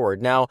things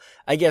forward. Now,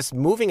 I guess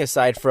moving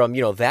aside from,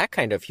 you know, that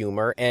kind of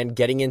humor and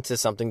getting into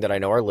something that I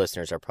know our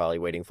listeners are probably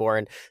waiting for,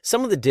 and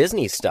some of the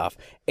Disney stuff,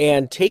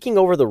 and taking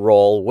over the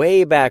role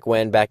way back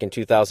in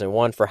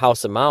 2001 for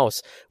House of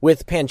Mouse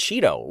with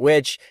Panchito,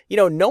 which, you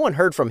know, no one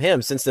heard from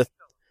him since the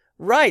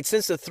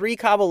Three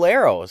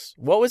Caballeros.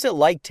 What was it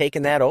like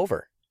taking that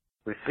over?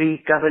 With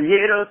three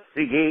caballeros,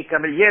 three gay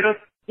caballeros,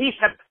 it's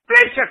a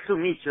pleasure to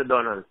meet you,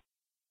 Donald.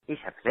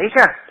 It's a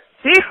pleasure.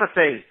 Sí,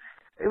 Jose.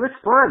 It was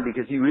fun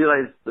because you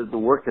realized that the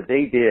work that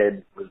they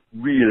did was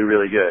really,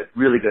 really good.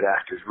 Really good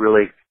actors.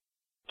 Really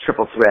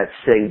triple threat,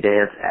 sing,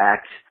 dance,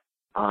 act.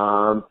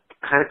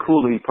 Kind of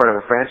cool to be part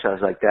of a franchise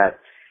like that.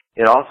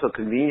 It also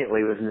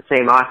conveniently was in the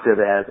same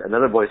octave as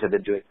another voice I've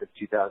been doing since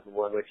 2001,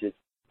 which is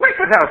Mike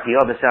Wazowski,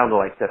 all the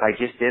sound-alike stuff. I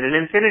just did an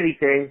Infinity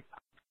thing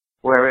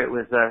where it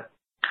was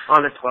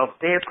on the 12th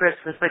day of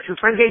Christmas, my true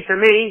friend gave to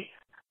me.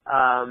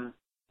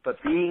 But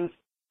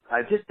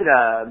I just did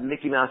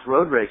Mickey Mouse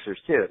Road Racers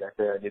too. That's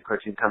a new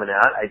cartoon coming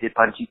out. I did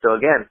Panchito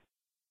again.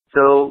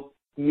 So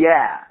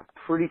yeah,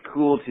 pretty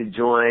cool to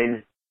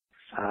join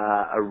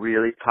a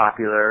really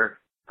popular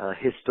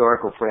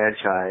historical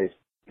franchise.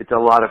 It's a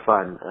lot of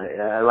fun.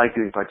 I like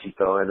doing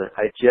Panchito, and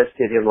I just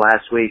did him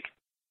last week,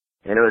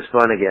 and it was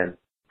fun again.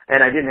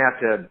 And I didn't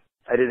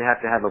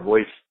have to have a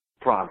voice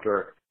prompt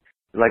or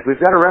like we've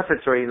got a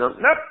reference or nope.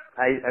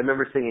 I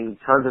remember singing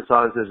tons of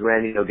songs as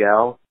Randy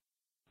Nogel.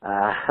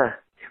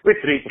 With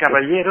three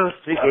caballeros,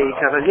 three gay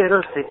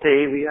caballeros, they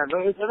say we are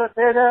those of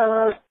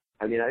the.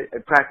 I mean, I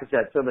practiced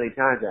that so many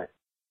times that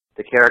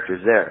the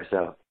character's there,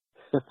 so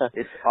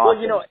it's awesome.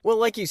 Well, you know,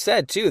 like you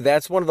said, too,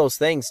 that's one of those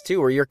things, too,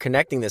 where you're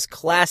connecting this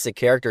classic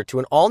character to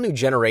an all-new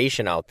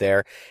generation out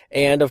there.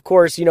 And, of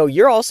course, you know,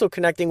 you're also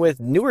connecting with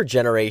newer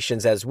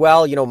generations as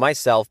well. You know,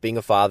 myself being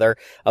a father,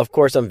 of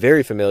course, I'm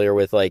very familiar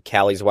with, like,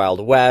 Callie's Wild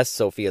West,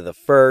 Sophia the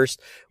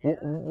First.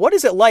 What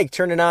is it like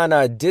turning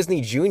on Disney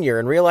Junior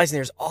and realizing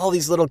there's all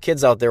these little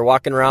kids out there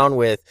walking around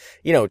with,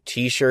 you know,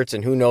 T-shirts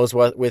and who knows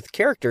what with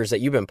characters that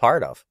you've been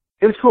part of?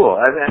 It was cool.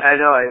 I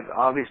know.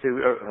 Obviously,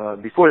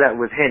 before that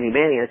was Handy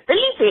Manny.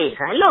 Felipe,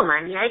 hello,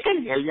 Manny. I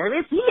can tell you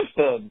this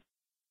listed.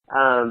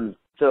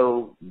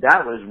 So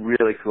that was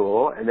really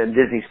cool. And then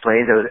Disney's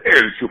Planes, I was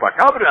El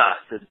Chupacabra.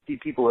 So to see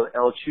people with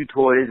El Chew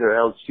toys or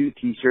El Chew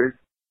T-shirts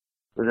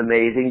was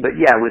amazing. But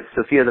yeah, with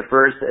Sophia the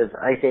First, as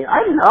I say,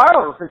 I'm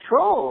Lars the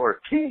Troll or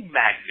King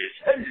Magnus.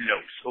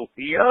 Hello,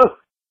 Sophia.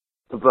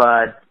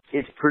 But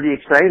it's pretty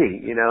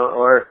exciting, you know.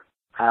 Or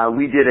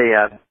we did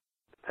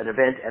an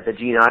event at the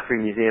Gene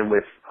Autry Museum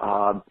with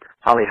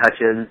Holly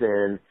Hutchins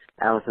and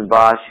Allison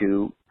Bosch,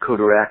 who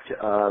co-direct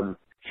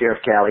Sheriff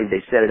Callie.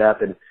 They set it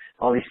up, and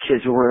all these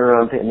kids were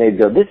running around, and they'd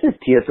go, "This is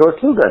Tia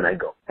Tortuga," and I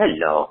go,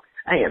 "Hello,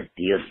 I am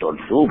Tia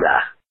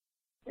Tortuga,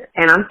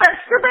 and I'm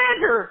Baxter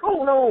Badger.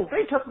 Oh no,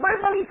 they took my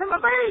money from the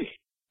bank.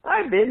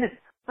 I've been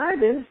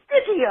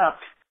sticky up."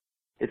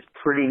 It's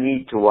pretty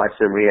neat to watch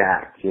them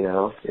react. You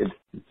know, it's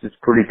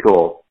just pretty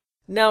cool.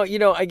 Now, you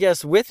know, I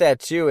guess with that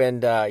too,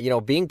 and, you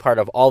know, being part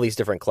of all these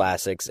different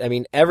classics, I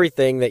mean,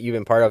 everything that you've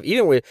been part of,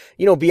 even with,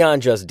 you know,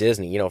 beyond just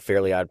Disney, you know,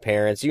 Fairly Odd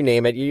Parents, you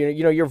name it,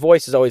 you know, your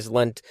voice is always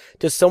lent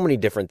to so many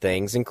different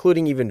things,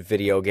 including even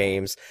video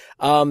games.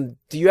 Do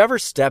you ever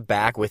step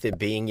back with it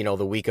being, you know,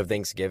 the week of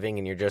Thanksgiving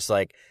and you're just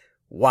like,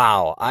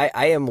 wow,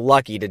 I am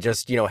lucky to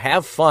just, you know,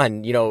 have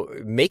fun, you know,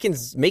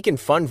 making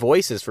fun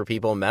voices for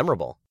people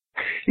memorable.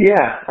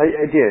 Yeah,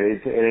 I do.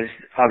 It's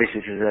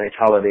obviously it's a nice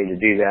holiday to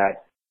do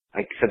that.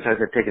 Sometimes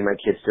I've taken my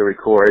kids to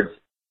record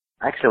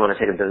I actually want to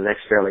take them to the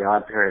next Fairly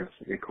Odd Parents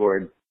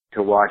record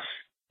to watch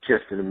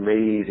just an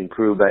amazing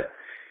crew. But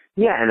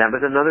yeah, and that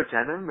was another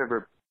time. I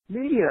remember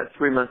maybe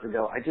 3 months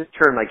ago, I just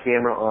turned my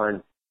camera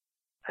on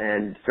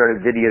and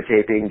started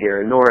videotaping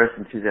Darren Norris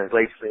and Suzanne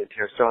Blakeslee and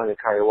Tara Strong and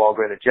Kari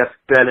Wahlgren, and Jeff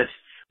Bennett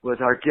was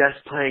our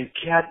guest playing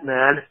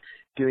Catman,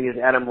 doing his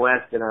Adam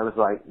West, and I was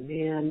like,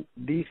 man,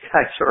 these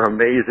guys are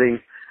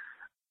amazing.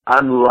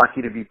 I'm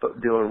lucky to be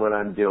doing what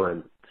I'm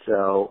doing.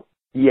 So,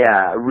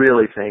 yeah,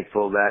 really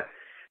thankful that,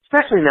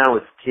 especially now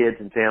with kids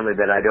and family,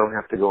 that I don't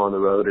have to go on the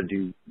road and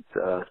do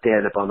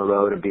stand-up on the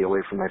road and be away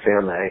from my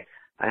family.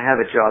 I have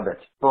a job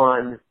that's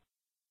fun,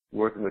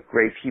 working with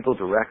great people,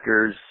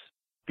 directors,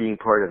 being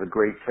part of a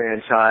great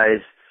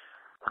franchise.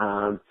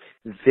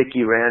 Vicky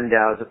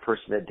Randau is a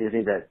person at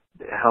Disney that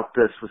helped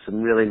us with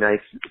some really nice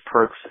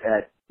perks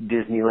at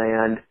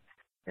Disneyland.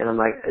 And I'm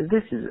like,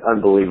 this is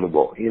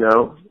unbelievable, you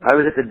know? I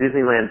was at the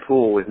Disneyland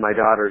pool with my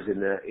daughters in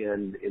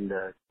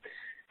the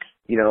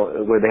you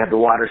know, where they have the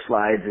water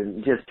slides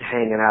and just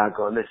hanging out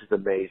going, this is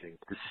amazing.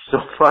 This is so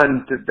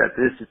fun that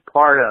this is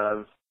part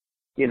of,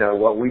 you know,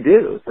 what we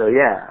do. So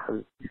yeah,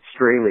 I'm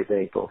extremely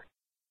thankful.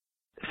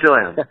 Still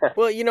am.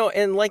 Well, you know,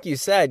 and like you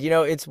said, you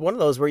know, it's one of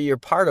those where you're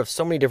part of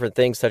so many different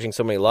things, touching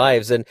so many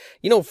lives, and,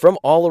 you know, from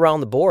all around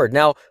the board.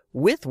 Now,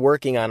 with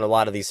working on a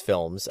lot of these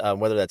films,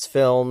 whether that's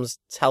films,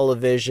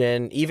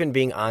 television, even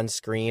being on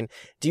screen,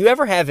 do you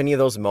ever have any of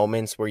those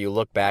moments where you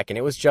look back and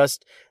it was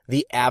just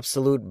the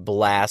absolute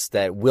blast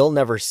that we'll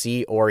never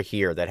see or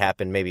hear that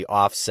happened maybe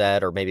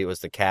offset, or maybe it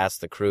was the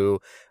cast, the crew,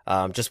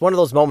 just one of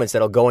those moments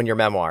that'll go in your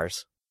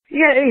memoirs?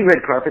 Yeah, any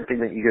red carpet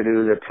thing that you go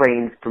to, the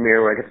Planes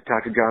premiere where I got to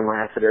talk to John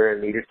Lasseter and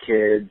meet his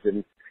kids.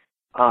 And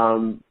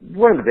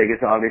one of the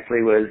biggest,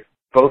 obviously, was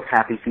both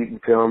Happy Feet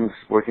films,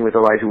 working with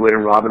Elijah Wood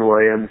and Robin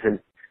Williams. And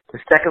the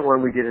second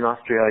one we did in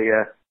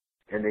Australia,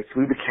 and they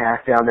flew the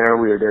cast down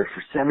there. We were there for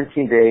 17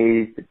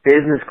 days, the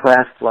business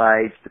class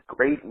flights, the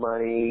great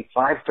money,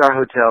 5-star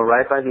hotel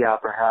right by the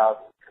Opera House,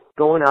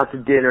 going out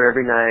to dinner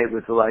every night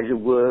with Elijah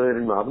Wood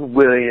and Robin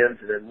Williams.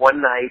 And then one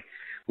night,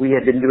 we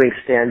had been doing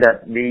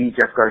stand-up, me,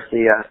 Jeff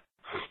Garcia,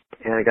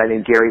 and a guy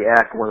named Gary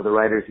Eck, one of the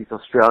writers. He's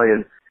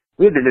Australian.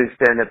 We had been doing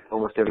stand-up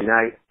almost every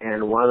night,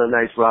 and one of the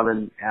nights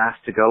Robin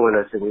asked to go with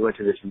us, and we went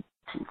to this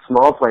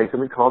small place,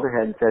 and we called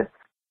ahead and said,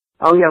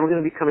 oh, yeah, we're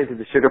going to be coming to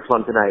the Sugar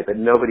Plum tonight, but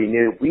nobody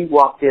knew. We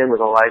walked in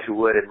with Elijah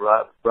Wood and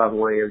Robin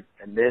Williams,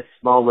 and this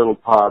small little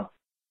pub,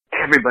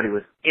 everybody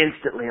was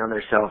instantly on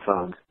their cell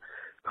phones,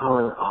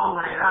 calling, oh,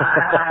 my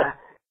God.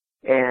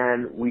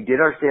 And we did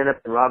our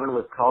stand-up, and Robin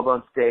was called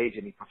on stage,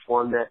 and he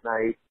performed that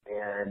night,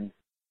 and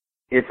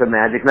it's a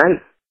magic night.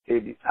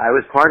 I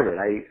was part of it.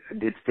 I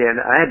did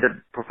I had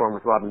to perform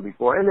with Robin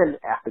before, and then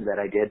after that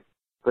I did.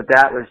 But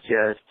that was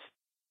just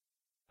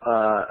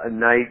a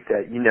night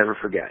that you never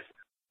forget.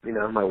 You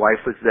know, my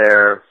wife was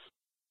there,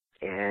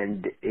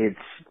 and it's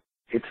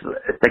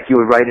like you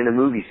would write in a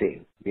movie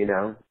scene, you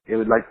know? It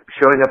was like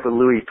showing up with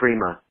Louis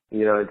Prima,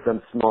 you know, at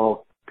some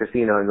small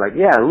casino, and like,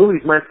 yeah,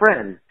 Louis' my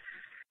friend.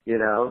 You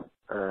know,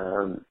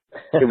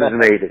 it was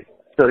amazing.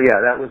 So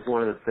yeah, that was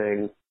one of the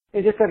things.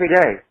 And just every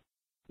day,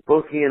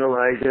 both he and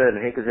Elijah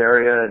and Hank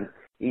Azaria and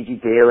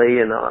E.G.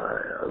 Daly and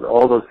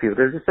all those people,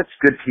 they're just such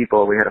good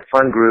people. We had a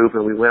fun group,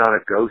 and we went on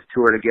a ghost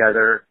tour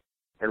together,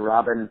 and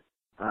Robin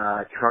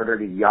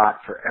chartered a yacht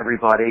for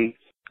everybody.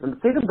 And the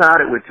thing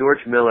about it with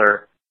George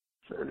Miller,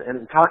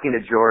 and talking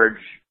to George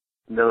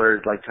Miller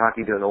is like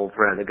talking to an old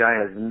friend. The guy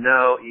has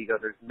no ego.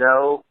 There's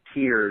no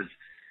tears.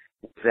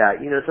 That,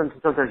 you know,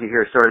 sometimes you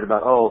hear stories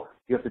about, oh,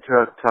 you have to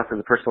talk to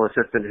the personal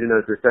assistant who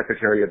knows the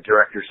secretary of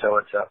director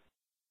so-and-so.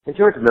 And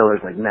George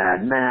Miller's like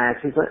Mad Max.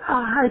 He's like,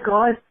 oh, hi,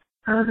 guys.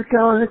 How's it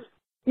going?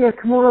 Yeah,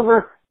 come on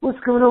over. What's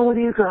going on with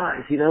you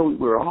guys? You know, we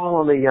were all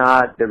on the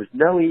yacht. There was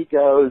no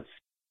egos.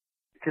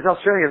 Because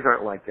Australians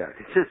aren't like that.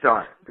 It's just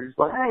aren't. They're just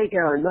like, hey,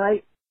 going,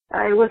 mate?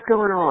 Hey, what's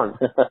going on?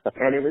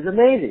 And it was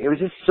amazing. It was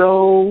just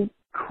so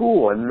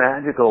cool and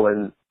magical,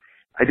 and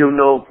I don't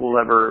know if we'll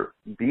ever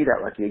be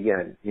that lucky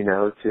again, you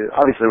know,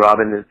 obviously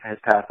Robin has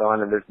passed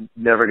on, and there's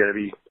never going to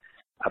be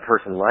a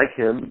person like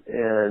him,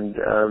 and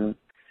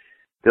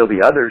there'll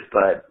be others,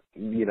 but,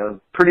 you know,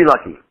 pretty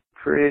lucky.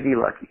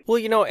 Well,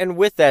 you know, and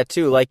with that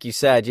too, like you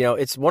said, you know,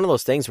 it's one of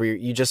those things where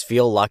you just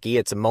feel lucky.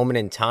 It's a moment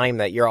in time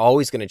that you're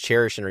always going to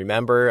cherish and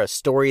remember, a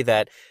story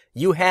that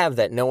you have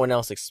that no one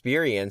else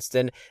experienced.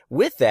 And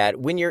with that,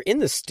 when you're in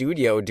the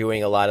studio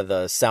doing a lot of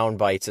the sound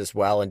bites as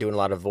well and doing a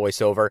lot of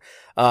voiceover,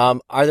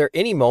 are there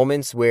any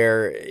moments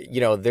where, you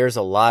know, there's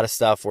a lot of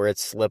stuff where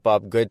it's slip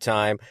up, good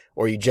time,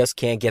 or you just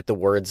can't get the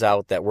words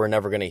out that we're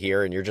never going to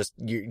hear, and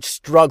you're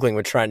struggling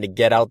with trying to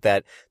get out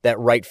that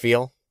right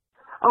feel?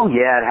 Oh,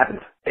 yeah, it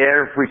happens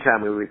every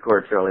time we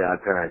record Fairly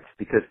Odd Parents,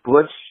 because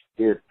Butch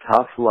is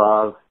tough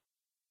love.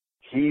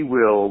 He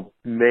will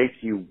make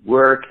you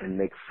work and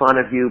make fun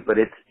of you, but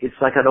it's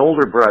like an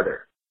older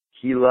brother.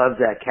 He loves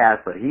that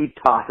cast, but he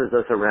tosses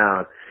us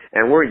around,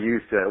 and we're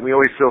used to it. We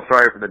always feel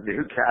sorry for the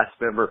new cast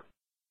member,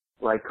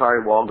 like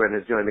Kari Wahlgren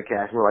has joined the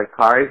cast. We're like,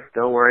 Kari,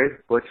 don't worry,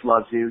 Butch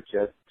loves you.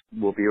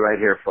 We'll be right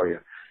here for you.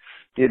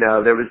 You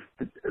know, there was,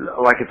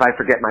 like, if I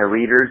forget my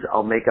readers,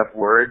 I'll make up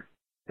words.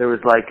 There was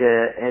like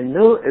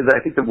I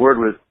think the word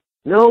was,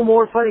 no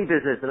more funny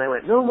business. And I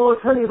went, no more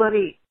funny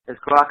buddy. As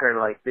Crocker, and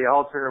like, they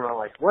all turned around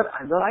like, what?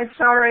 I'm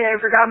sorry,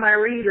 I forgot my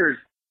readers.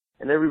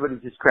 And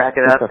everybody's just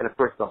cracking up. And of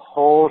course, the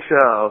whole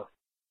show,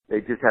 they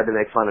just had to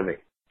make fun of me.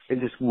 They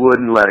just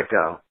wouldn't let it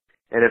go.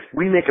 And if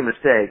we make a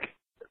mistake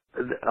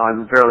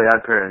on Fairly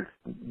Odd Parents,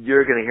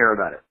 you're going to hear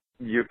about it.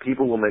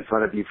 People will make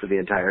fun of you for the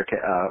entire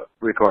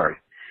recording.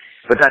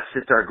 But that's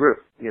just our group,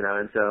 you know,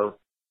 and so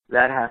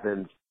that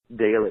happens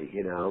daily,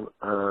 you know.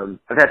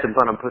 I've had some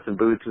fun on Puss in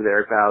Boots with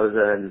Eric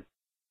Bauza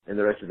and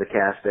the rest of the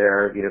cast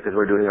there, you know, because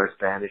we're doing our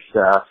Spanish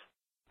stuff.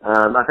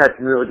 I've had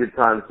some really good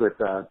times with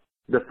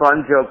the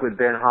fun joke with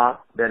Ben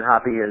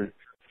Hoppy and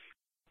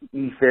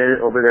Ethan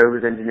over there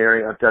who's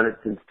engineering. I've done it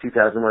since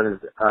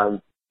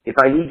 2001. If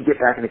I need to get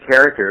back into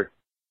character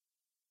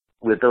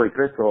with Billy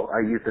Crystal, I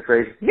use the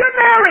phrase, "You're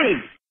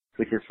married!"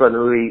 which is from the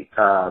movie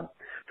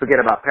Forget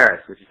About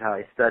Paris, which is how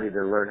I studied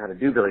and learned how to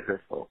do Billy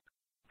Crystal.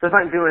 So if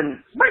I'm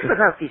doing Mike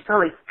Wazowski,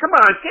 Sully, come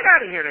on, get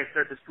out of here, and I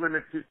start to slip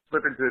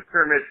into a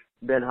Kermit,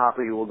 Ben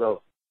Hoppy will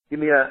go, give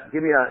me a,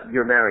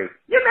 you're married.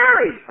 You're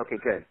married! Okay,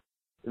 good.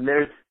 And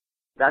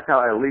that's how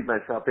I lead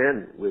myself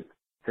in with,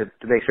 to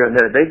make sure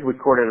that they've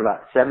recorded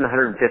about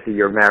 750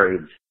 you're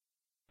married.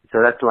 So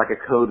that's like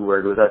a code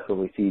word with us when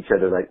we see each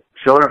other, like,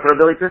 showing up for a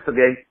Billy Crystal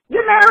game,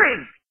 you're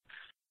married!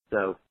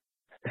 So,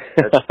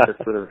 that's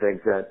one of the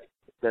things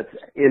that's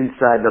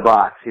inside the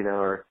box, you know,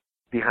 or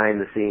behind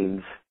the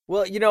scenes.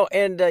 Well, you know,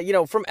 and, you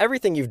know, from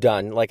everything you've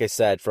done, like I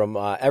said, from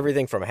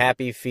everything from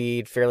Happy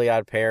Feet, Fairly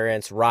Odd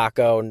Parents,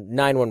 Rocco,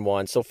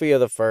 911, Sophia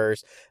the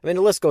First, I mean,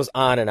 the list goes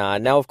on and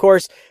on. Now, of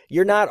course,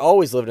 you're not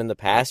always living in the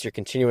past. You're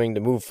continuing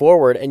to move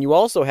forward, and you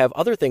also have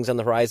other things on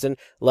the horizon,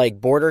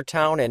 like Border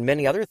Town and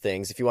many other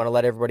things, if you want to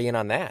let everybody in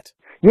on that.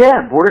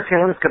 Yeah, Border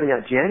Town is coming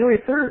out January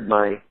 3rd,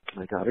 my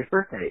daughter's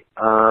birthday.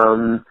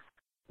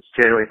 It's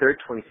January 3rd,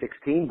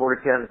 2016.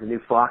 Border Town is a new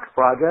Fox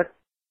project.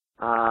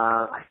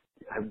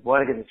 I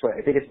want to get this right.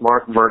 I think it's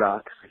Mark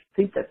Murdoch. I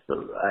think that's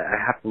I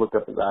have to look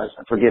up his eyes.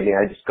 Forgive me,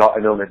 I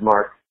know him as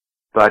Mark.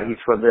 But he's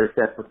from the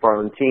Seth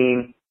MacFarlane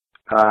team.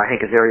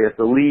 Hank Azaria is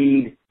the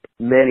lead.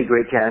 Many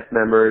great cast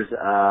members.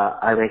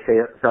 I may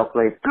say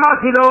self-play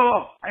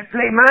Placido. I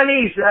play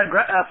Manny's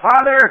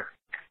father.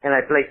 And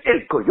I play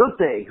El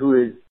Coyote, who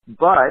is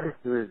Bud,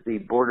 who is the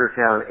Border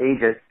Town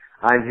agent.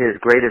 I'm his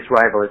greatest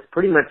rival. It's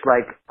pretty much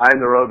like I'm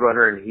the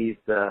Roadrunner and he's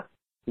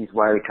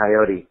Wile E.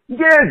 Coyote.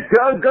 Yes,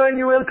 doggone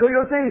you, El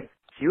Coyote.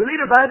 See you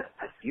later, bud.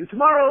 I'll see you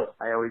tomorrow.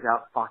 I always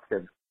outfox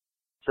him.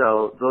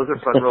 So those are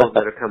fun roles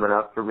that are coming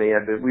up for me.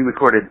 We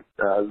recorded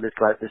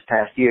this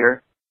past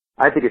year.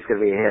 I think it's going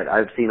to be a hit.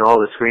 I've seen all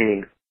the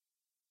screenings,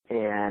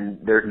 and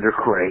they're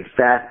great.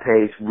 Fast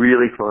paced,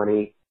 really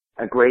funny.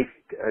 A great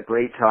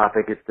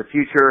topic. It's the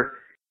future,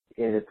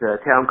 and it's a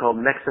town called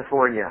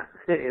Mexifornia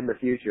in the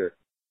future,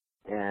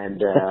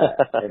 and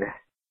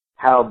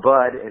how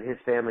Bud and his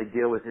family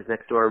deal with his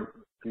next door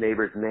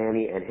neighbors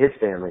Manny and his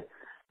family.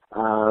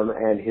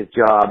 And his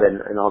job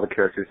and all the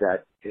characters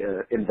that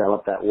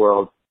envelop that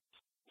world,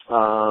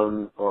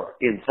 or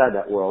inside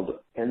that world.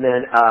 And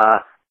then,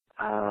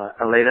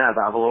 Elena of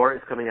Avalor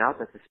is coming out.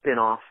 That's a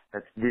spin-off.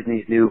 That's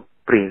Disney's new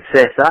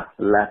Princesa,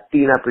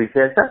 Latina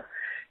Princesa.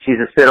 She's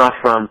a spin-off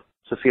from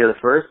Sophia the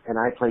First, and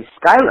I play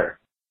Skylar.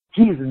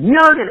 He's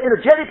young and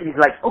energetic, and he's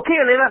like, okay,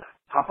 Elena,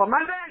 hop on my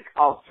back.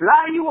 I'll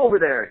fly you over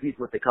there. He's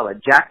what they call a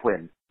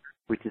jacquin,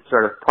 which is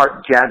sort of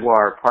part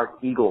jaguar, part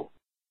eagle.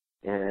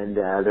 And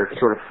they're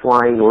sort of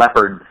flying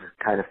leopards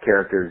kind of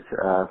characters,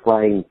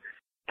 flying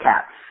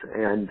cats.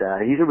 And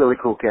he's a really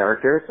cool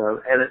character,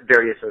 and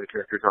various other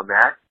characters on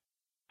that.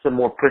 Some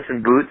more Puss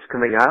in Boots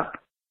coming up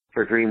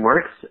for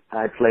DreamWorks.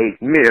 I play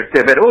Mir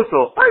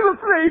Severoso. I'm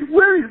afraid,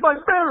 where is my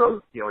barrel?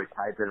 He always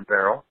hides in a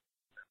barrel.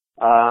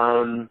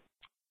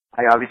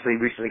 I obviously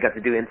recently got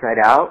to do Inside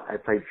Out. I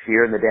played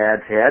Fear in the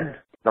Dad's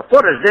Head. The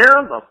foot is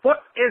down, the foot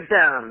is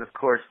down. And of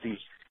course, the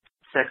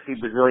sexy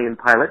Brazilian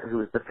pilot,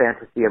 who is the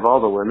fantasy of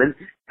all the women.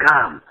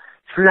 Come,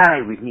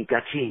 fly with me,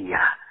 Gatinha.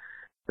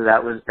 So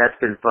that's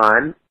been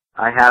fun.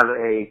 I have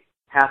a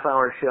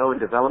half-hour show in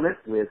development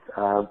with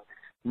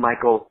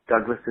Michael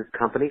Douglas's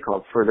company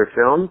called Further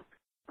Films.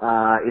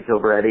 It's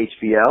over at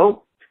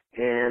HBO,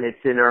 and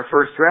it's in our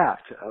first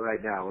draft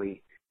right now.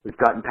 We've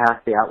gotten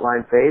past the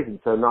outline phase, and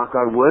so knock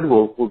on wood,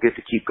 we'll get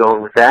to keep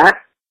going with that.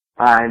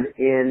 I'm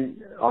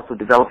also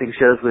developing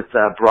shows with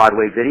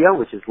Broadway Video,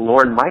 which is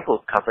Lorne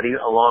Michaels' company,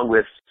 along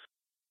with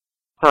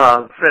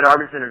Fred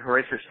Armisen and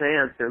Horatio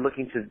Sands. They're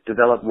looking to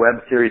develop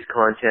web series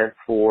content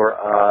for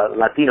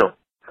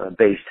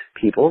Latino-based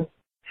people,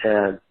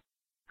 and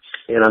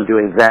I'm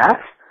doing that.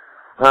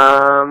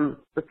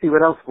 Let's see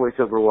what else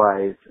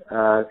voiceover-wise.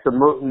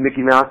 Some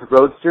Mickey Mouse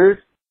Roadsters.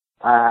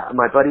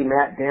 My buddy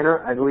Matt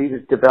Danner, I believe,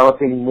 is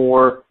developing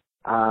more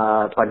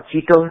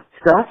Panchito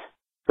stuff.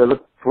 So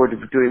look forward to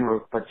doing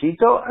more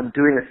Panchito. I'm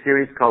doing a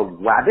series called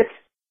Wabbit,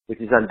 which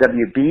is on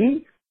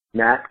WB.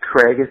 Matt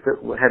Craig is the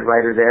head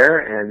writer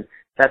there, and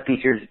that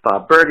features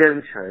Bob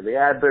Bergen, Charlie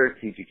Adler,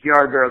 T.G.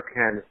 Yarborough,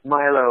 Candice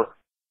Milo,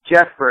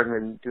 Jeff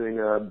Bergman doing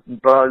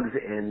Bugs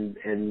and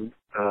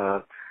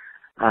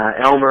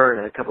Elmer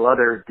and a couple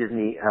other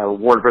Disney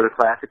Warner Brother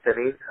classics.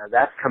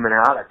 That's coming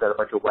out. I've done a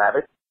bunch of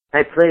Wabbit.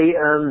 I play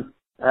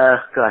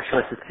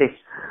what's his face?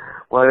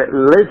 Well,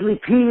 Leslie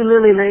P.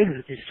 Lilylegs,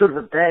 which is sort of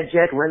a bad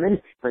Jack Lemmon,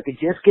 if I could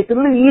just get the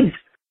leads.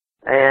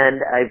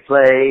 And I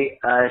play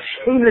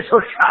Seamus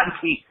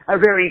O'Shaughnessy, a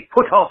very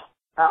put-off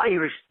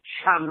Irish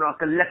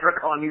shamrock, a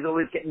leprechaun. He's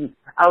always getting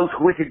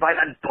outwitted by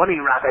that bunny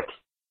rabbit.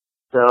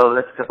 So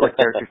that's a couple of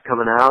characters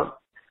coming out.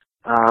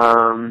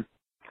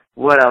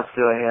 What else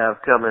do I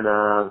have coming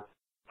up?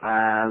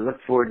 I look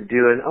forward to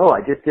doing, I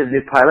just did a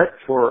new pilot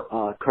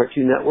for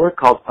Cartoon Network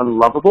called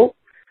Unlovable.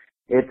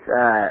 It's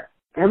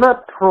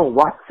Emma Pearl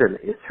Watson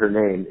is her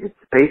name. It's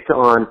based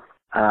on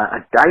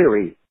a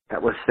diary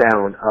that was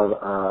found of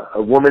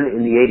a woman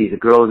in the 80s, a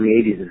girl in the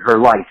 80s, in her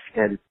life,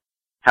 and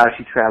how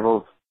she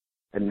travels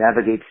and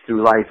navigates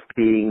through life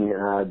being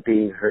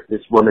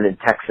this woman in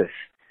Texas.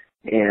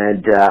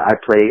 And I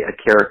play a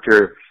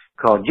character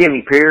called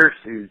Jimmy Pierce,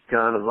 who's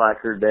kind of like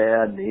her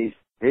dad. He's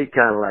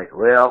kind of like,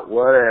 well,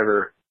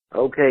 whatever.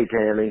 Okay,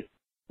 Tammy,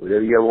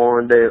 whatever you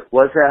want to do.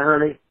 What's that,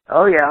 honey?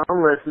 Oh, yeah,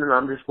 I'm listening.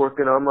 I'm just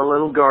working on my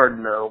little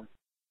garden gnome.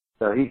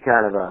 So he's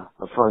kind of a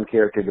fun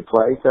character to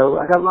play. So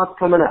I got lots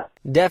coming up.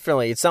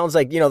 Definitely. It sounds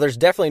like, there's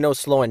definitely no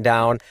slowing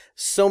down.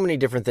 So many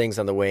different things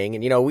on the wing.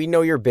 And, we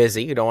know you're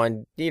busy. You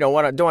don't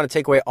want to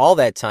take away all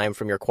that time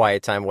from your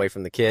quiet time away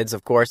from the kids,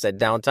 of course, that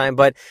downtime.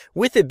 But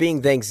with it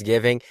being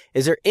Thanksgiving,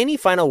 is there any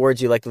final words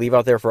you'd like to leave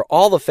out there for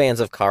all the fans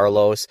of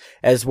Carlos,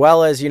 as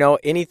well as,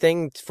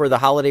 anything for the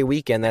holiday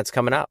weekend that's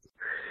coming up?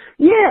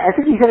 Yeah, I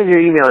think you said in your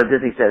email at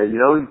Disney Center,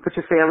 put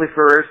your family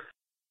first.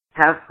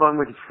 Have fun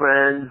with your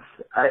friends.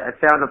 I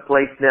found a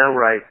place now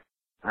where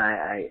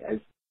I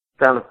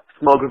found a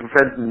small group of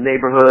friends in the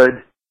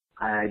neighborhood.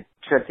 I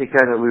tried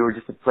to we were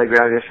just at the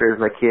playground yesterday with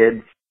my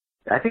kids.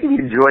 I think if you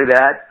enjoy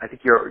that, I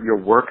think your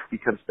work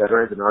becomes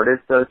better as an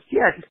artist. So it's,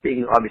 just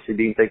being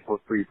thankful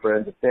for your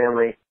friends and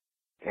family,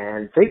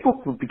 and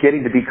thankful for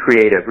getting to be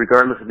creative,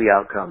 regardless of the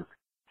outcome.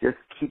 Just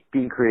keep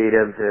being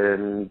creative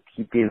and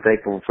keep being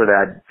thankful for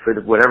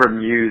whatever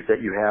muse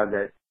that you have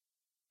that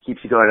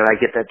keeps you going. And I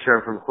get that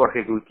term from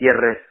Jorge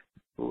Gutierrez,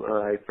 who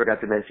I forgot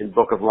to mention,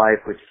 Book of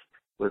Life, which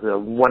was a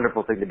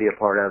wonderful thing to be a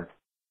part of.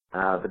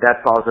 But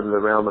that falls into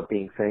the realm of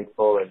being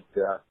thankful. And,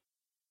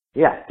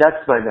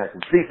 that's my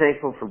message. Be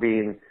thankful for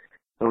being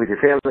with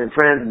your family and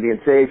friends and being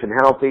safe and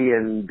healthy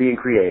and being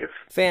creative.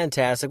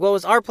 Fantastic. Well, it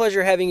was our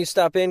pleasure having you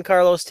stop in,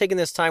 Carlos, taking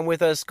this time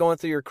with us, going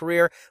through your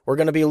career. We're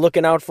going to be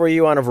looking out for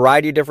you on a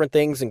variety of different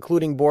things,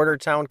 including Border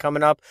Town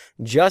coming up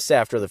just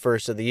after the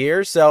first of the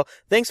year. So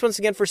thanks once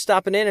again for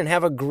stopping in, and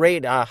have a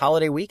great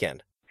holiday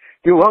weekend.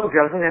 You're welcome,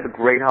 Jonathan. Have a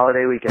great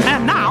holiday weekend.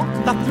 And now,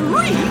 the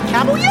three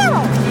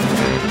caballeros.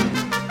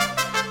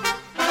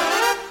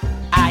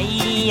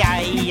 Ay,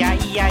 ay,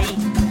 ay, ay.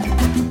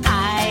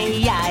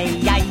 Ay,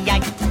 ay, ay,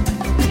 ay.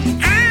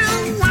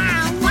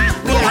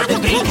 We are the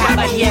three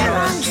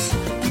caballeros.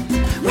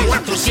 We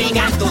love to sing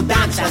and to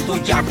dance and to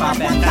jump up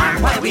and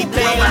down while we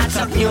play lots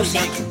of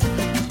music.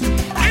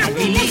 And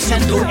we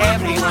listen to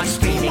everyone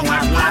screaming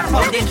out loud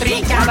for the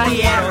three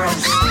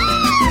caballeros.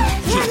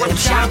 We will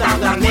shout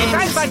out our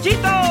names,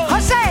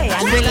 Jose,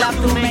 and we love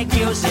to make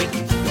music.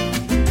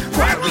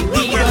 Where we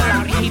beat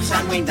our hips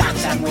and we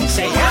dance and we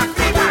say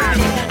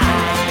everybody.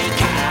 Ay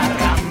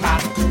caramba,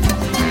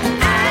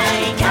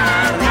 ay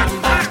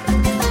caramba,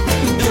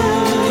 do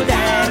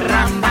the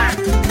ramba.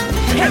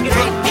 A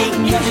great big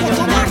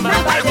musical number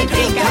by the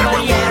three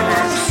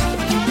caballeros.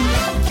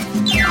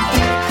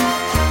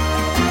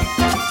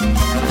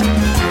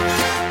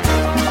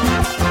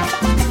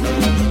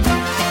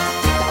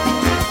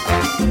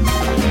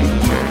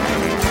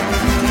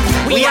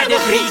 We are the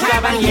three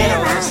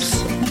caballeros.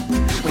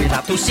 We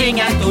love to sing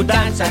and to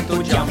dance and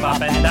to jump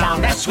up and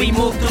down as we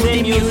move to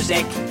the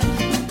music.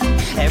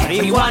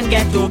 Everyone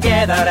get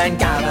together and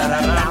gather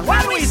around.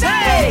 What we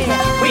say?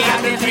 We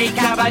are the three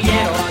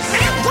caballeros.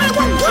 We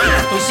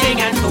love to sing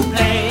and to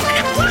play.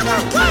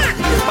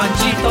 You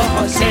Panchito,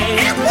 Jose.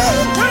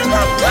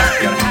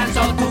 Clap your hands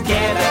all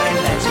together and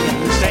let's hear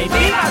you say,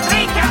 Viva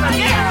three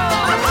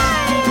caballeros!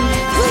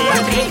 We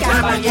are three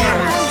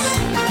caballeros.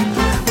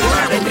 We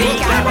are the three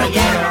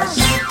caballeros.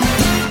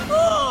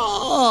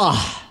 Oh,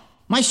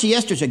 my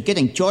siestas are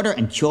getting shorter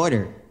and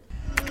shorter.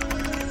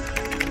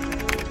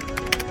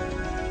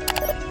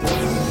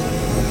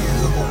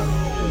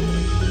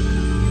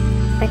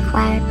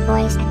 Required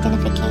voice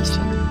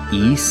identification.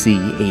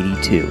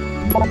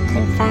 EC82.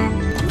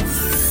 Confirmed.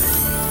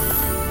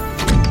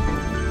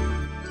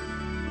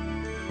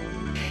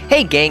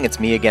 Hey gang, it's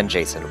me again,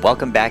 Jason.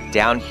 Welcome back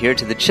down here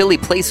to the chilly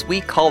place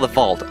we call the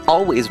Vault,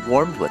 always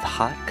warmed with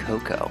hot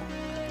cocoa.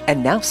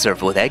 And now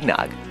served with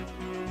eggnog.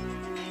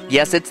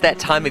 Yes, it's that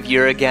time of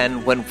year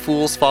again when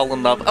fools fall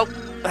in love.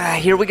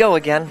 Here we go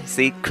again.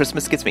 See,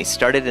 Christmas gets me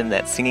started in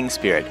that singing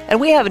spirit. And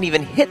we haven't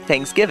even hit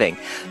Thanksgiving,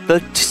 the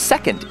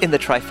second in the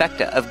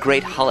trifecta of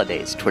great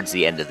holidays towards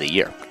the end of the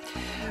year.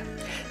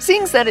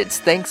 Seeing that it's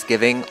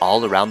Thanksgiving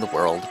all around the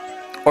world,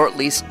 or at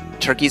least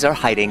turkeys are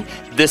hiding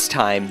this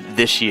time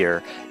this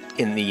year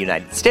in the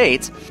United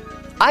States,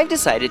 I've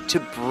decided to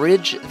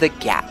bridge the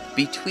gap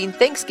between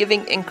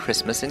Thanksgiving and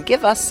Christmas and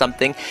give us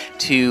something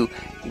to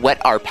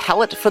whet our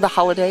palate for the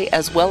holiday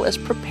as well as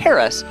prepare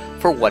us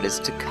for what is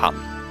to come.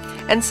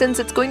 And since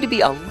it's going to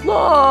be a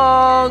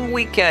long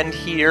weekend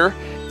here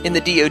in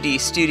the DoD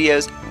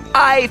studios,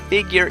 I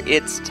figure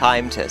it's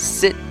time to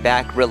sit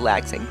back,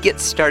 relax, and get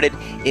started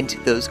into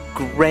those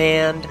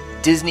grand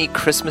Disney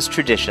Christmas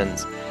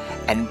traditions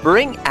and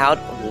bring out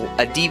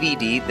a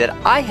DVD that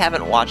I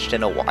haven't watched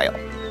in a while.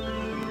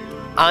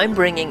 I'm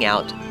bringing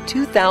out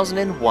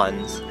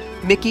 2001's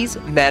Mickey's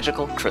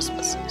Magical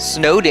Christmas,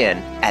 Snowed In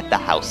at the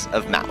House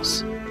of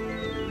Mouse.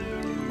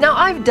 Now,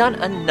 I've done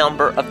a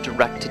number of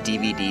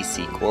direct-to-DVD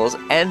sequels,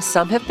 and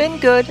some have been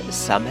good,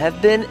 some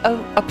have been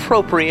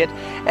appropriate,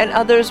 and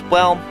others,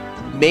 well,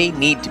 may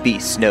need to be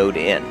snowed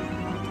in.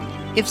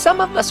 If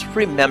some of us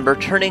remember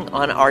turning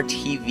on our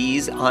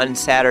TVs on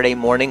Saturday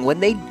morning when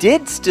they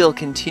did still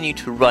continue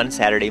to run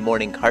Saturday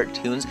morning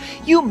cartoons,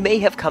 you may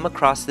have come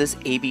across this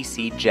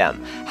ABC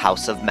gem,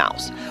 House of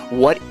Mouse.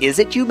 What is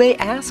it, you may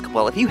ask?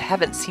 Well, if you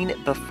haven't seen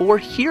it before,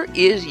 here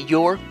is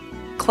your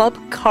club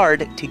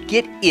card to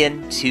get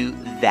into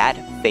that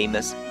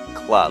famous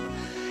club.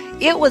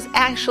 It was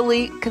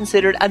actually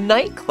considered a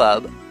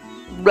nightclub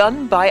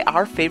run by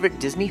our favorite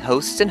Disney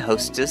hosts and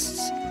hostesses,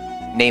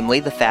 namely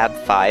the Fab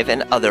Five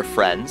and other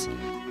friends,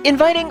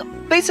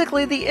 inviting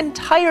basically the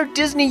entire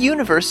Disney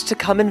universe to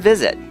come and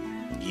visit.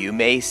 You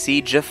may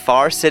see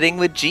Jafar sitting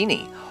with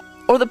Genie,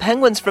 or the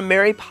penguins from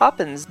Mary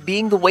Poppins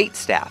being the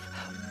waitstaff,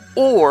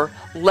 or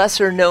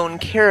lesser-known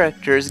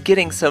characters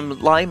getting some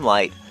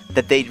limelight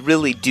that they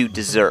really do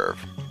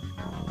deserve.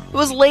 It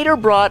was later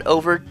brought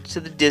over to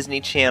the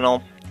Disney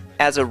Channel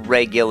as a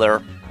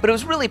regular, but it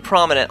was really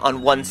prominent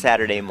on one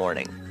Saturday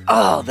morning.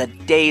 Oh, the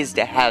days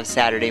to have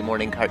Saturday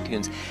morning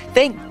cartoons.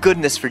 Thank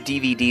goodness for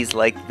DVDs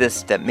like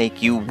this that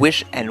make you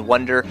wish and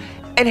wonder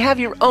and have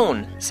your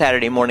own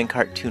Saturday morning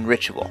cartoon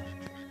ritual.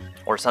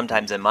 Or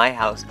sometimes in my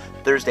house,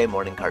 Thursday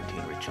morning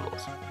cartoon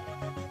rituals.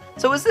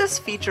 So as this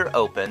feature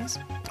opens,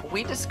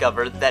 we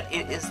discover that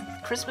it is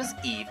Christmas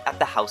Eve at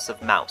the House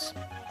of Mouse.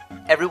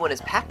 Everyone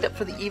is packed up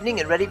for the evening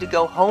and ready to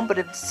go home, but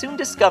have soon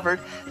discovered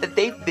that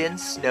they've been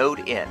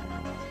snowed in.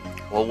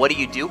 Well, what do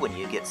you do when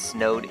you get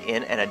snowed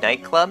in at a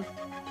nightclub?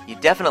 You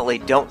definitely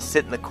don't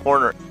sit in the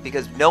corner,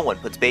 because no one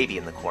puts baby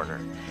in the corner.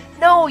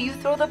 No, you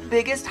throw the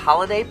biggest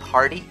holiday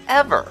party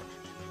ever.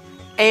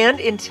 And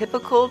in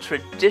typical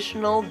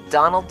traditional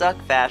Donald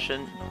Duck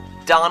fashion,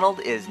 Donald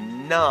is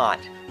not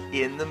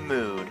in the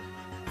mood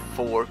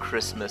for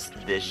Christmas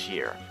this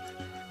year.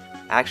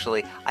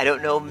 Actually, I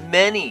don't know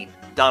many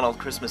Donald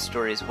Christmas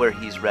stories where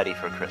he's ready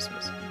for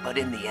Christmas, but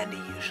in the end he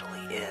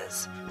usually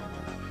is.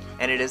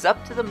 And it is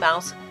up to the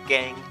Mouse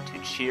gang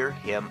to cheer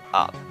him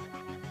up.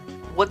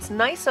 What's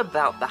nice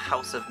about the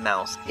House of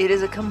Mouse, it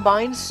is a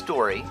combined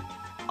story,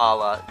 a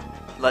la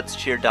Let's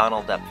Cheer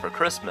Donald Up for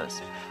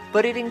Christmas,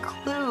 but it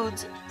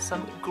includes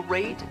some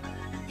great,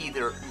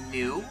 either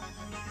new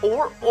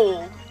or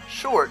old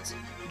shorts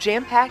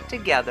jam-packed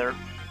together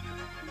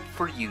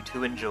for you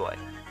to enjoy.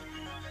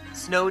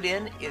 Snowed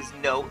In is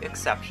no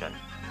exception.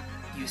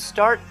 You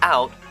start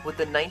out with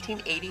the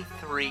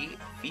 1983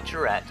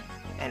 featurette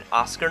and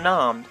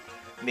Oscar-nommed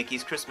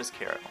Mickey's Christmas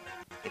Carol.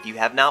 If you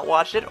have not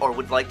watched it or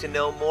would like to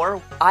know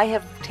more, I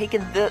have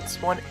taken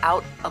this one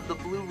out of the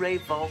Blu-ray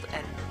vault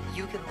and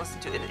you can listen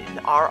to it in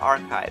our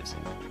archives.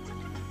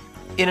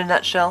 In a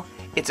nutshell,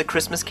 it's a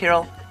Christmas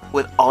Carol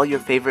with all your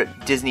favorite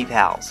Disney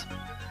pals.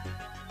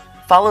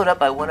 Followed up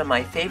by one of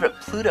my favorite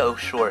Pluto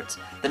shorts,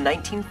 the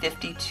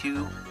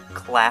 1952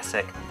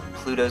 classic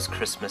Pluto's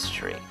Christmas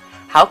Tree.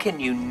 How can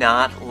you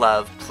not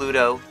love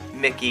Pluto,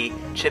 Mickey,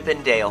 Chip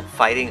and Dale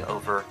fighting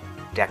over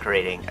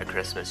decorating a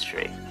Christmas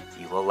tree?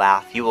 You will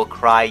laugh, you will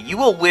cry, you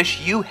will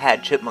wish you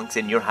had chipmunks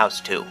in your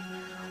house too.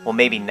 Well,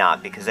 maybe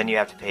not, because then you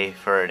have to pay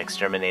for an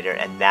exterminator,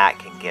 and that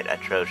can get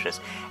atrocious.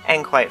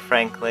 And quite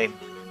frankly,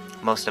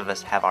 most of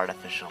us have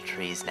artificial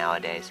trees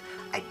nowadays.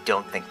 I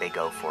don't think they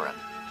go for them.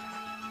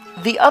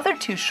 The other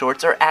two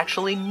shorts are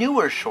actually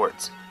newer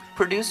shorts,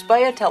 produced by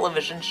a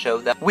television show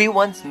that we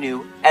once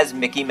knew as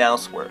Mickey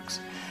Mouse Works.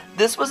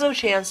 This was a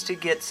chance to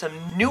get some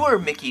newer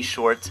Mickey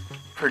shorts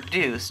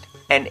produced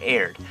and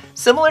aired,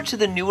 similar to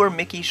the newer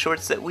Mickey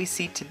shorts that we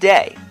see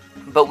today,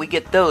 but we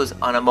get those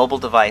on a mobile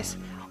device,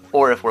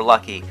 or if we're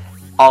lucky,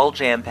 all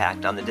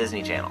jam-packed on the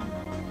Disney Channel.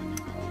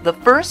 The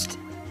first,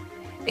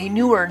 a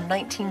newer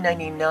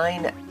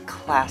 1999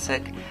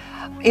 classic,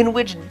 in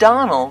which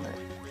Donald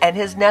and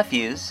his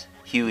nephews,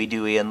 Huey,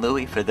 Dewey, and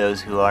Louie for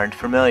those who aren't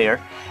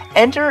familiar,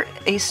 enter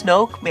a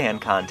snowman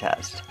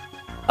contest.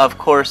 Of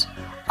course,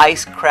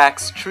 ice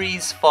cracks,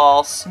 trees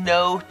fall,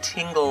 snow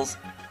tingles,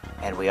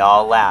 and we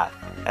all laugh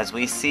as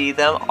we see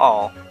them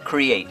all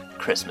create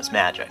Christmas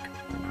magic.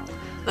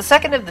 The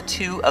second of the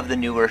two of the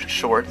newer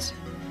shorts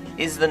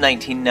is the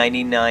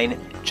 1999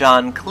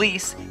 John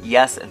Cleese,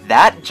 yes,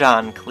 that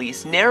John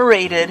Cleese,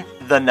 narrated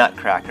The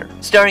Nutcracker,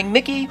 starring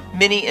Mickey,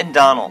 Minnie, and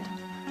Donald.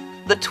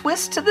 The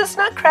twist to this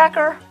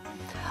Nutcracker?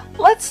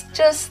 Let's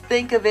just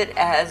think of it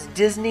as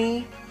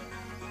Disney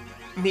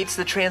meets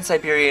the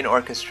Trans-Siberian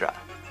Orchestra,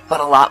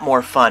 but a lot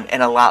more fun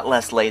and a lot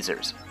less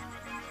lasers.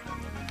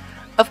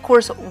 Of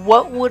course,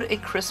 what would a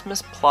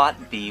Christmas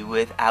plot be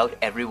without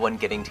everyone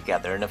getting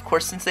together? And of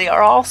course, since they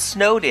are all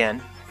snowed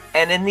in,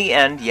 and in the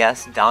end,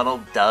 yes,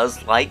 Donald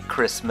does like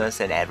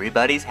Christmas and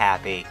everybody's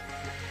happy,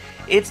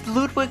 it's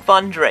Ludwig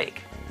von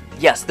Drake,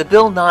 yes, the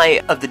Bill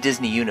Nye of the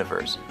Disney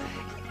universe,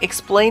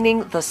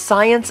 explaining the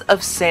science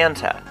of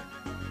Santa,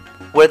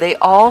 where they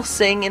all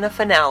sing in a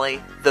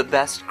finale, The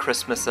Best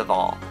Christmas of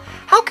All.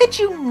 How could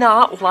you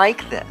not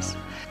like this?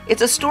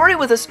 It's a story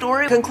with a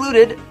story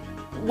concluded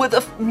with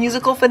a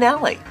musical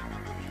finale.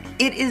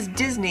 It is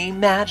Disney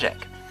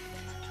magic.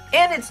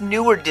 And it's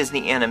newer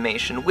Disney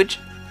animation, which,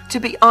 to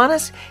be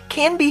honest,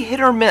 can be hit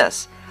or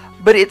miss.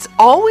 But it's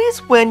always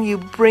when you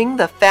bring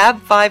the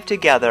Fab Five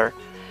together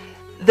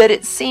that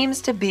it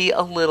seems to be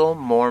a little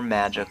more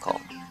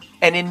magical.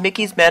 And in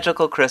Mickey's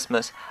Magical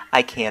Christmas,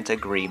 I can't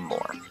agree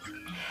more.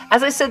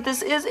 As I said,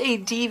 this is a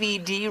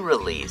DVD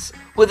release.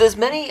 With as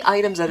many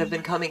items that have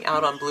been coming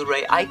out on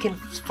Blu-ray, I can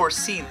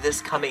foresee this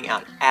coming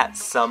out at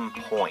some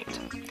point.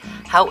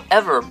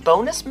 However,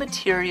 bonus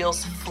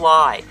materials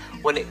fly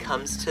when it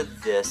comes to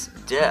this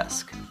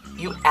disc.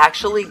 You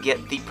actually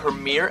get the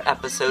premiere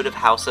episode of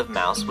House of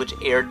Mouse, which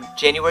aired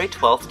January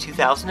 12th,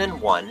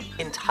 2001,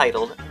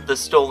 entitled The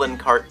Stolen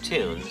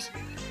Cartoons,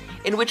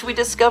 in which we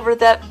discover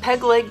that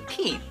Pegleg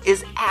Pete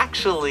is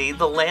actually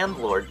the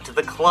landlord to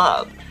the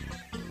club.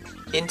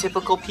 In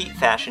typical Pete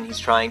fashion, he's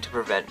trying to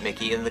prevent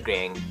Mickey and the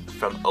gang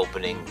from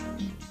opening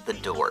the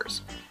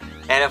doors.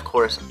 And of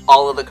course,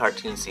 all of the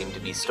cartoons seem to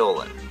be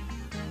stolen.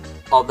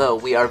 Although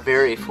we are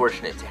very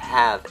fortunate to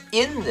have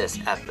in this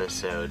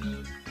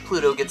episode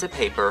Pluto Gets a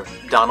Paper,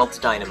 Donald's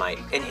Dynamite,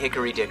 and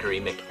Hickory Dickory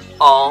Mickey,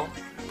 all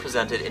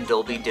presented in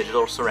Dolby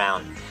Digital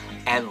Surround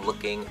and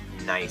looking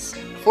nice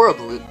for a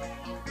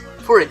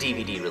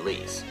DVD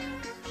release.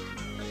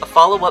 A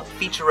follow-up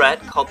featurette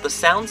called The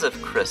Sounds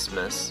of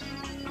Christmas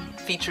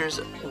features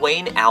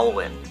Wayne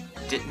Alwyn,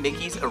 did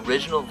Mickey's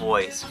original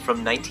voice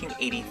from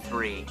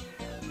 1983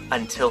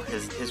 until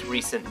his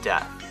recent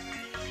death.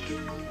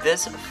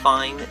 This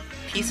fine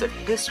piece of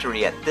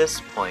history at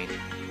this point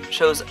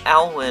shows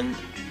Alwyn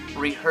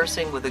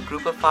rehearsing with a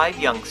group of 5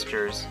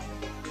 youngsters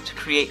to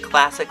create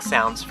classic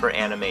sounds for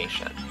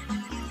animation.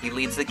 He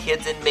leads the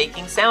kids in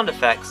making sound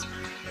effects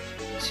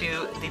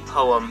to the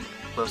poem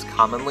most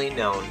commonly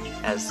known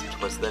as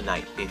 "'Twas the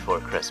Night Before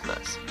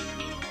Christmas."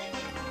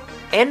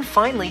 And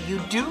finally, you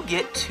do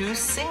get 2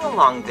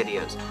 sing-along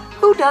videos.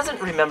 Who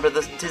doesn't remember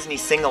the Disney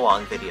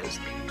sing-along videos?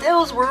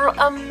 Those were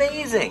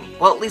amazing!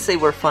 Well, at least they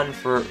were fun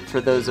for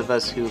those of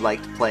us who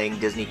liked playing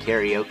Disney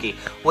karaoke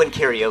when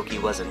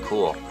karaoke wasn't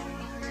cool.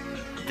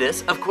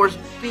 This, of course,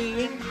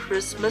 being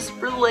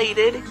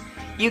Christmas-related,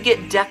 you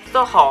get Deck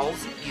the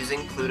Halls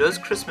using Pluto's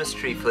Christmas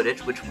tree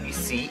footage, which we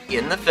see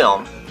in the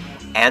film,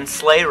 and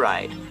Sleigh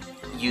Ride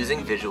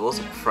using visuals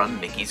from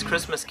Mickey's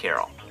Christmas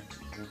Carol.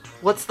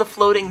 What's the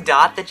floating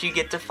dot that you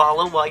get to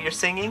follow while you're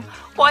singing?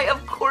 Why,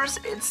 of course,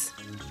 it's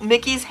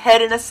Mickey's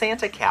head in a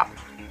Santa cap.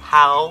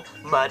 How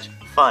much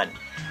fun!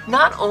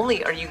 Not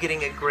only are you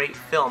getting a great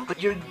film,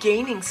 but you're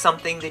gaining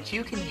something that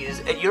you can use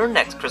at your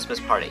next Christmas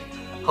party.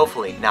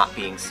 Hopefully not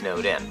being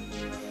snowed in.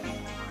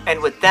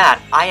 And with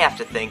that, I have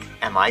to think,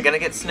 am I going to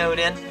get snowed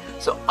in?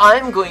 So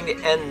I'm going to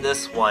end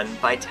this one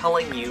by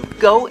telling you,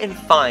 go and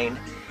find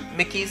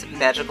Mickey's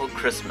Magical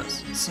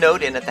Christmas,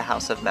 snowed in at the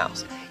House of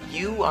Mouse.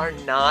 You are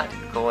not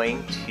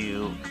going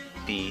to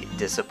be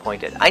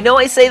disappointed. I know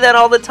I say that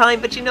all the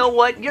time, but you know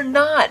what? You're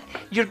not.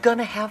 You're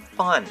gonna have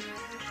fun.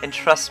 And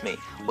trust me,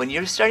 when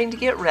you're starting to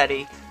get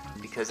ready,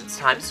 because it's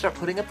time to start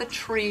putting up the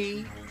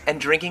tree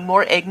and drinking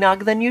more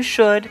eggnog than you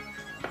should,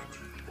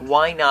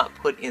 why not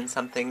put in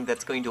something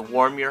that's going to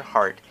warm your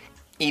heart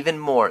even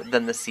more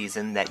than the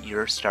season that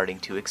you're starting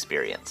to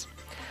experience?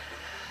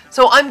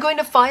 So I'm going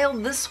to file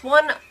this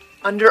one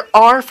under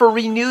R for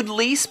renewed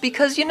lease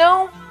because, you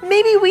know,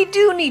 maybe we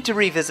do need to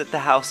revisit the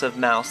House of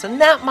Mouse,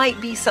 and that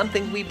might be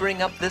something we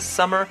bring up this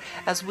summer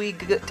as we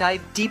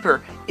dive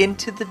deeper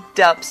into the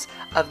depths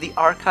of the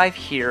archive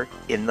here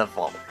in the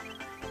vault.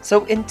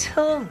 So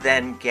until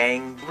then,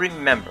 gang,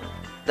 remember,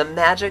 the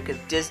magic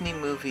of Disney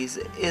movies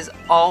is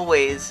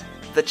always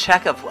the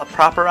check of a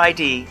proper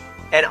ID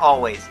and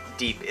always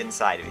deep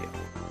inside of you.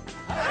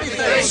 Happy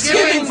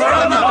Thanksgiving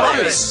from the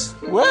Muppets!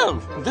 Well,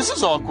 this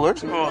is awkward.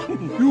 It's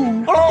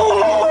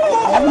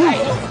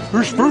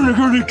pretty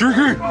good,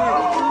 tricky.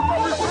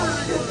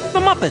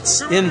 The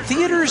Muppets, in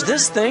theaters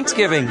this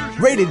Thanksgiving.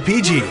 Rated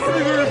PG.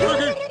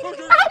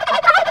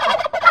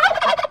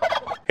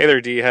 Hey there,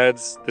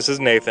 D-heads. This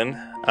is Nathan.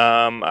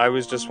 I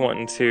was just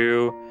wanting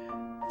to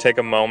take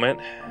a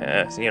moment.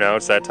 You know,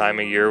 it's that time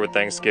of year with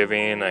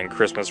Thanksgiving and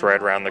Christmas right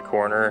around the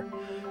corner.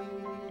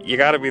 You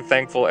gotta be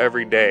thankful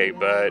every day,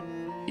 but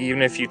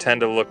even if you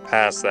tend to look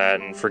past that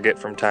and forget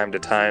from time to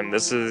time,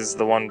 this is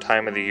the one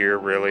time of the year,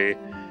 really,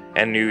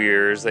 and New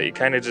Year's, that you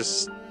kind of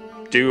just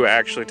do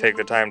actually take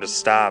the time to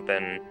stop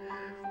and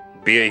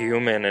be a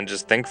human and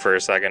just think for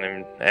a second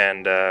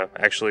and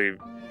actually,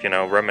 you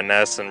know,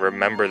 reminisce and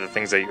remember the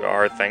things that you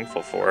are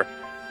thankful for.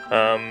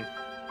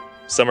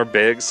 Some are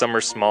big, some are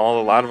small.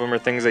 A lot of them are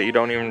things that you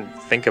don't even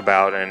think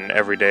about in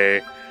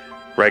everyday,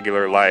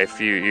 regular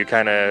life. You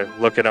kind of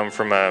look at them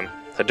from a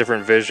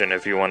different vision,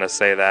 if you want to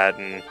say that,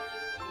 and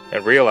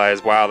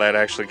realize, wow, that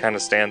actually kind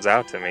of stands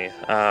out to me.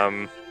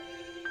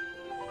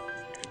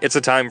 It's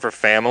a time for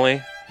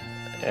family,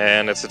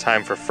 and it's a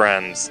time for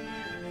friends,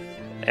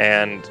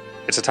 and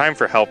it's a time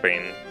for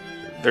helping.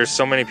 There's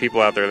so many people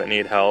out there that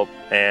need help,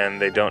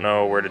 and they don't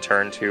know where to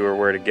turn to or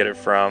where to get it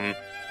from.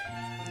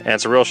 And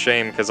it's a real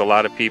shame, because a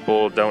lot of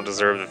people don't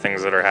deserve the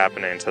things that are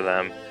happening to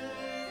them.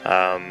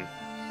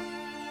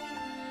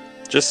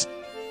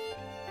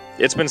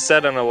 It's been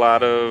said in a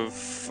lot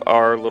of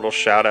our little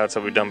shout-outs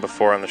that we've done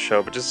before on the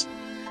show, but just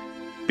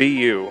be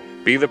you.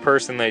 Be the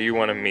person that you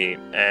want to meet.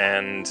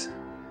 And,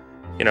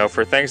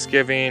 for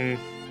Thanksgiving,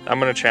 I'm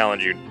going to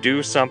challenge you.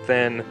 Do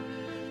something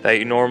that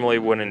you normally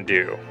wouldn't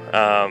do.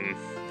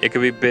 It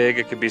could be big,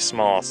 it could be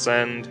small.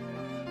 Send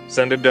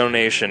a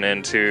donation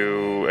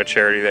into a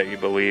charity that you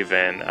believe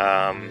in.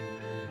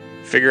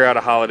 Figure out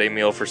a holiday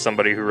meal for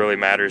somebody who really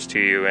matters to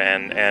you,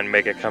 and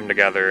make it come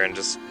together, and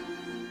just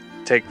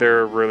take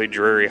their really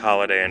dreary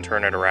holiday and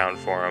turn it around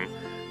for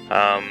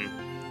them.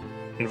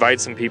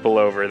 Invite some people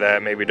over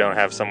that maybe don't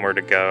have somewhere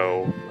to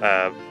go.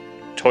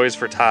 Toys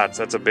for Tots,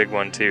 that's a big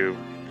one too.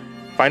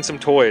 Find some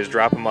toys,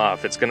 drop them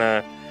off. It's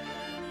gonna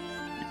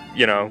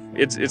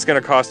it's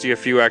gonna cost you a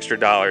few extra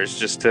dollars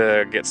just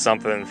to get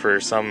something for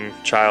some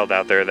child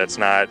out there that's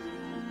not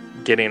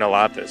getting a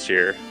lot this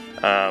year.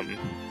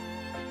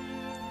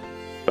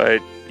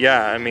 But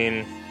yeah,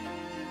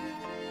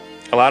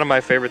 a lot of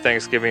my favorite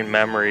Thanksgiving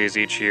memories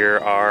each year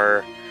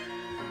are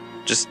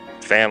just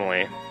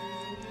family.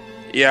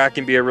 Yeah, it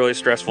can be a really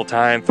stressful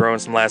time, throwing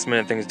some last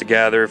minute things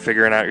together,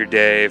 figuring out your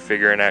day,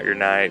 figuring out your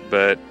night,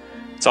 but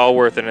it's all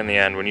worth it in the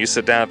end. When you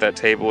sit down at that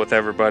table with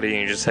everybody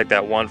and you just take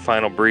that one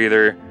final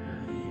breather,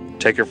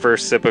 take your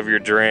first sip of your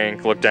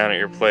drink, look down at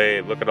your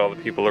plate, look at all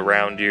the people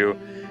around you,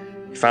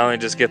 you finally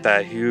just get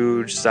that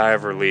huge sigh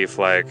of relief,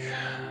 like,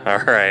 all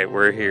right,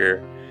 we're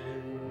here.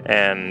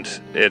 And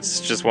it's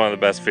just one of the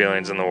best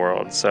feelings in the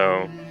world.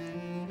 So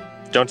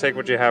don't take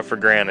what you have for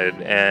granted.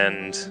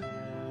 And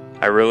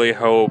I really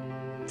hope,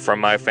 from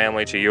my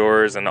family to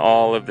yours and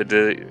all of the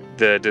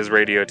Diz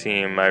Radio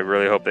team, I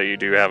really hope that you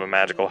do have a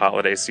magical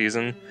holiday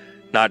season.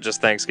 Not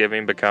just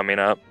Thanksgiving, but coming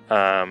up.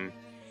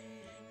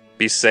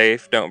 Be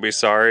safe, don't be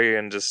sorry,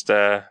 and just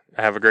have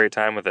a great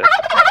time with it.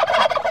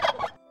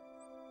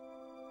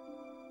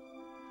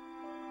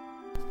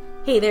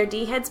 Hey there,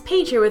 D-Heads,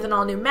 Paige here with an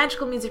all-new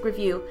Magical Music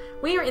Review.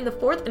 We are in the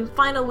 4th and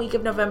final week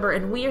of November,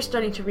 and we are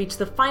starting to reach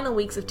the final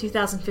weeks of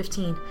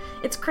 2015.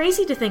 It's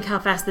crazy to think how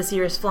fast this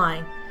year is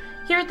flying.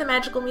 Here at the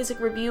Magical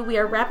Music Review, we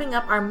are wrapping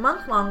up our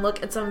month-long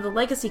look at some of the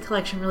Legacy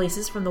Collection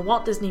releases from the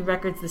Walt Disney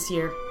Records this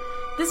year.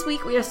 This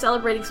week, we are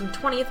celebrating some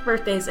 20th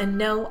birthdays, and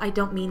no, I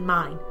don't mean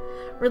mine.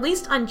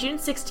 Released on June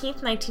 16,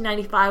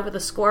 1995 with a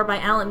score by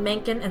Alan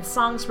Menken and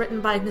songs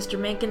written by Mr.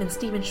 Menken and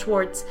Stephen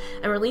Schwartz,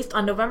 and released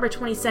on November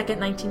 22,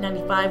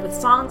 1995 with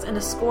songs and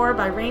a score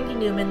by Randy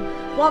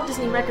Newman, Walt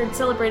Disney Records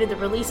celebrated the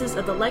releases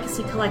of the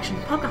Legacy Collection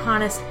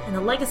Pocahontas and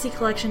the Legacy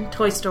Collection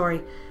Toy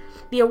Story.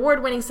 The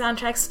award-winning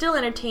soundtracks still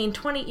entertain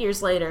 20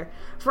 years later.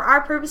 For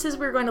our purposes,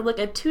 we're going to look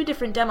at 2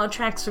 different demo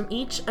tracks from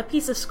each, a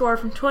piece of score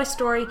from Toy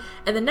Story,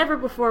 and the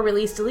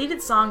never-before-released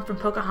deleted song from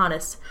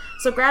Pocahontas.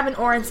 So grab an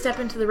oar and step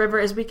into the river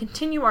as we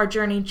continue our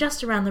journey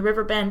just around the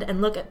river bend and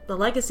look at the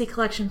Legacy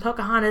Collection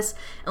Pocahontas,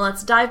 and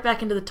let's dive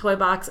back into the toy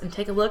box and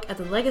take a look at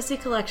the Legacy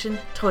Collection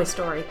Toy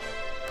Story.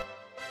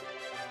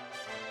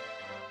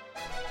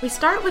 We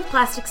start with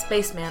Plastic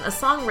Spaceman, a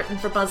song written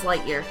for Buzz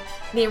Lightyear.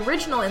 The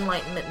original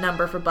Enlightenment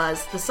number for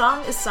Buzz, the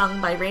song is sung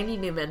by Randy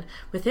Newman,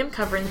 with him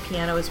covering the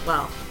piano as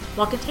well.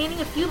 While containing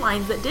a few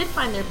lines that did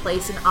find their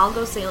place in I'll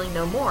Go Sailing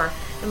No More,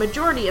 the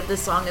majority of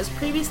this song is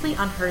previously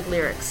unheard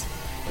lyrics.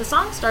 The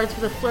song starts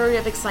with a flurry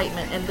of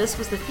excitement, and this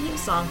was the theme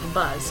song for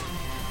Buzz.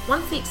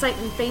 Once the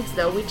excitement fades,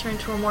 though, we turn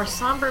to a more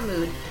somber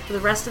mood for the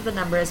rest of the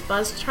number as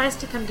Buzz tries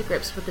to come to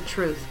grips with the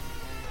truth.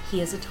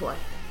 He is a toy.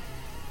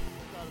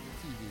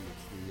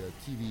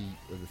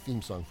 The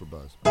theme song for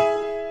Buzz.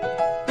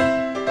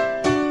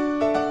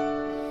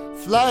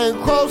 Flying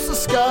across the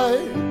sky,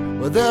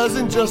 where there's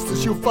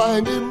injustice you'll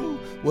find him,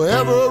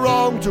 wherever a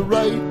wrong to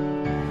right.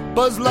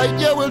 Buzz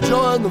Lightyear will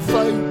join the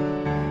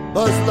fight.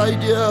 Buzz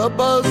Lightyear,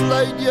 Buzz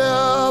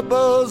Lightyear,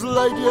 Buzz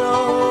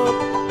Lightyear.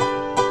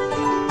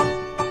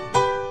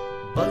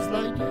 Buzz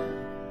Lightyear.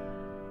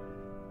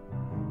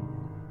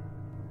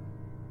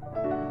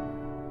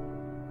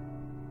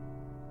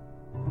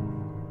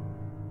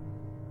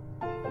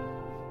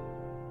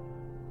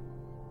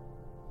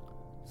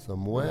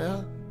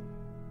 Somewhere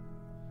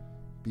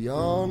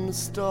beyond the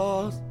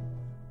stars,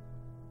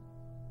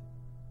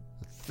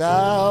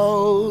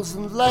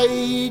 1,000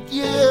 light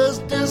years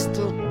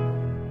distant,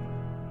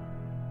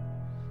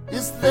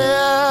 is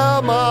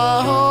there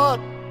my heart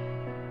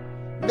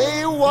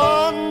may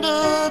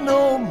wander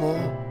no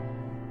more.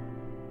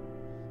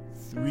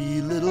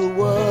 3 little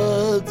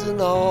words and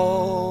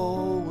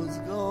all was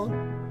gone.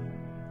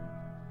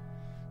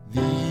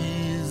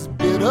 These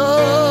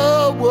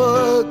bitter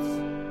words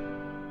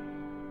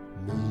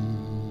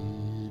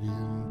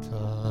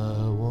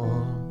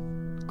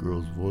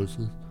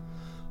verses.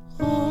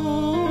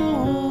 Oh,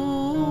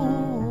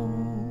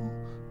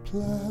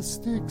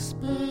 plastic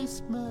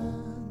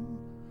spaceman.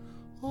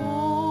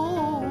 Oh.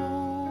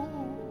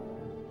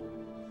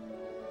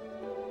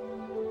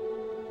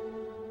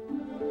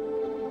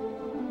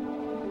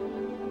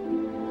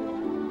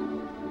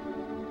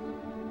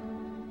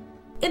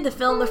 In the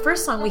film, the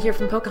first song we hear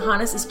from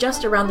Pocahontas is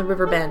Just Around the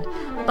River Bend,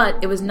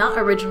 but it was not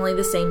originally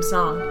the same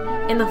song.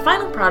 In the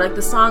final product,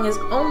 the song is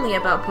only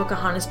about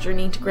Pocahontas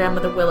journeying to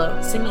Grandmother Willow,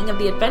 singing of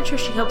the adventure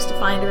she hopes to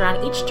find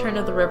around each turn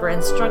of the river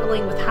and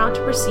struggling with how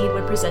to proceed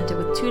when presented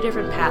with two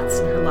different paths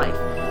in her life.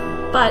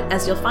 But,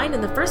 as you'll find in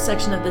the first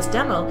section of this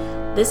demo,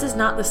 this is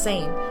not the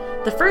same.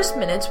 The first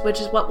minute, which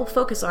is what we'll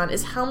focus on,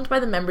 is helmed by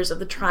the members of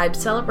the tribe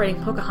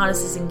celebrating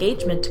Pocahontas'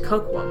 engagement to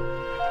Kocoum.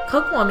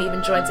 Kocoum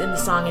even joins in the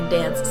song and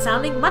dance,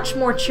 sounding much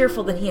more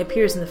cheerful than he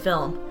appears in the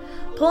film.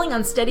 Pulling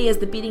unsteady as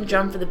the beating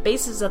drum for the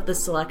basis of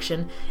this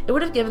selection, it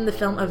would have given the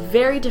film a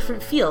very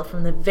different feel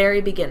from the very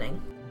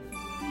beginning.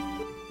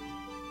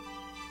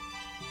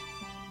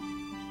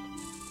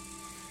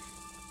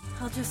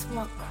 I'll just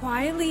walk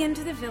quietly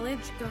into the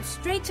village, go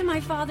straight to my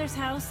father's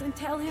house, and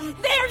tell him,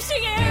 there she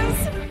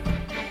is!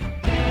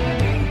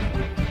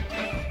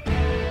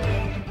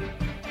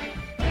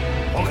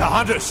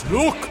 Pocahontas,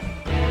 look!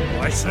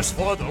 Prices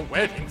for the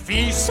wedding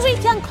feast.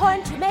 Sweet young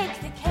corn to make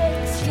the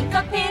cakes,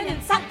 sugar pin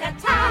and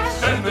succotash,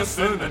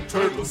 Venison and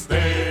turtle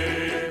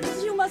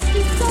steaks. You must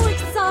be so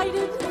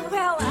excited.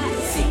 Well, I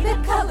see the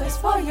colors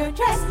for your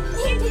dress,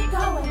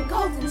 indigo and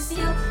golden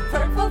steel,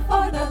 purple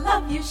for the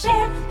love you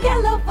share,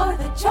 yellow for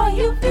the joy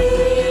you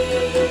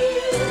feel.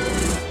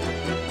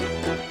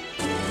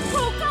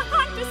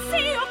 Pocahontas,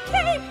 see your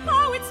cape,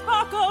 how it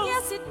sparkles.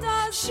 Yes, it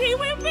does. She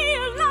will be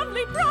a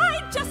lovely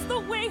bride, just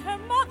the way her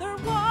mother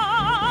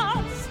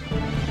was.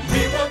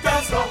 We will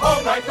dance the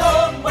whole night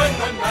long when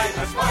the night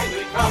has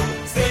finally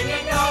come,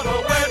 singing out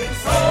a wedding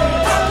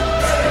song.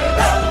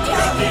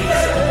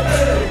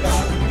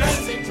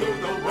 Dancing to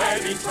the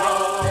wedding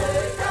song.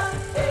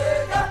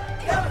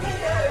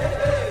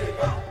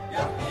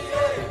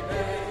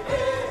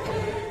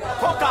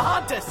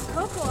 Pocahontas!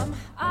 Kocoum,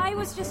 I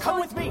was just Come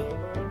with me.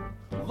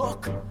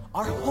 Look,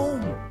 our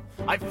home.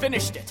 I've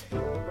finished it.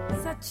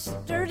 Such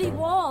sturdy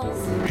walls.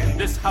 In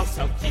this house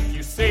I'll keep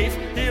you safe.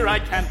 Here I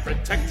can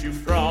protect you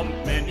from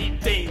any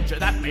danger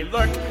that may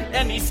lurk,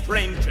 any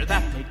stranger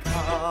that may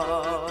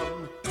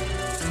come.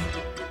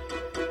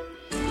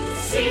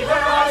 See, her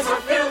eyes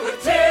are filled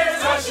with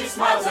tears as she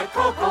smiles at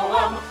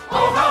Kocoum.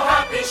 Oh, how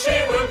happy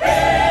she will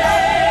be!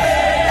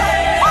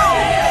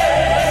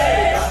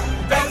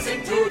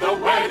 Dancing to the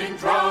wedding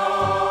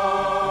drum.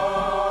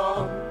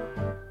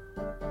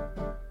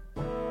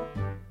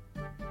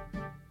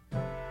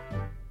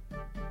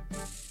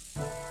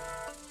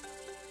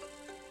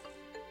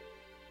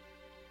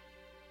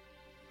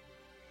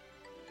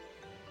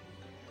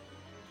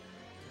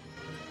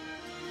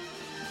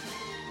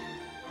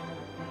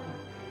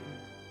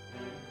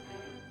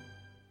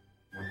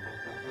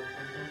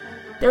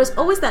 There is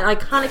always that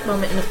iconic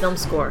moment in a film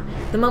score,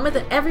 the moment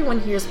that everyone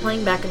hears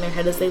playing back in their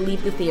head as they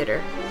leave the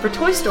theater. For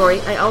Toy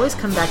Story, I always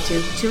come back to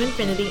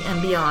Infinity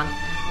and Beyond.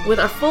 With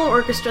our full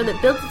orchestra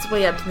that builds its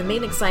way up to the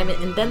main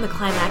excitement and then the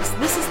climax,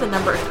 this is the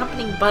number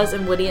accompanying Buzz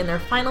and Woody in their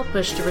final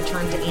push to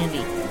return to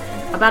Andy.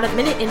 About a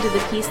minute into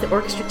the piece, the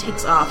orchestra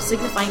takes off,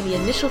 signifying the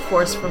initial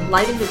force from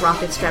lighting the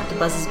rocket strapped to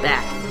Buzz's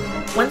back.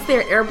 Once they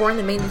are airborne,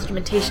 the main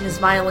instrumentation is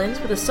violins,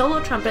 with a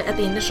solo trumpet at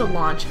the initial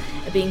launch,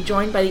 and being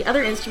joined by the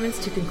other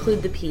instruments to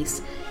conclude the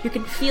piece. You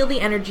can feel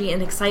the energy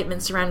and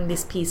excitement surrounding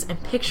this piece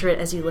and picture it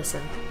as you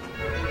listen.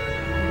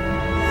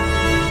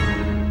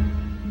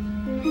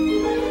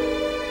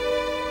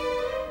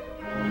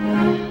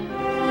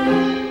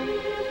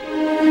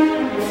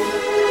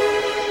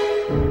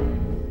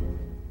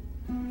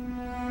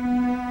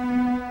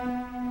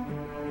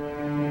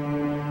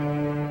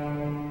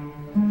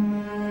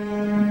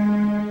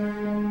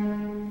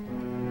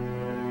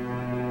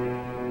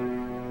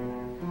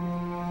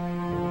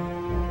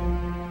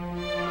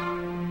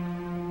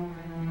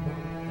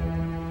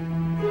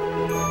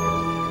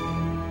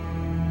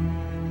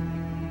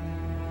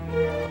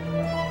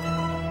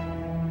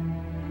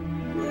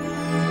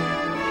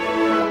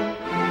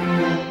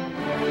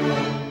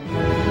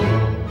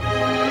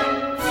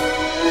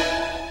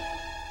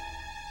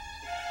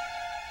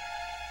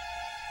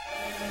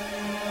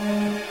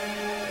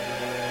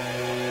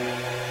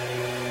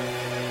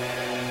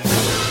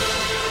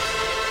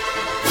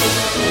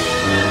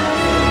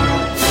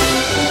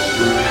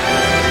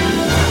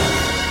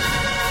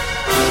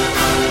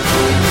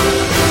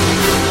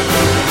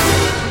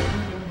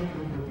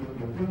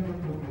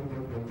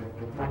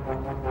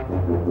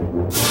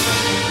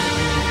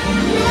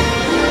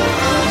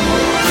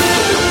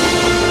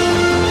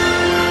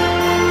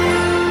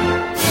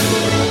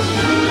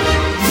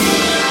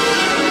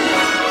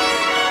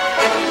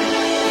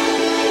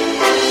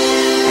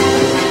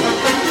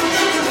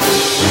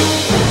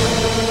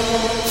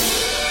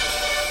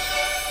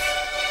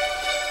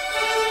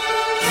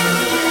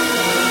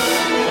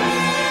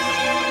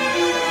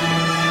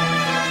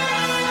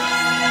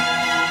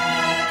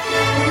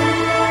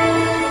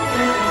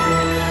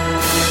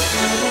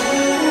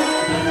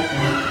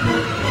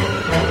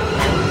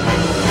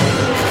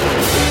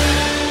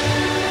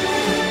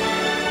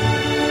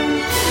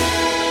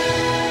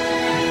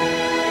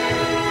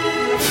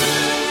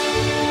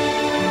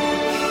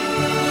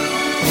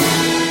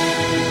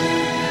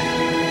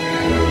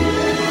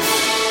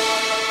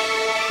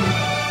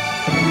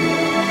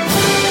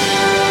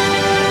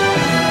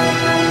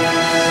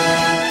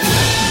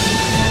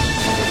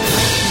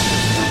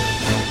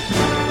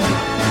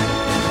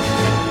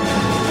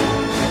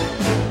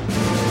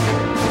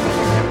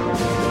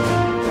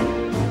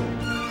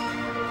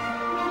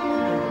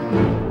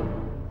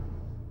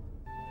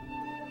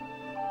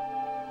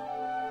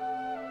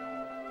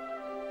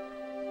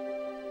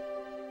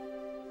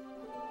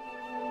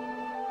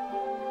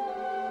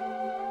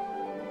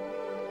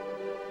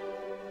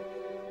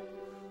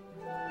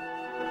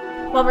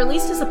 While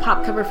released as a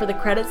pop cover for the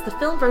credits, the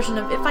film version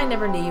of If I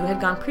Never Knew You had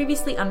gone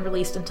previously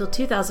unreleased until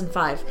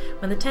 2005,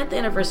 when the 10th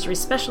anniversary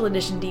special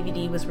edition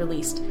DVD was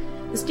released.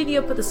 The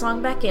studio put the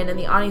song back in, and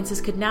the audiences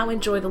could now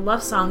enjoy the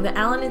love song that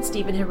Alan and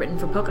Stephen had written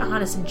for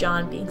Pocahontas and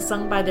John, being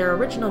sung by their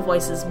original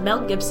voices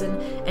Mel Gibson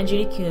and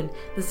Judy Kuhn,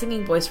 the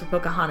singing voice for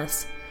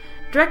Pocahontas.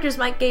 Directors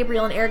Mike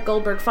Gabriel and Eric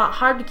Goldberg fought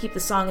hard to keep the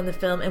song in the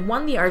film and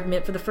won the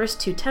argument for the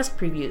first 2 test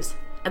previews.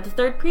 At the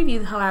third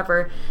preview,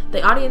 however,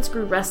 the audience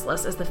grew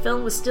restless as the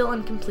film was still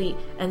incomplete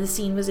and the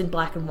scene was in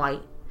black and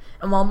white.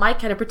 And while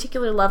Mike had a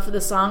particular love for the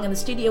song and the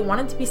studio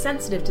wanted to be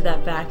sensitive to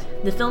that fact,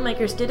 the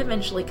filmmakers did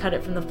eventually cut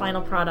it from the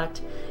final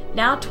product.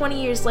 Now, 20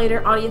 years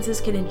later,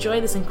 audiences can enjoy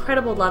this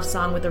incredible love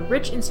song with a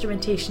rich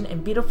instrumentation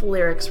and beautiful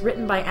lyrics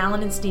written by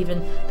Alan and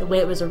Stephen the way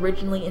it was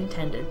originally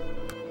intended.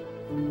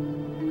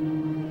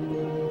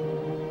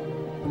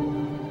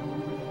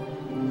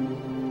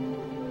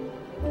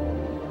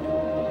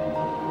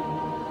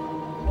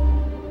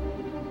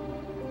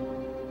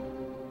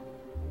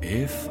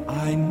 If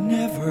I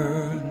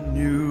never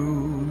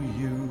knew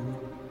you,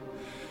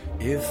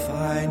 if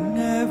I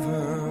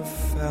never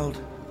felt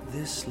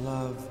this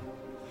love,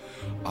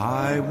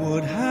 I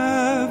would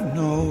have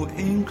no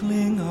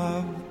inkling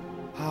of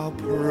how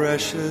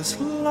precious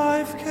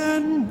life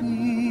can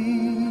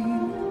be.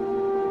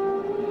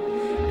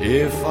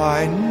 If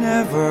I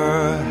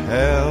never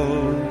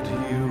held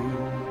you,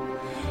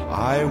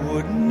 I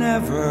would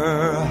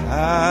never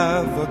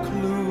have a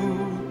clue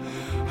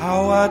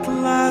how at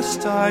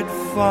last I'd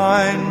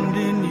find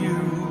in you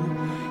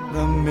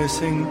the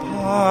missing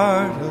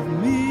part of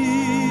me.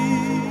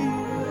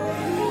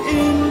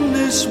 In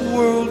this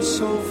world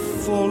so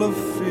full of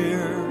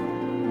fear,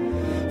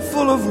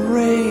 full of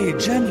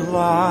rage and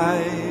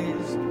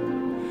lies,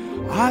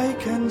 I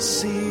can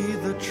see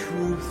the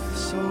truth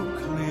so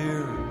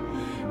clear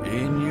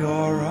in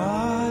your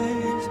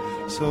eyes.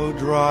 So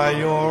dry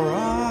your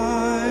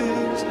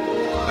eyes,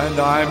 and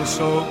I'm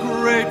so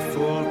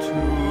grateful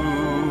to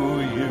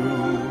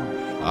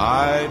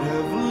I'd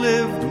have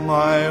lived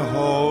my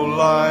whole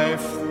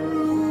life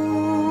through,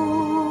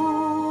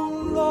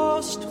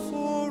 lost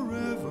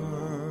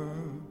forever,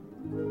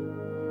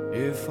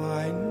 if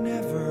I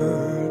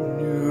never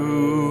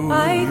knew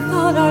I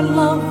thought our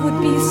love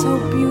would be so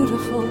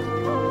beautiful.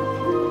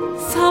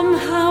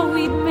 Somehow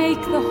we'd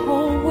make the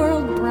whole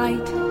world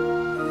bright.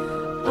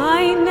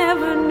 I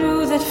never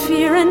knew that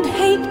fear and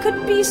hate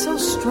could be so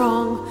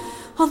strong.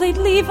 All they'd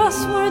leave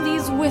us were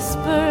these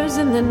whispers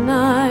in the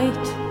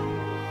night.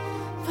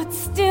 But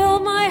still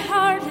my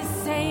heart is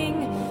saying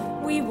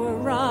we were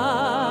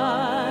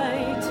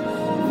right.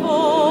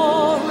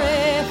 For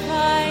if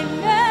I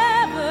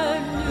never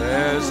knew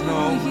there's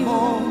no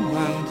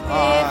moment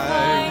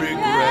I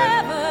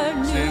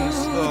regret since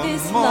the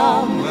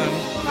moment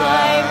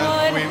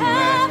that we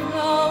met.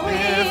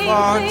 If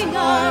our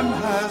time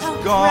has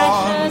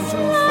gone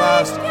too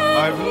fast,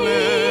 I've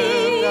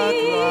lived at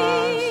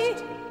last.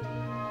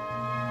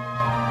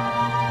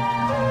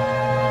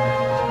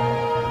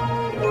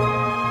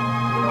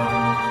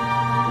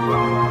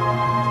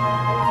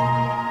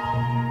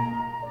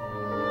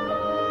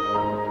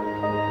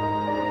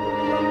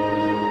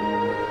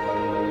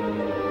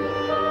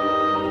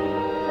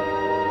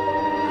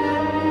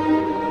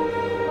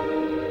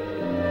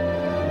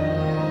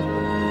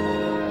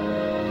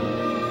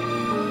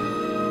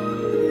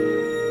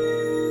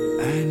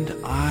 And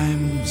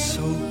I'm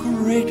so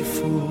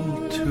grateful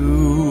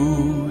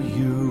to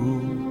you.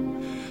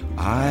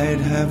 I'd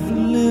have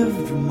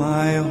lived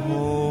my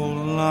whole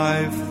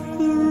life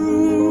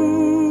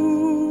through,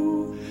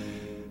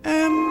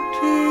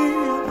 empty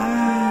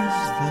as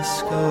the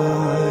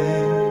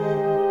sky,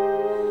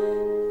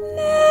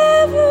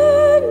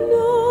 never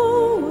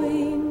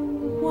knowing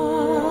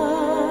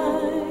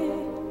why,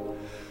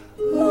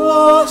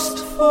 lost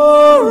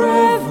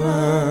forever,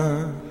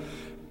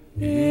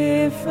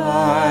 if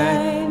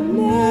I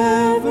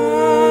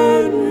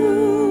never knew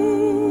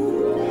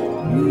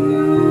you.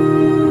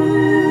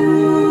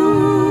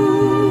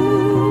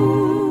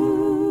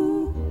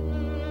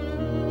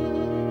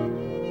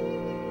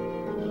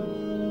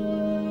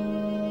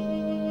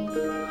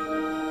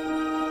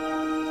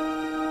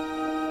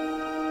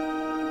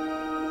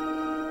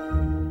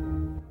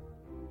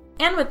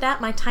 And with that,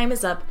 my time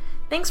is up.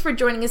 Thanks for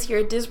joining us here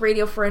at Diz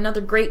Radio for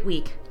another great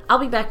week. I'll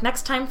be back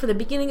next time for the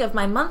beginning of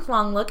my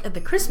month-long look at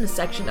the Christmas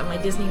section of my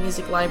Disney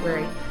Music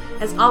Library.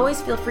 As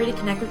always, feel free to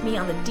connect with me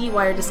on the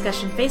D-Wire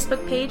Discussion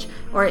Facebook page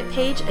or at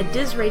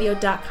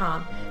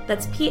page@dizradio.com.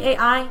 That's Paige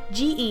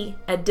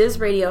at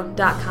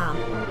dizradio.com.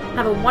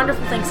 Have a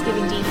wonderful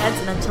Thanksgiving, D-Heads,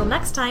 and until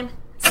next time,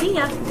 see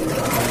ya!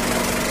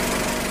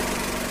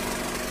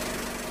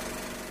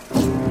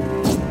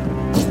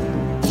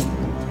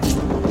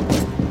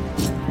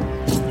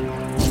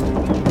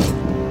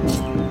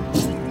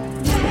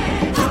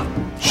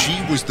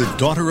 Was the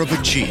daughter of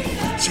a chief.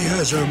 She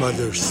has her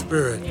mother's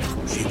spirit.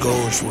 She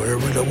goes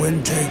wherever the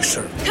wind takes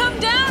her. Come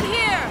down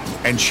here!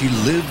 And she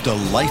lived a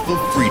life of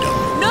freedom.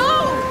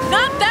 No!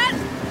 Not that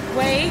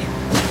way!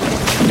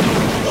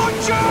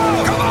 Watch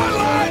out! Come on,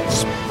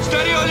 lads!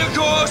 Steady on your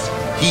course!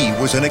 He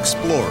was an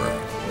explorer,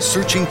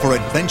 searching for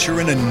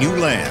adventure in a new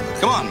land.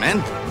 Come on,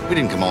 men. We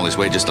didn't come all this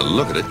way just to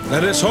look at it.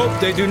 Let us hope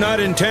they do not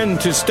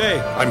intend to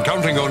stay. I'm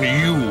counting on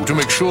you to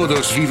make sure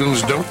those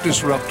heathens don't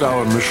disrupt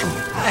our mission.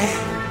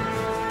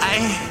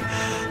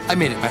 I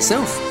made it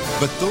myself.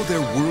 But though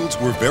their worlds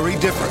were very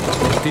different,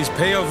 these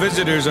pale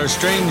visitors are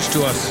strange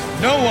to us.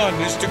 No one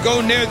is to go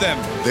near them.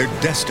 Their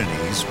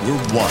destinies were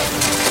one.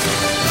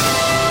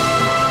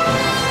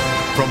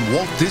 From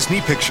Walt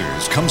Disney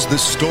Pictures comes the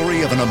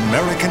story of an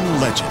American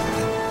legend.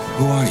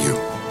 Who are you?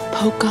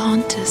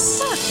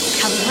 Pocahontas.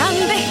 Come run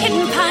the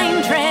hidden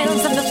pine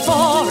trails of the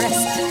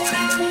forest.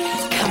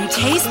 Come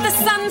taste the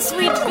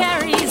sun-sweet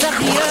berries of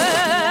the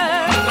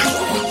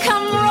earth.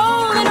 Come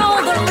roll in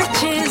all the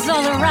riches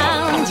all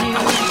around you.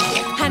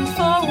 And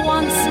for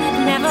once,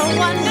 never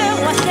wonder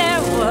what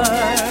they're worth.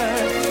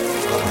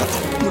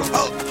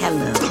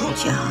 Hello,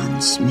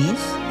 John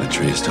Smith. The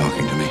tree is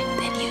talking to me.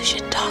 Then you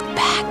should talk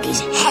back.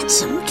 He's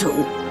handsome,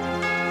 too.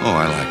 Oh,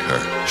 I like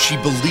her. She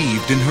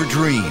believed in her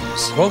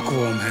dreams.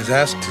 Bokoum has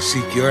asked to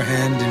seek your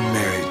hand in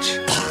marriage.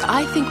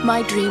 I think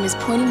my dream is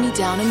pointing me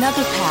down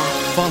another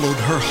path. Followed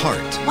her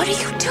heart. What are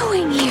you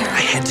doing here?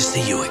 I had to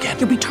see you again.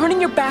 You'll be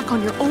turning your back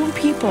on your own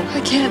people.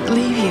 I can't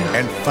leave you.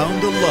 And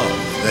found a love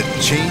that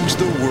changed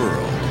the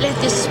world. Let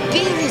the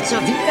spirits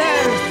of the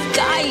earth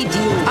guide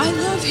you. I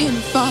love him,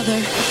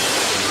 Father.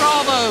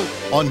 Bravo!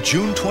 On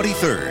June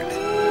 23rd,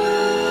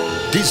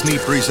 Disney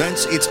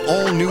presents its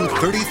all-new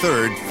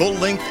 33rd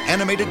full-length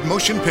animated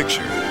motion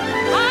picture.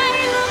 I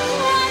look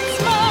once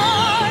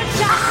more,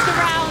 just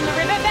around the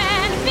river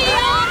bend,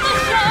 beyond the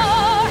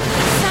shore,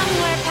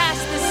 somewhere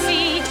past the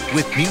sea.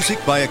 With music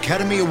by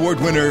Academy Award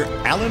winner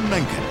Alan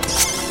Menken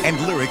and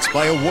lyrics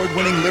by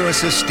award-winning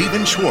lyricist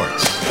Stephen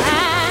Schwartz.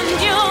 And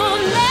you'll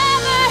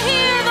never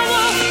hear the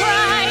wolf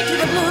cry to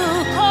the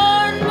blue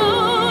corn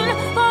moon,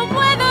 for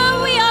whether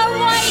we are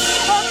white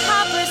or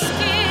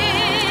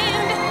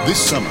copper-skinned. This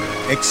summer,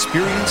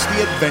 experience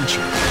the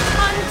adventure.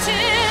 Until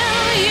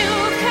you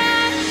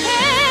can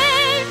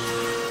paint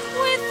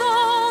with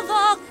all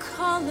the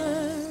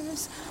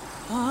colors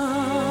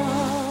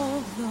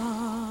of the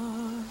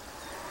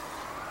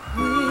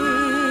wind.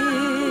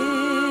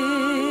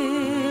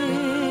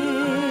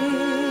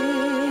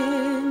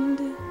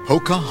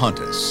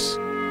 Pocahontas.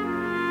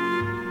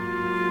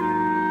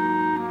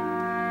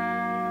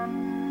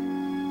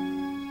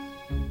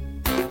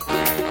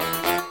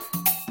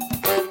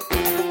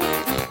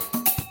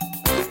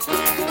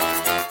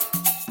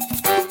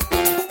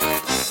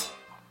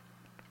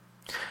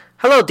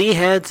 Hello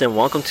D-Heads, and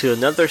welcome to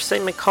another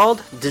segment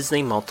called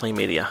Disney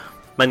Multimedia.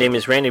 My name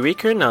is Randy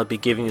Reeker, and I'll be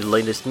giving you the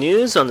latest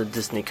news on the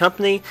Disney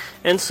company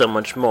and so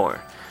much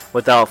more.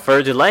 Without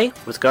further delay,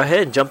 let's go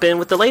ahead and jump in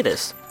with the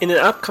latest. In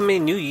the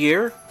upcoming new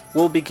year,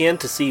 we'll begin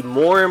to see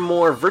more and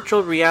more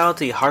virtual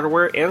reality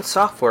hardware and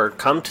software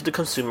come to the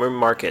consumer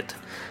market.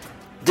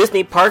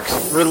 Disney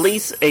Parks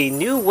release a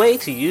new way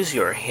to use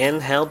your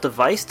handheld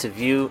device to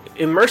view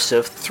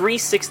immersive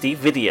 360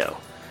 video.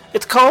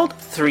 It's called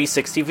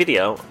 360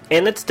 Video,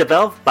 and it's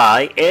developed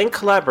by and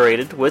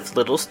collaborated with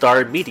Little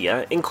Star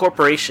Media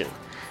Incorporation,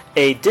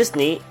 a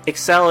Disney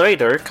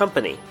accelerator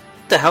company.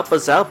 To help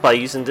us out by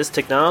using this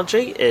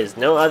technology is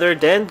no other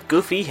than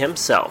Goofy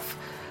himself.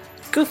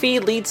 Goofy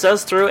leads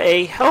us through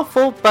a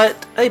helpful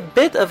but a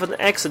bit of an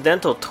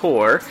accidental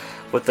tour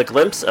with a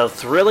glimpse of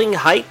thrilling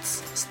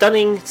heights,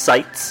 stunning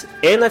sights,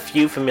 and a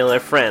few familiar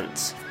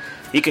friends.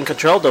 You can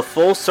control the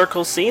full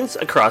circle scenes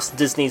across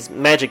Disney's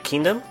Magic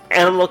Kingdom,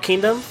 Animal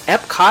Kingdom,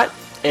 Epcot,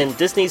 and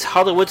Disney's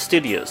Hollywood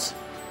Studios.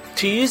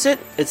 To use it,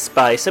 it's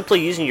by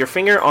simply using your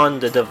finger on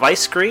the device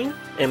screen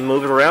and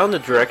move it around the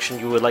direction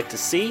you would like to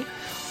see,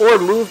 or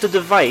move the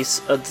device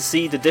to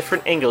see the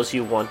different angles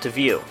you want to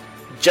view.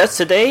 Just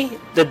today,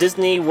 the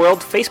Disney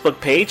World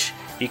Facebook page,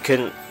 you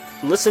can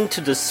listen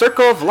to the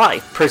Circle of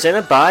Life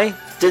presented by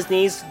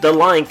Disney's The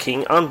Lion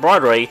King on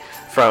Broadway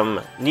from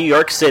New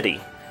York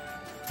City.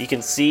 You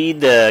can see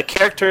the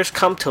characters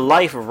come to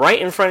life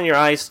right in front of your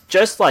eyes,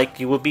 just like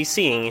you would be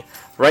seeing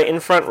right in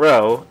front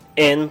row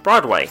in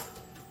Broadway.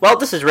 Well,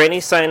 this is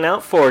Rainey signing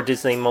out for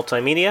Disney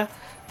Multimedia.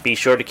 Be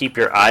sure to keep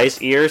your eyes,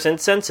 ears, and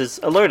senses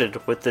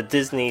alerted with the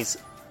Disney's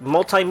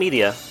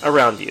multimedia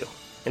around you.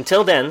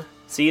 Until then,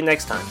 see you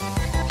next time.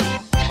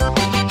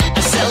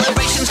 A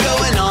celebration's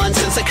going on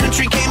since the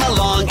country came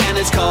along, and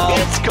it's called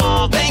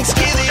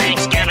Thanksgiving.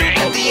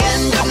 At the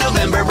end of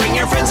November, bring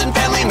your friends and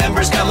family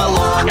members, come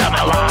along to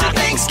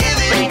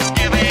Thanksgiving.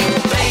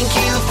 Thank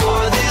you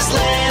for this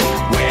land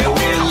where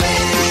we're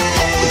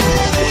living.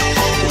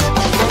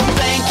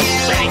 Thank you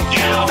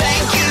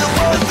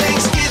for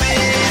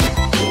Thanksgiving.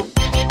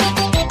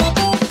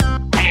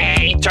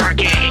 Hey,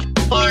 turkey.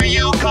 Are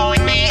you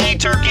calling me a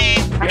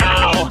turkey?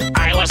 No,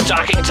 I was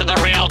talking to the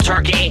real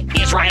turkey.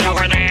 He's right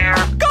over there.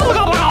 Gobble,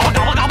 gobble, gobble,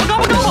 gobble, gobble,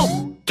 gobble,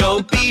 gobble.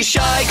 Don't be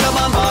shy, come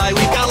on by.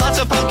 We've got lots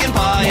of pumpkin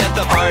pie at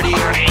the party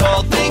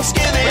called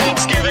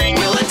Thanksgiving.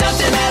 We'll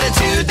adopt an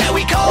attitude that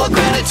we call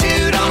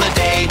gratitude on the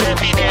day of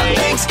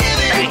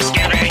Thanksgiving.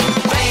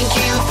 Thank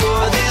you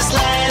for this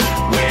land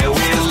where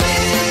we're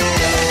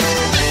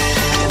living.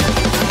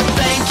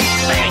 Thank you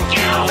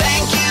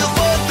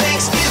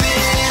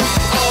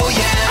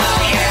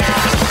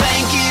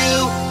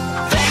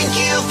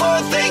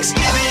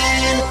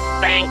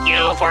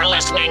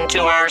listening to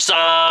our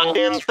song.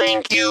 And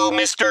thank you,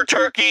 Mr.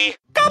 Turkey.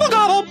 Gobble,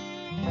 gobble.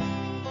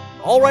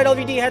 All right, all of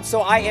you D-heads,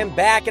 so I am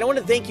back, and I want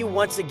to thank you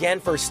once again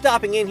for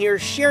stopping in here,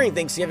 sharing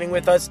Thanksgiving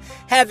with us,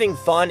 having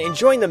fun,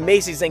 enjoying the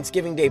Macy's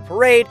Thanksgiving Day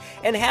Parade,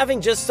 and having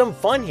just some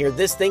fun here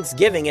this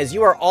Thanksgiving as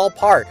you are all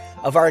part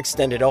of our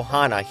extended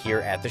Ohana here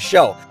at the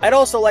show. I'd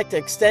also like to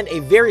extend a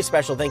very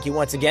special thank you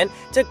once again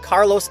to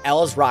Carlos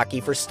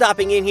Alazraqui for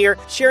stopping in here,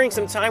 sharing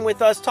some time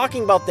with us,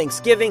 talking about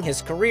Thanksgiving,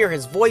 his career,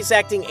 his voice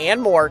acting,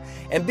 and more,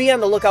 and be on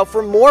the lookout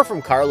for more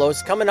from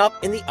Carlos coming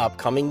up in the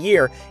upcoming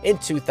year in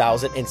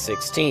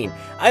 2016.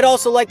 I'd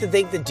also like to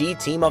thank the D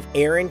team of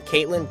Aaron,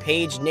 Caitlin,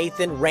 Paige,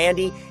 Nathan,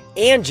 Randy,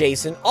 and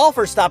Jason, all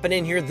for stopping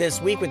in here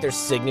this week with their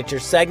signature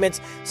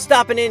segments,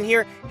 stopping in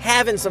here,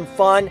 having some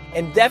fun,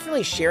 and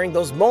definitely sharing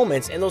those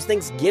moments and those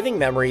Thanksgiving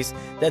memories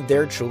that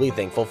they're truly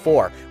thankful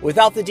for.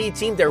 Without the D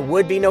team, there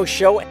would be no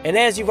show, and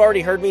as you've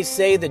already heard me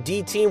say, the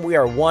D team, we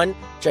are one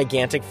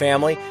gigantic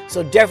family,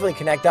 so definitely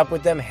connect up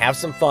with them, have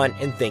some fun,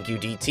 and thank you,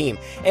 D team.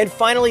 And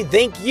finally,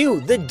 thank you,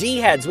 the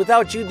D-heads.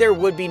 Without you, there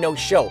would be no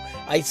show.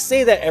 I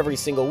say that every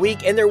single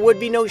week, and there would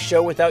be no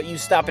show without you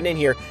stopping in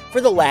here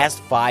for the last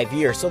 5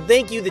 years. So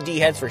thank you, the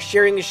D-heads, for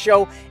sharing the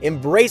show,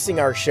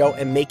 embracing our show,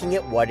 and making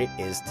it what it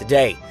is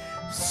today.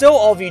 So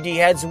all of you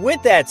D-heads,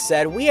 with that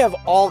said, we have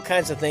all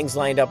kinds of things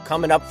lined up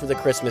coming up for the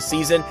Christmas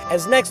season,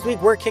 as next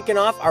week we're kicking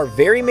off our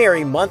very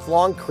merry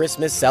month-long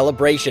Christmas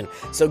celebration.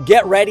 So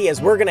get ready,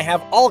 as we're going to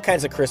have all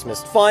kinds of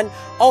Christmas fun,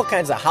 all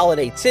kinds of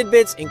holiday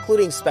tidbits,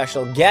 including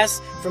special guests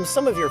from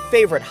some of your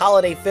favorite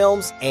holiday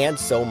films, and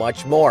so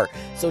much more.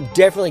 So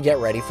definitely get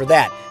ready for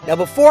that. Now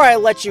before I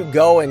let you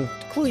go and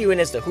clue you in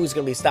as to who's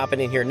going to be stopping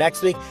in here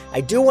next week,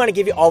 I do want to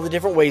give you all the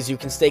different ways you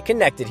can stay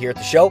connected here at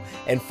the show.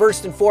 And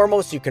first and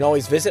foremost, you can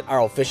always visit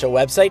our official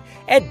website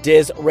at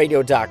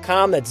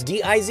DizRadio.com. That's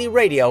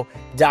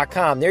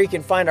DizRadio.com. There you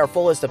can find our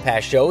full list of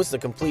past shows, the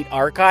complete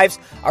archives,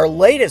 our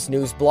latest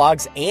news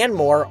blogs, and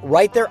more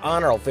right there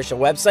on our official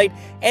website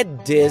at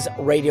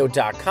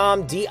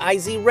DizRadio.com,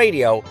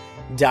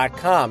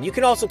 DizRadio.com. You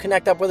can also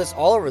connect up with us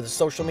all over the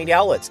social media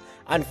outlets.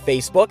 On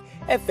Facebook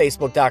at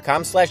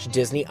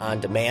Facebook.com/Disney On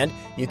Demand.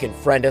 You can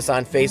friend us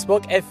on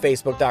Facebook at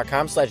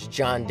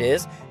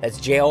Facebook.com/JohnDiz. That's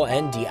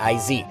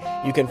JONDIZ.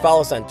 You can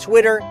follow us on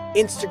Twitter,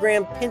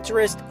 Instagram,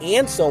 Pinterest,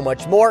 and so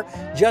much more.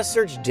 Just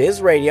search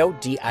Diz Radio,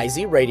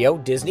 DIZ Radio,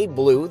 Disney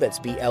Blue, that's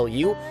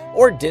BLU,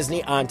 or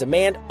Disney On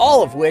Demand,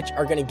 all of which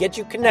are going to get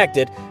you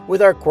connected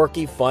with our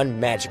quirky,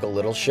 fun, magical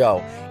little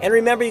show. And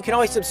remember, you can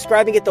always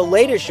subscribe and get the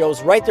latest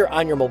shows right there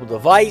on your mobile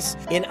device,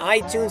 in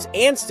iTunes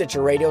and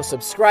Stitcher Radio.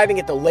 Subscribing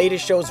at the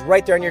latest shows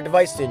right there on your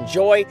device to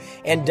enjoy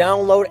and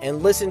download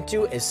and listen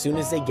to as soon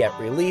as they get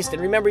released.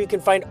 And remember, you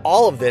can find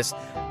all of this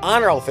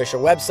on our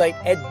official website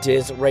at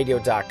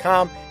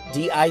DizRadio.com,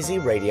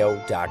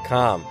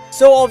 DizRadio.com.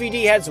 So all of you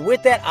D-heads,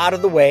 with that out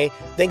of the way,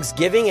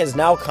 Thanksgiving is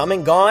now come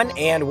and gone,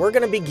 and we're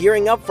going to be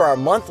gearing up for our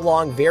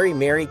month-long very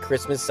merry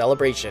Christmas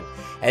celebration.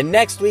 And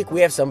next week,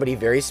 we have somebody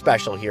very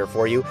special here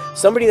for you,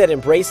 somebody that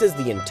embraces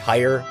the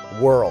entire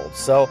world.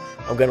 So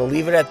I'm going to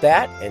leave it at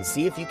that and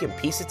see if you can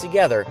piece it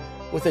together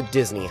with a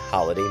Disney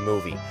holiday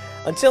movie.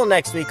 Until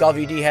next week, all of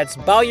you D-heads,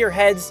 bow your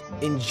heads,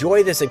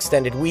 enjoy this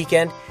extended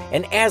weekend,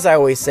 and as I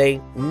always say,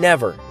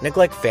 never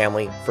neglect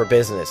family for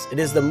business. It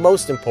is the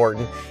most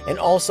important and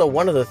also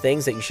one of the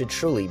things that you should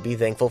truly be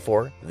thankful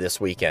for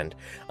this weekend.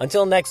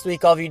 Until next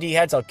week, all of you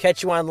D-heads, I'll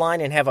catch you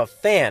online and have a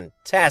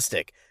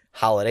fantastic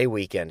holiday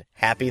weekend.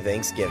 Happy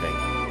Thanksgiving.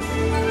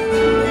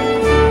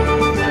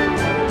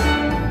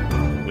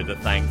 With a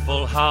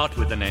thankful heart,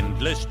 with an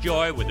endless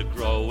joy, with a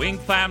growing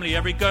family,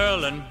 every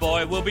girl and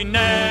boy will be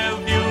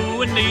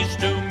nephew and niece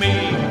to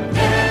me.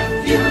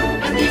 Nephew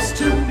and niece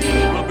to me.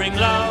 Will bring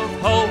love,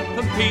 hope,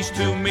 and peace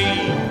to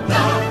me.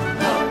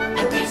 Love, hope,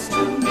 and peace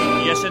to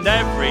me. Yes, and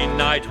every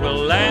night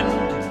will end,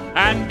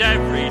 and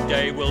every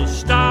day will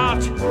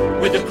start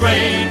with a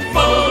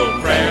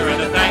grateful prayer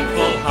and a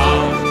thankful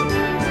heart.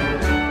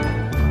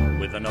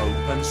 With an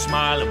open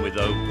smile and with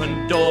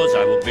open doors,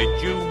 I will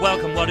bid you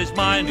welcome. What is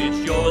mine is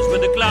yours.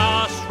 With a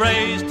glass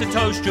raised to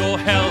toast your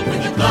health.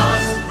 With a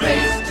glass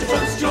raised to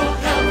toast your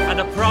health. And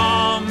a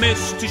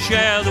promise to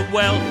share the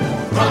wealth.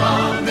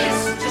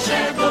 Promise to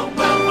share the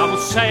wealth. I will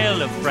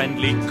sail a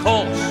friendly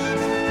course,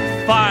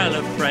 file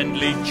a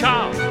friendly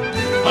chart,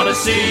 on a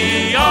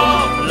sea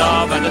of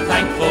love and a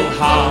thankful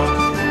heart.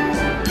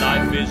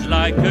 Life is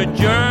like a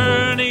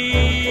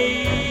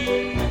journey,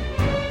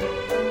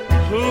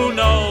 who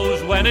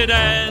knows when it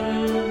ends?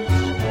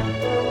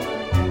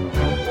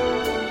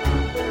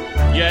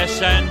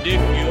 Yes, and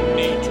if you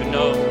need to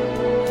know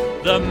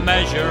the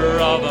measure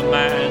of a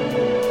man,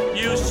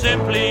 you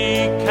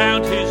simply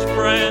count his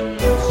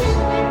friends.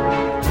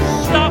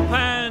 Stop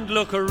and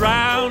look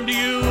around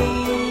you.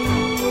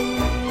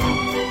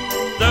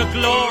 The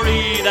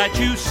glory that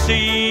you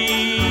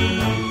see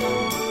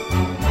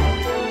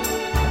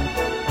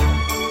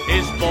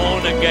is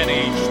born again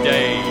each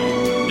day.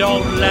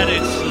 Don't let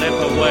it slip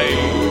away,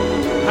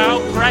 how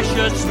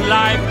precious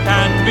life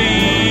can be.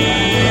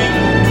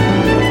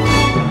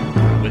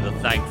 With a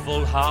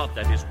thankful heart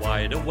that is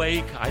wide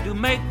awake, I do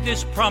make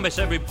this promise,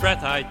 every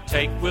breath I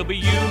take will be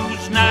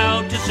used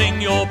now to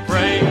sing your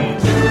praise.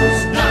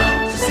 Used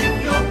now to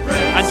sing your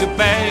praise. And to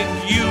beg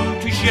you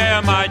to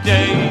share my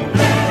day.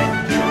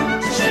 Beg you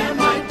to share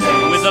my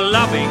days. With a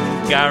loving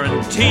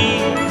guarantee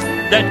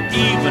that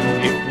even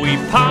if we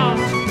part,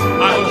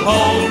 I will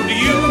hold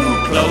you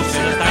close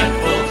in a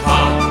thankful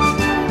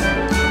heart.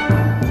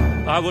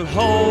 I will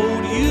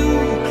hold you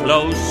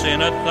close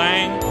in a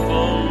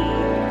thankful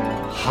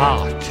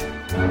heart.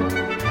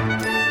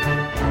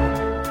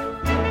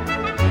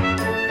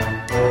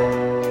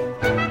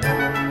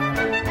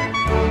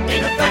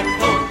 In a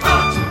thankful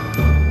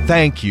heart.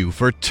 Thank you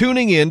for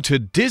tuning in to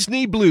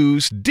Disney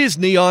Blues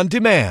Disney On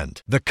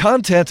Demand. The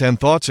content and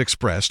thoughts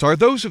expressed are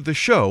those of the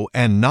show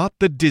and not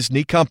the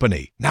Disney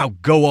Company. Now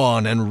go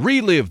on and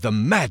relive the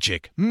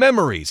magic,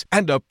 memories,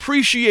 and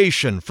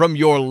appreciation from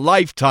your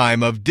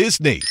lifetime of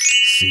Disney.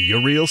 See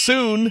you real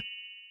soon.